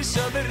good is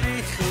so the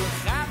rich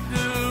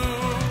khadu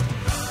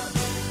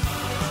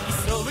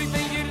so we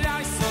be you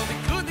nice so the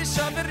good is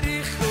so the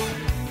rich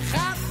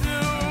khadu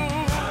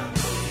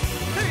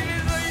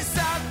we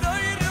say do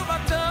you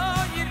what do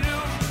you do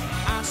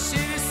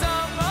ashir so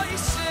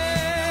moise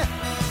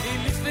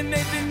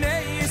ilifne bne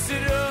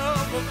yisro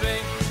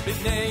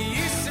bne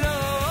yisro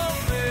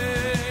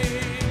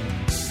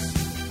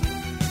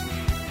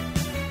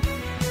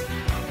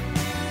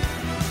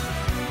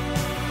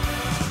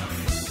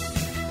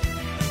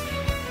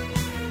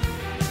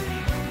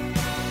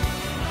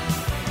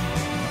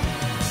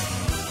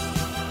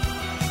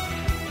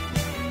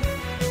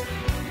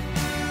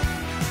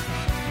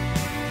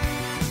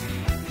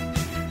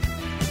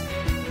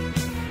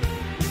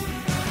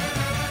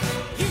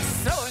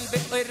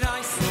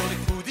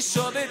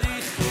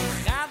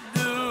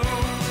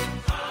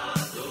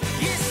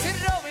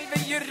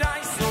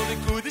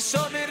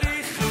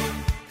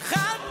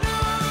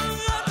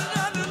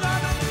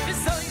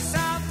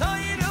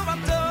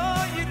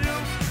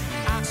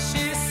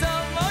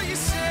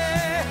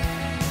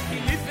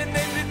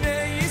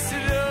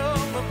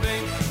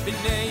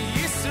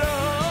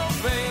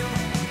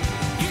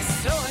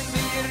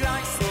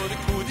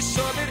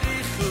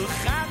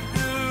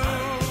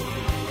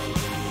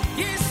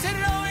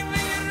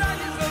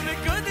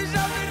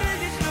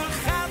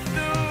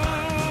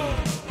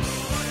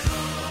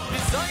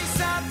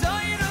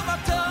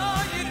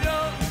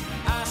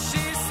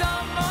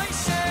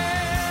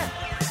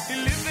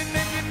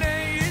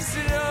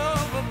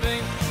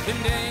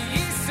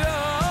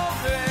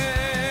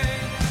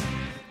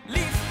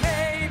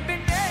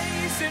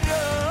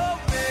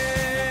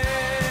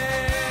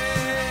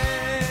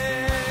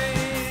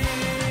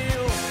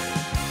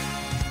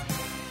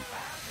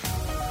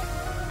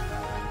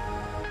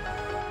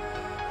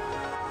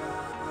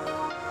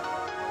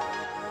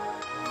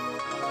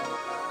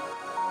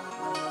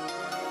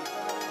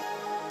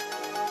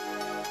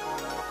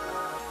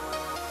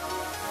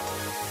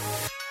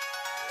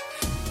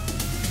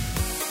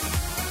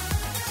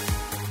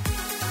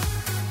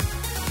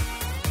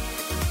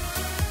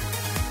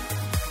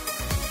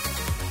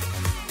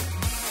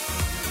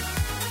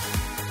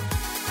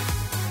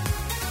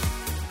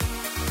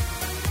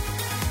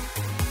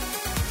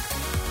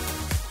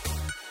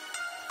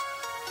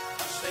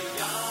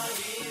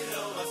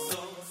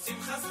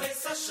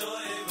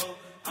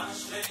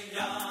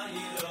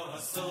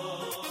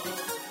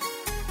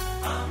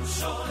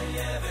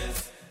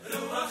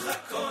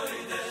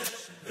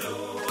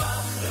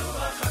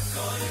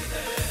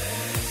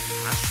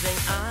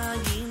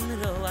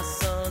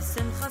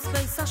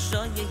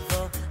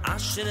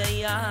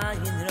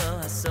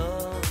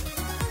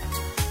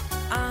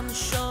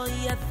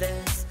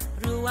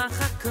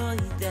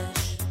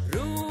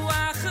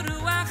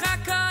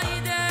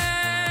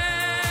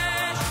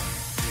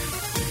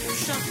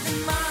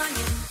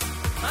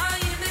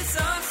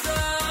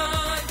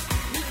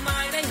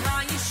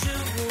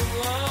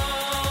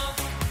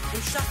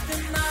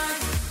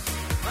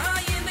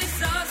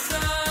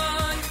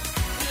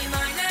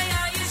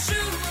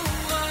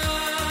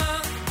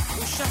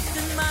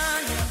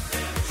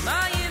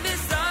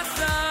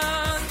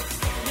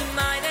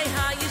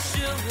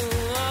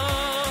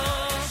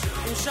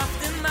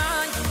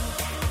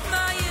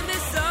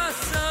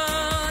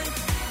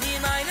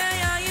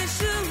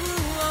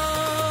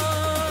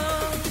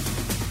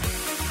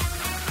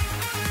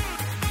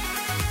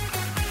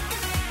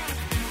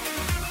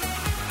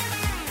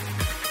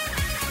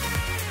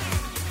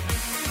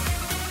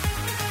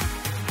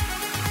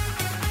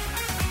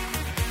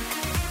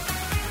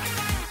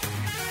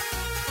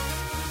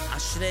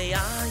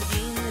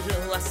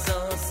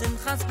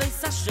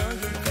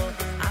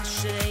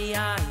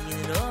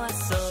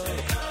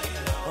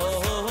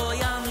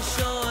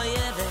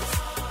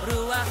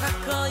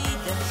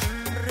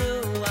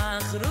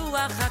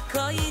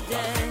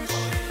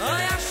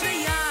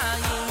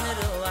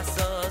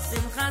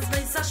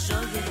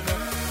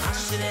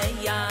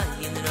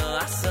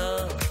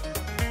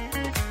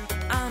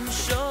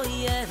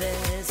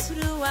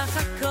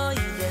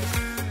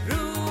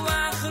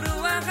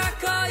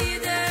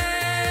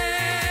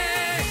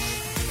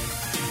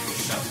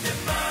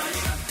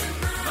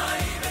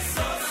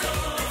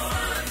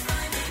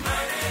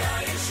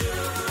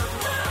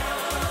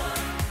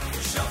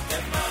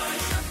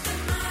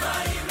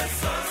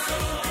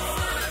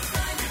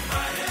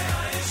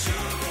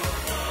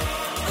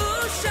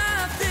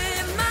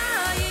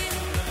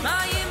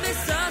Mayim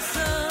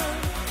besaso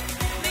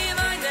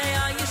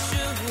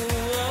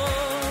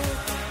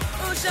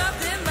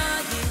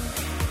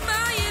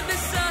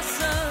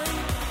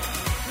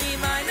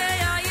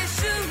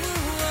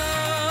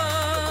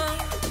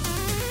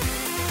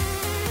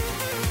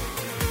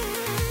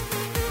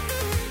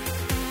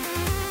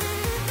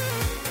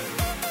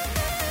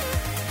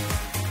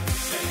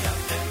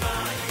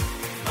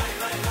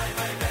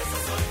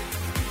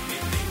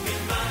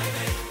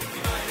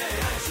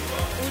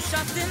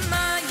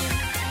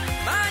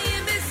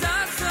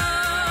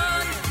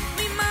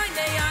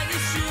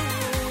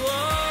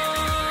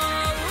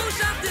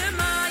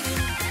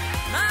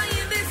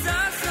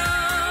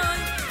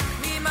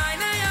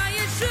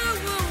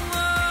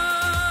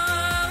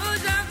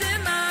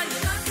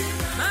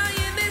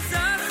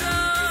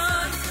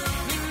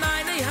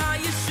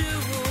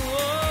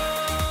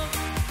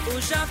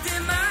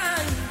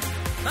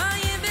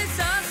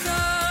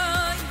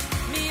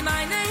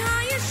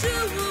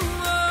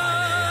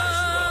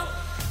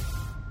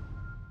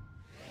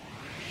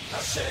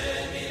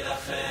השם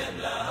ילחם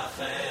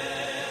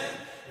לכם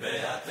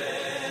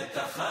ואתם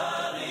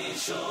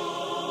תחרישון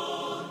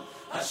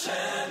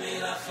השם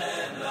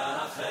ילחם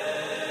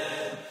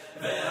לכם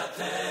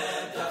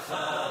ואתם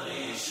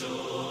תחרישון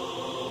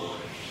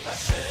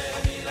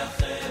השם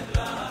ילחם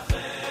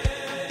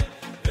לכם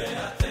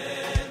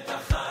ואתם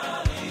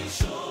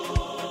תחרישון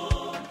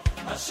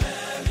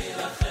השם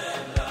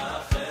ילחם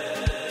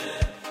לכם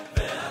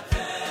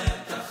ואתם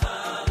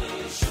תחרישון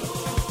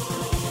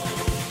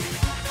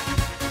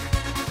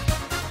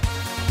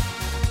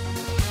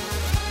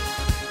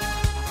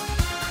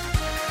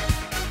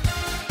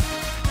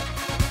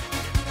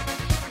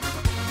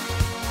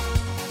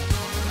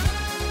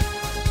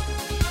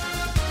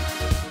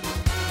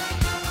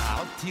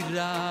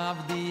רב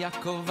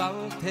דיעקב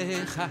אל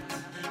תחת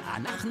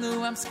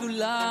אנחנו עם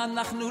סגולה,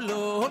 אנחנו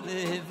לא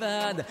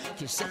לבד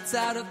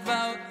כשצרות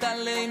באות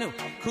עלינו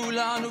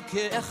כולנו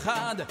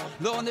כאחד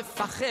לא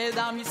נפחד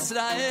עם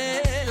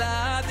ישראל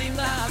עד אם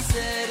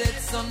נעשה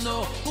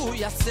רצונו הוא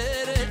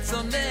יעשה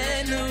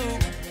רצוננו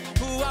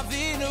הוא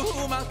אבינו,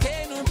 הוא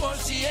מלכנו,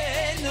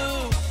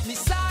 מושיענו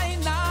נישא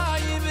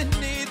עיניים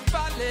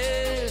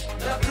ונתפלל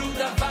דברו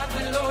דבר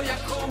ולא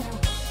יקום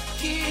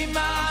כי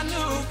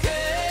עמנו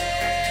כן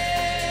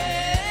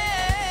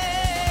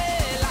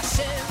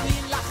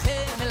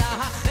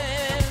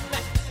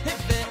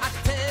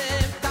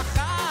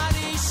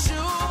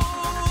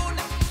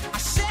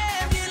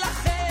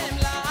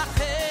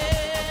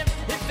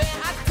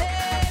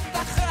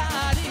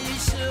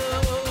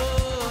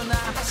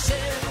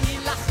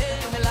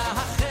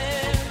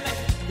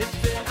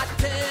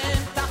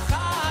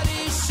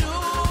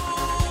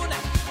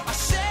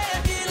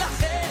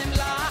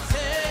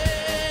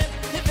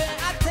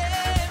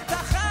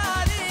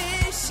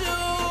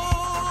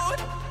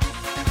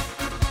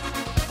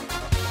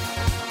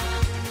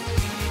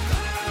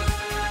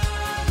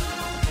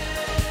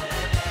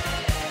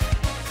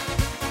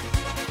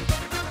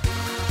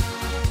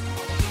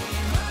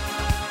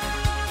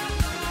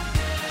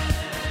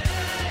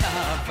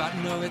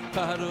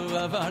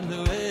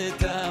עברנו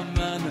את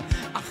המן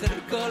אחר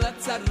כל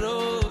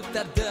הצרות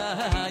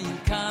עדיין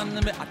כאן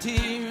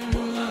מעטים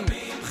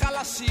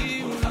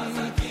חלשים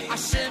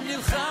השם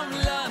נלחם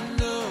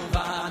לנו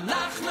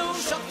ואנחנו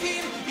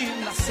שותקים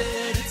אם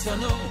נעשה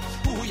רצונו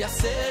הוא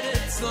יעשה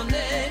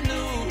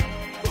רצוננו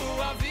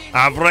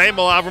Avraham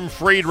Avram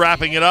Fried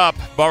wrapping it up.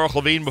 Baruch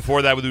Levine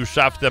before that with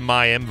Ushafta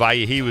Mayim.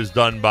 Vayehi was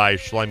done by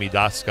Shlomi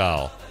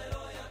Daskal.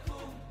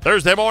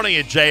 Thursday morning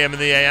at JM in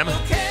the AM.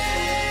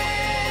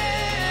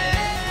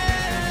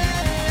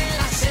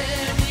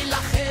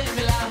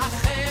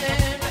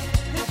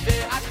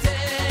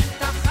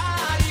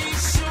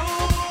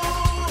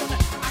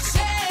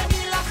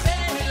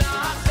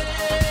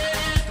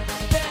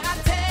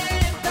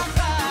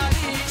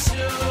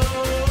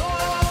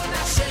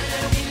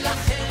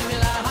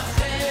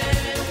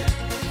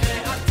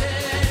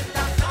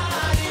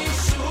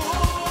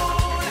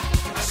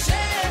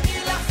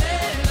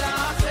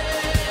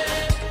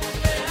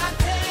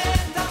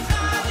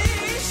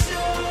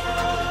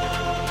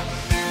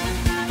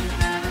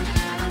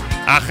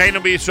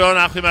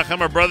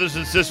 Our brothers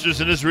and sisters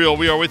in Israel,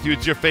 we are with you.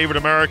 It's your favorite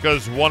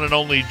America's one and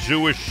only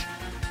Jewish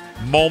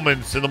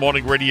Moments in the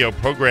Morning radio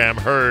program,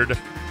 heard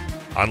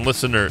on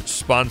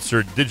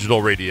listener-sponsored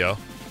digital radio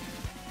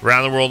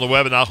around the world on the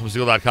web at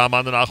NachumSegal.com,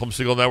 on the Nachum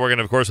Segal Network,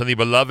 and of course on the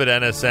beloved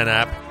NSN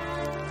app.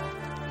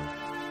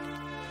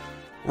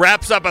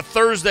 Wraps up a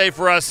Thursday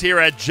for us here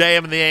at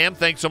JM in the AM.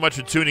 Thanks so much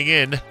for tuning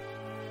in.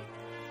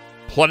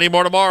 Plenty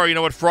more tomorrow. You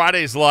know what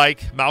Friday's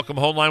like. Malcolm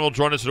Hoenlein will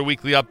join us at a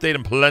weekly update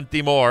and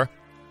plenty more.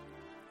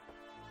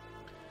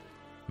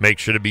 Make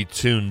sure to be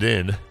tuned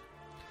in.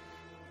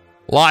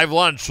 Live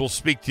lunch, we'll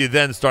speak to you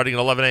then starting at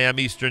 11 a.m.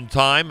 Eastern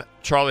Time.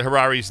 Charlie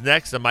Harari's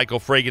next, and Michael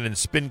Fragan in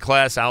Spin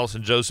Class,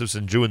 Allison Josephs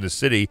and Jew in the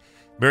City.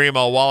 Miriam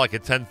L. Wallach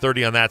at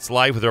 10:30 on That's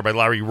Live with Rabbi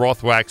Larry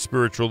Rothwack,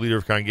 spiritual leader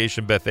of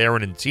Congregation Beth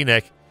Aaron in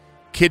Teaneck,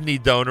 kidney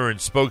donor and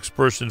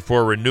spokesperson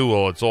for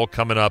Renewal. It's all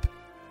coming up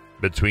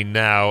between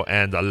now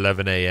and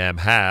 11 a.m.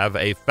 Have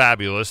a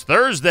fabulous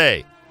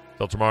Thursday.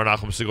 Till tomorrow,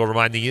 Nachum Segal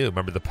reminding you,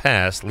 remember the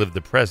past, live the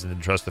present,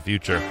 and trust the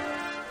future.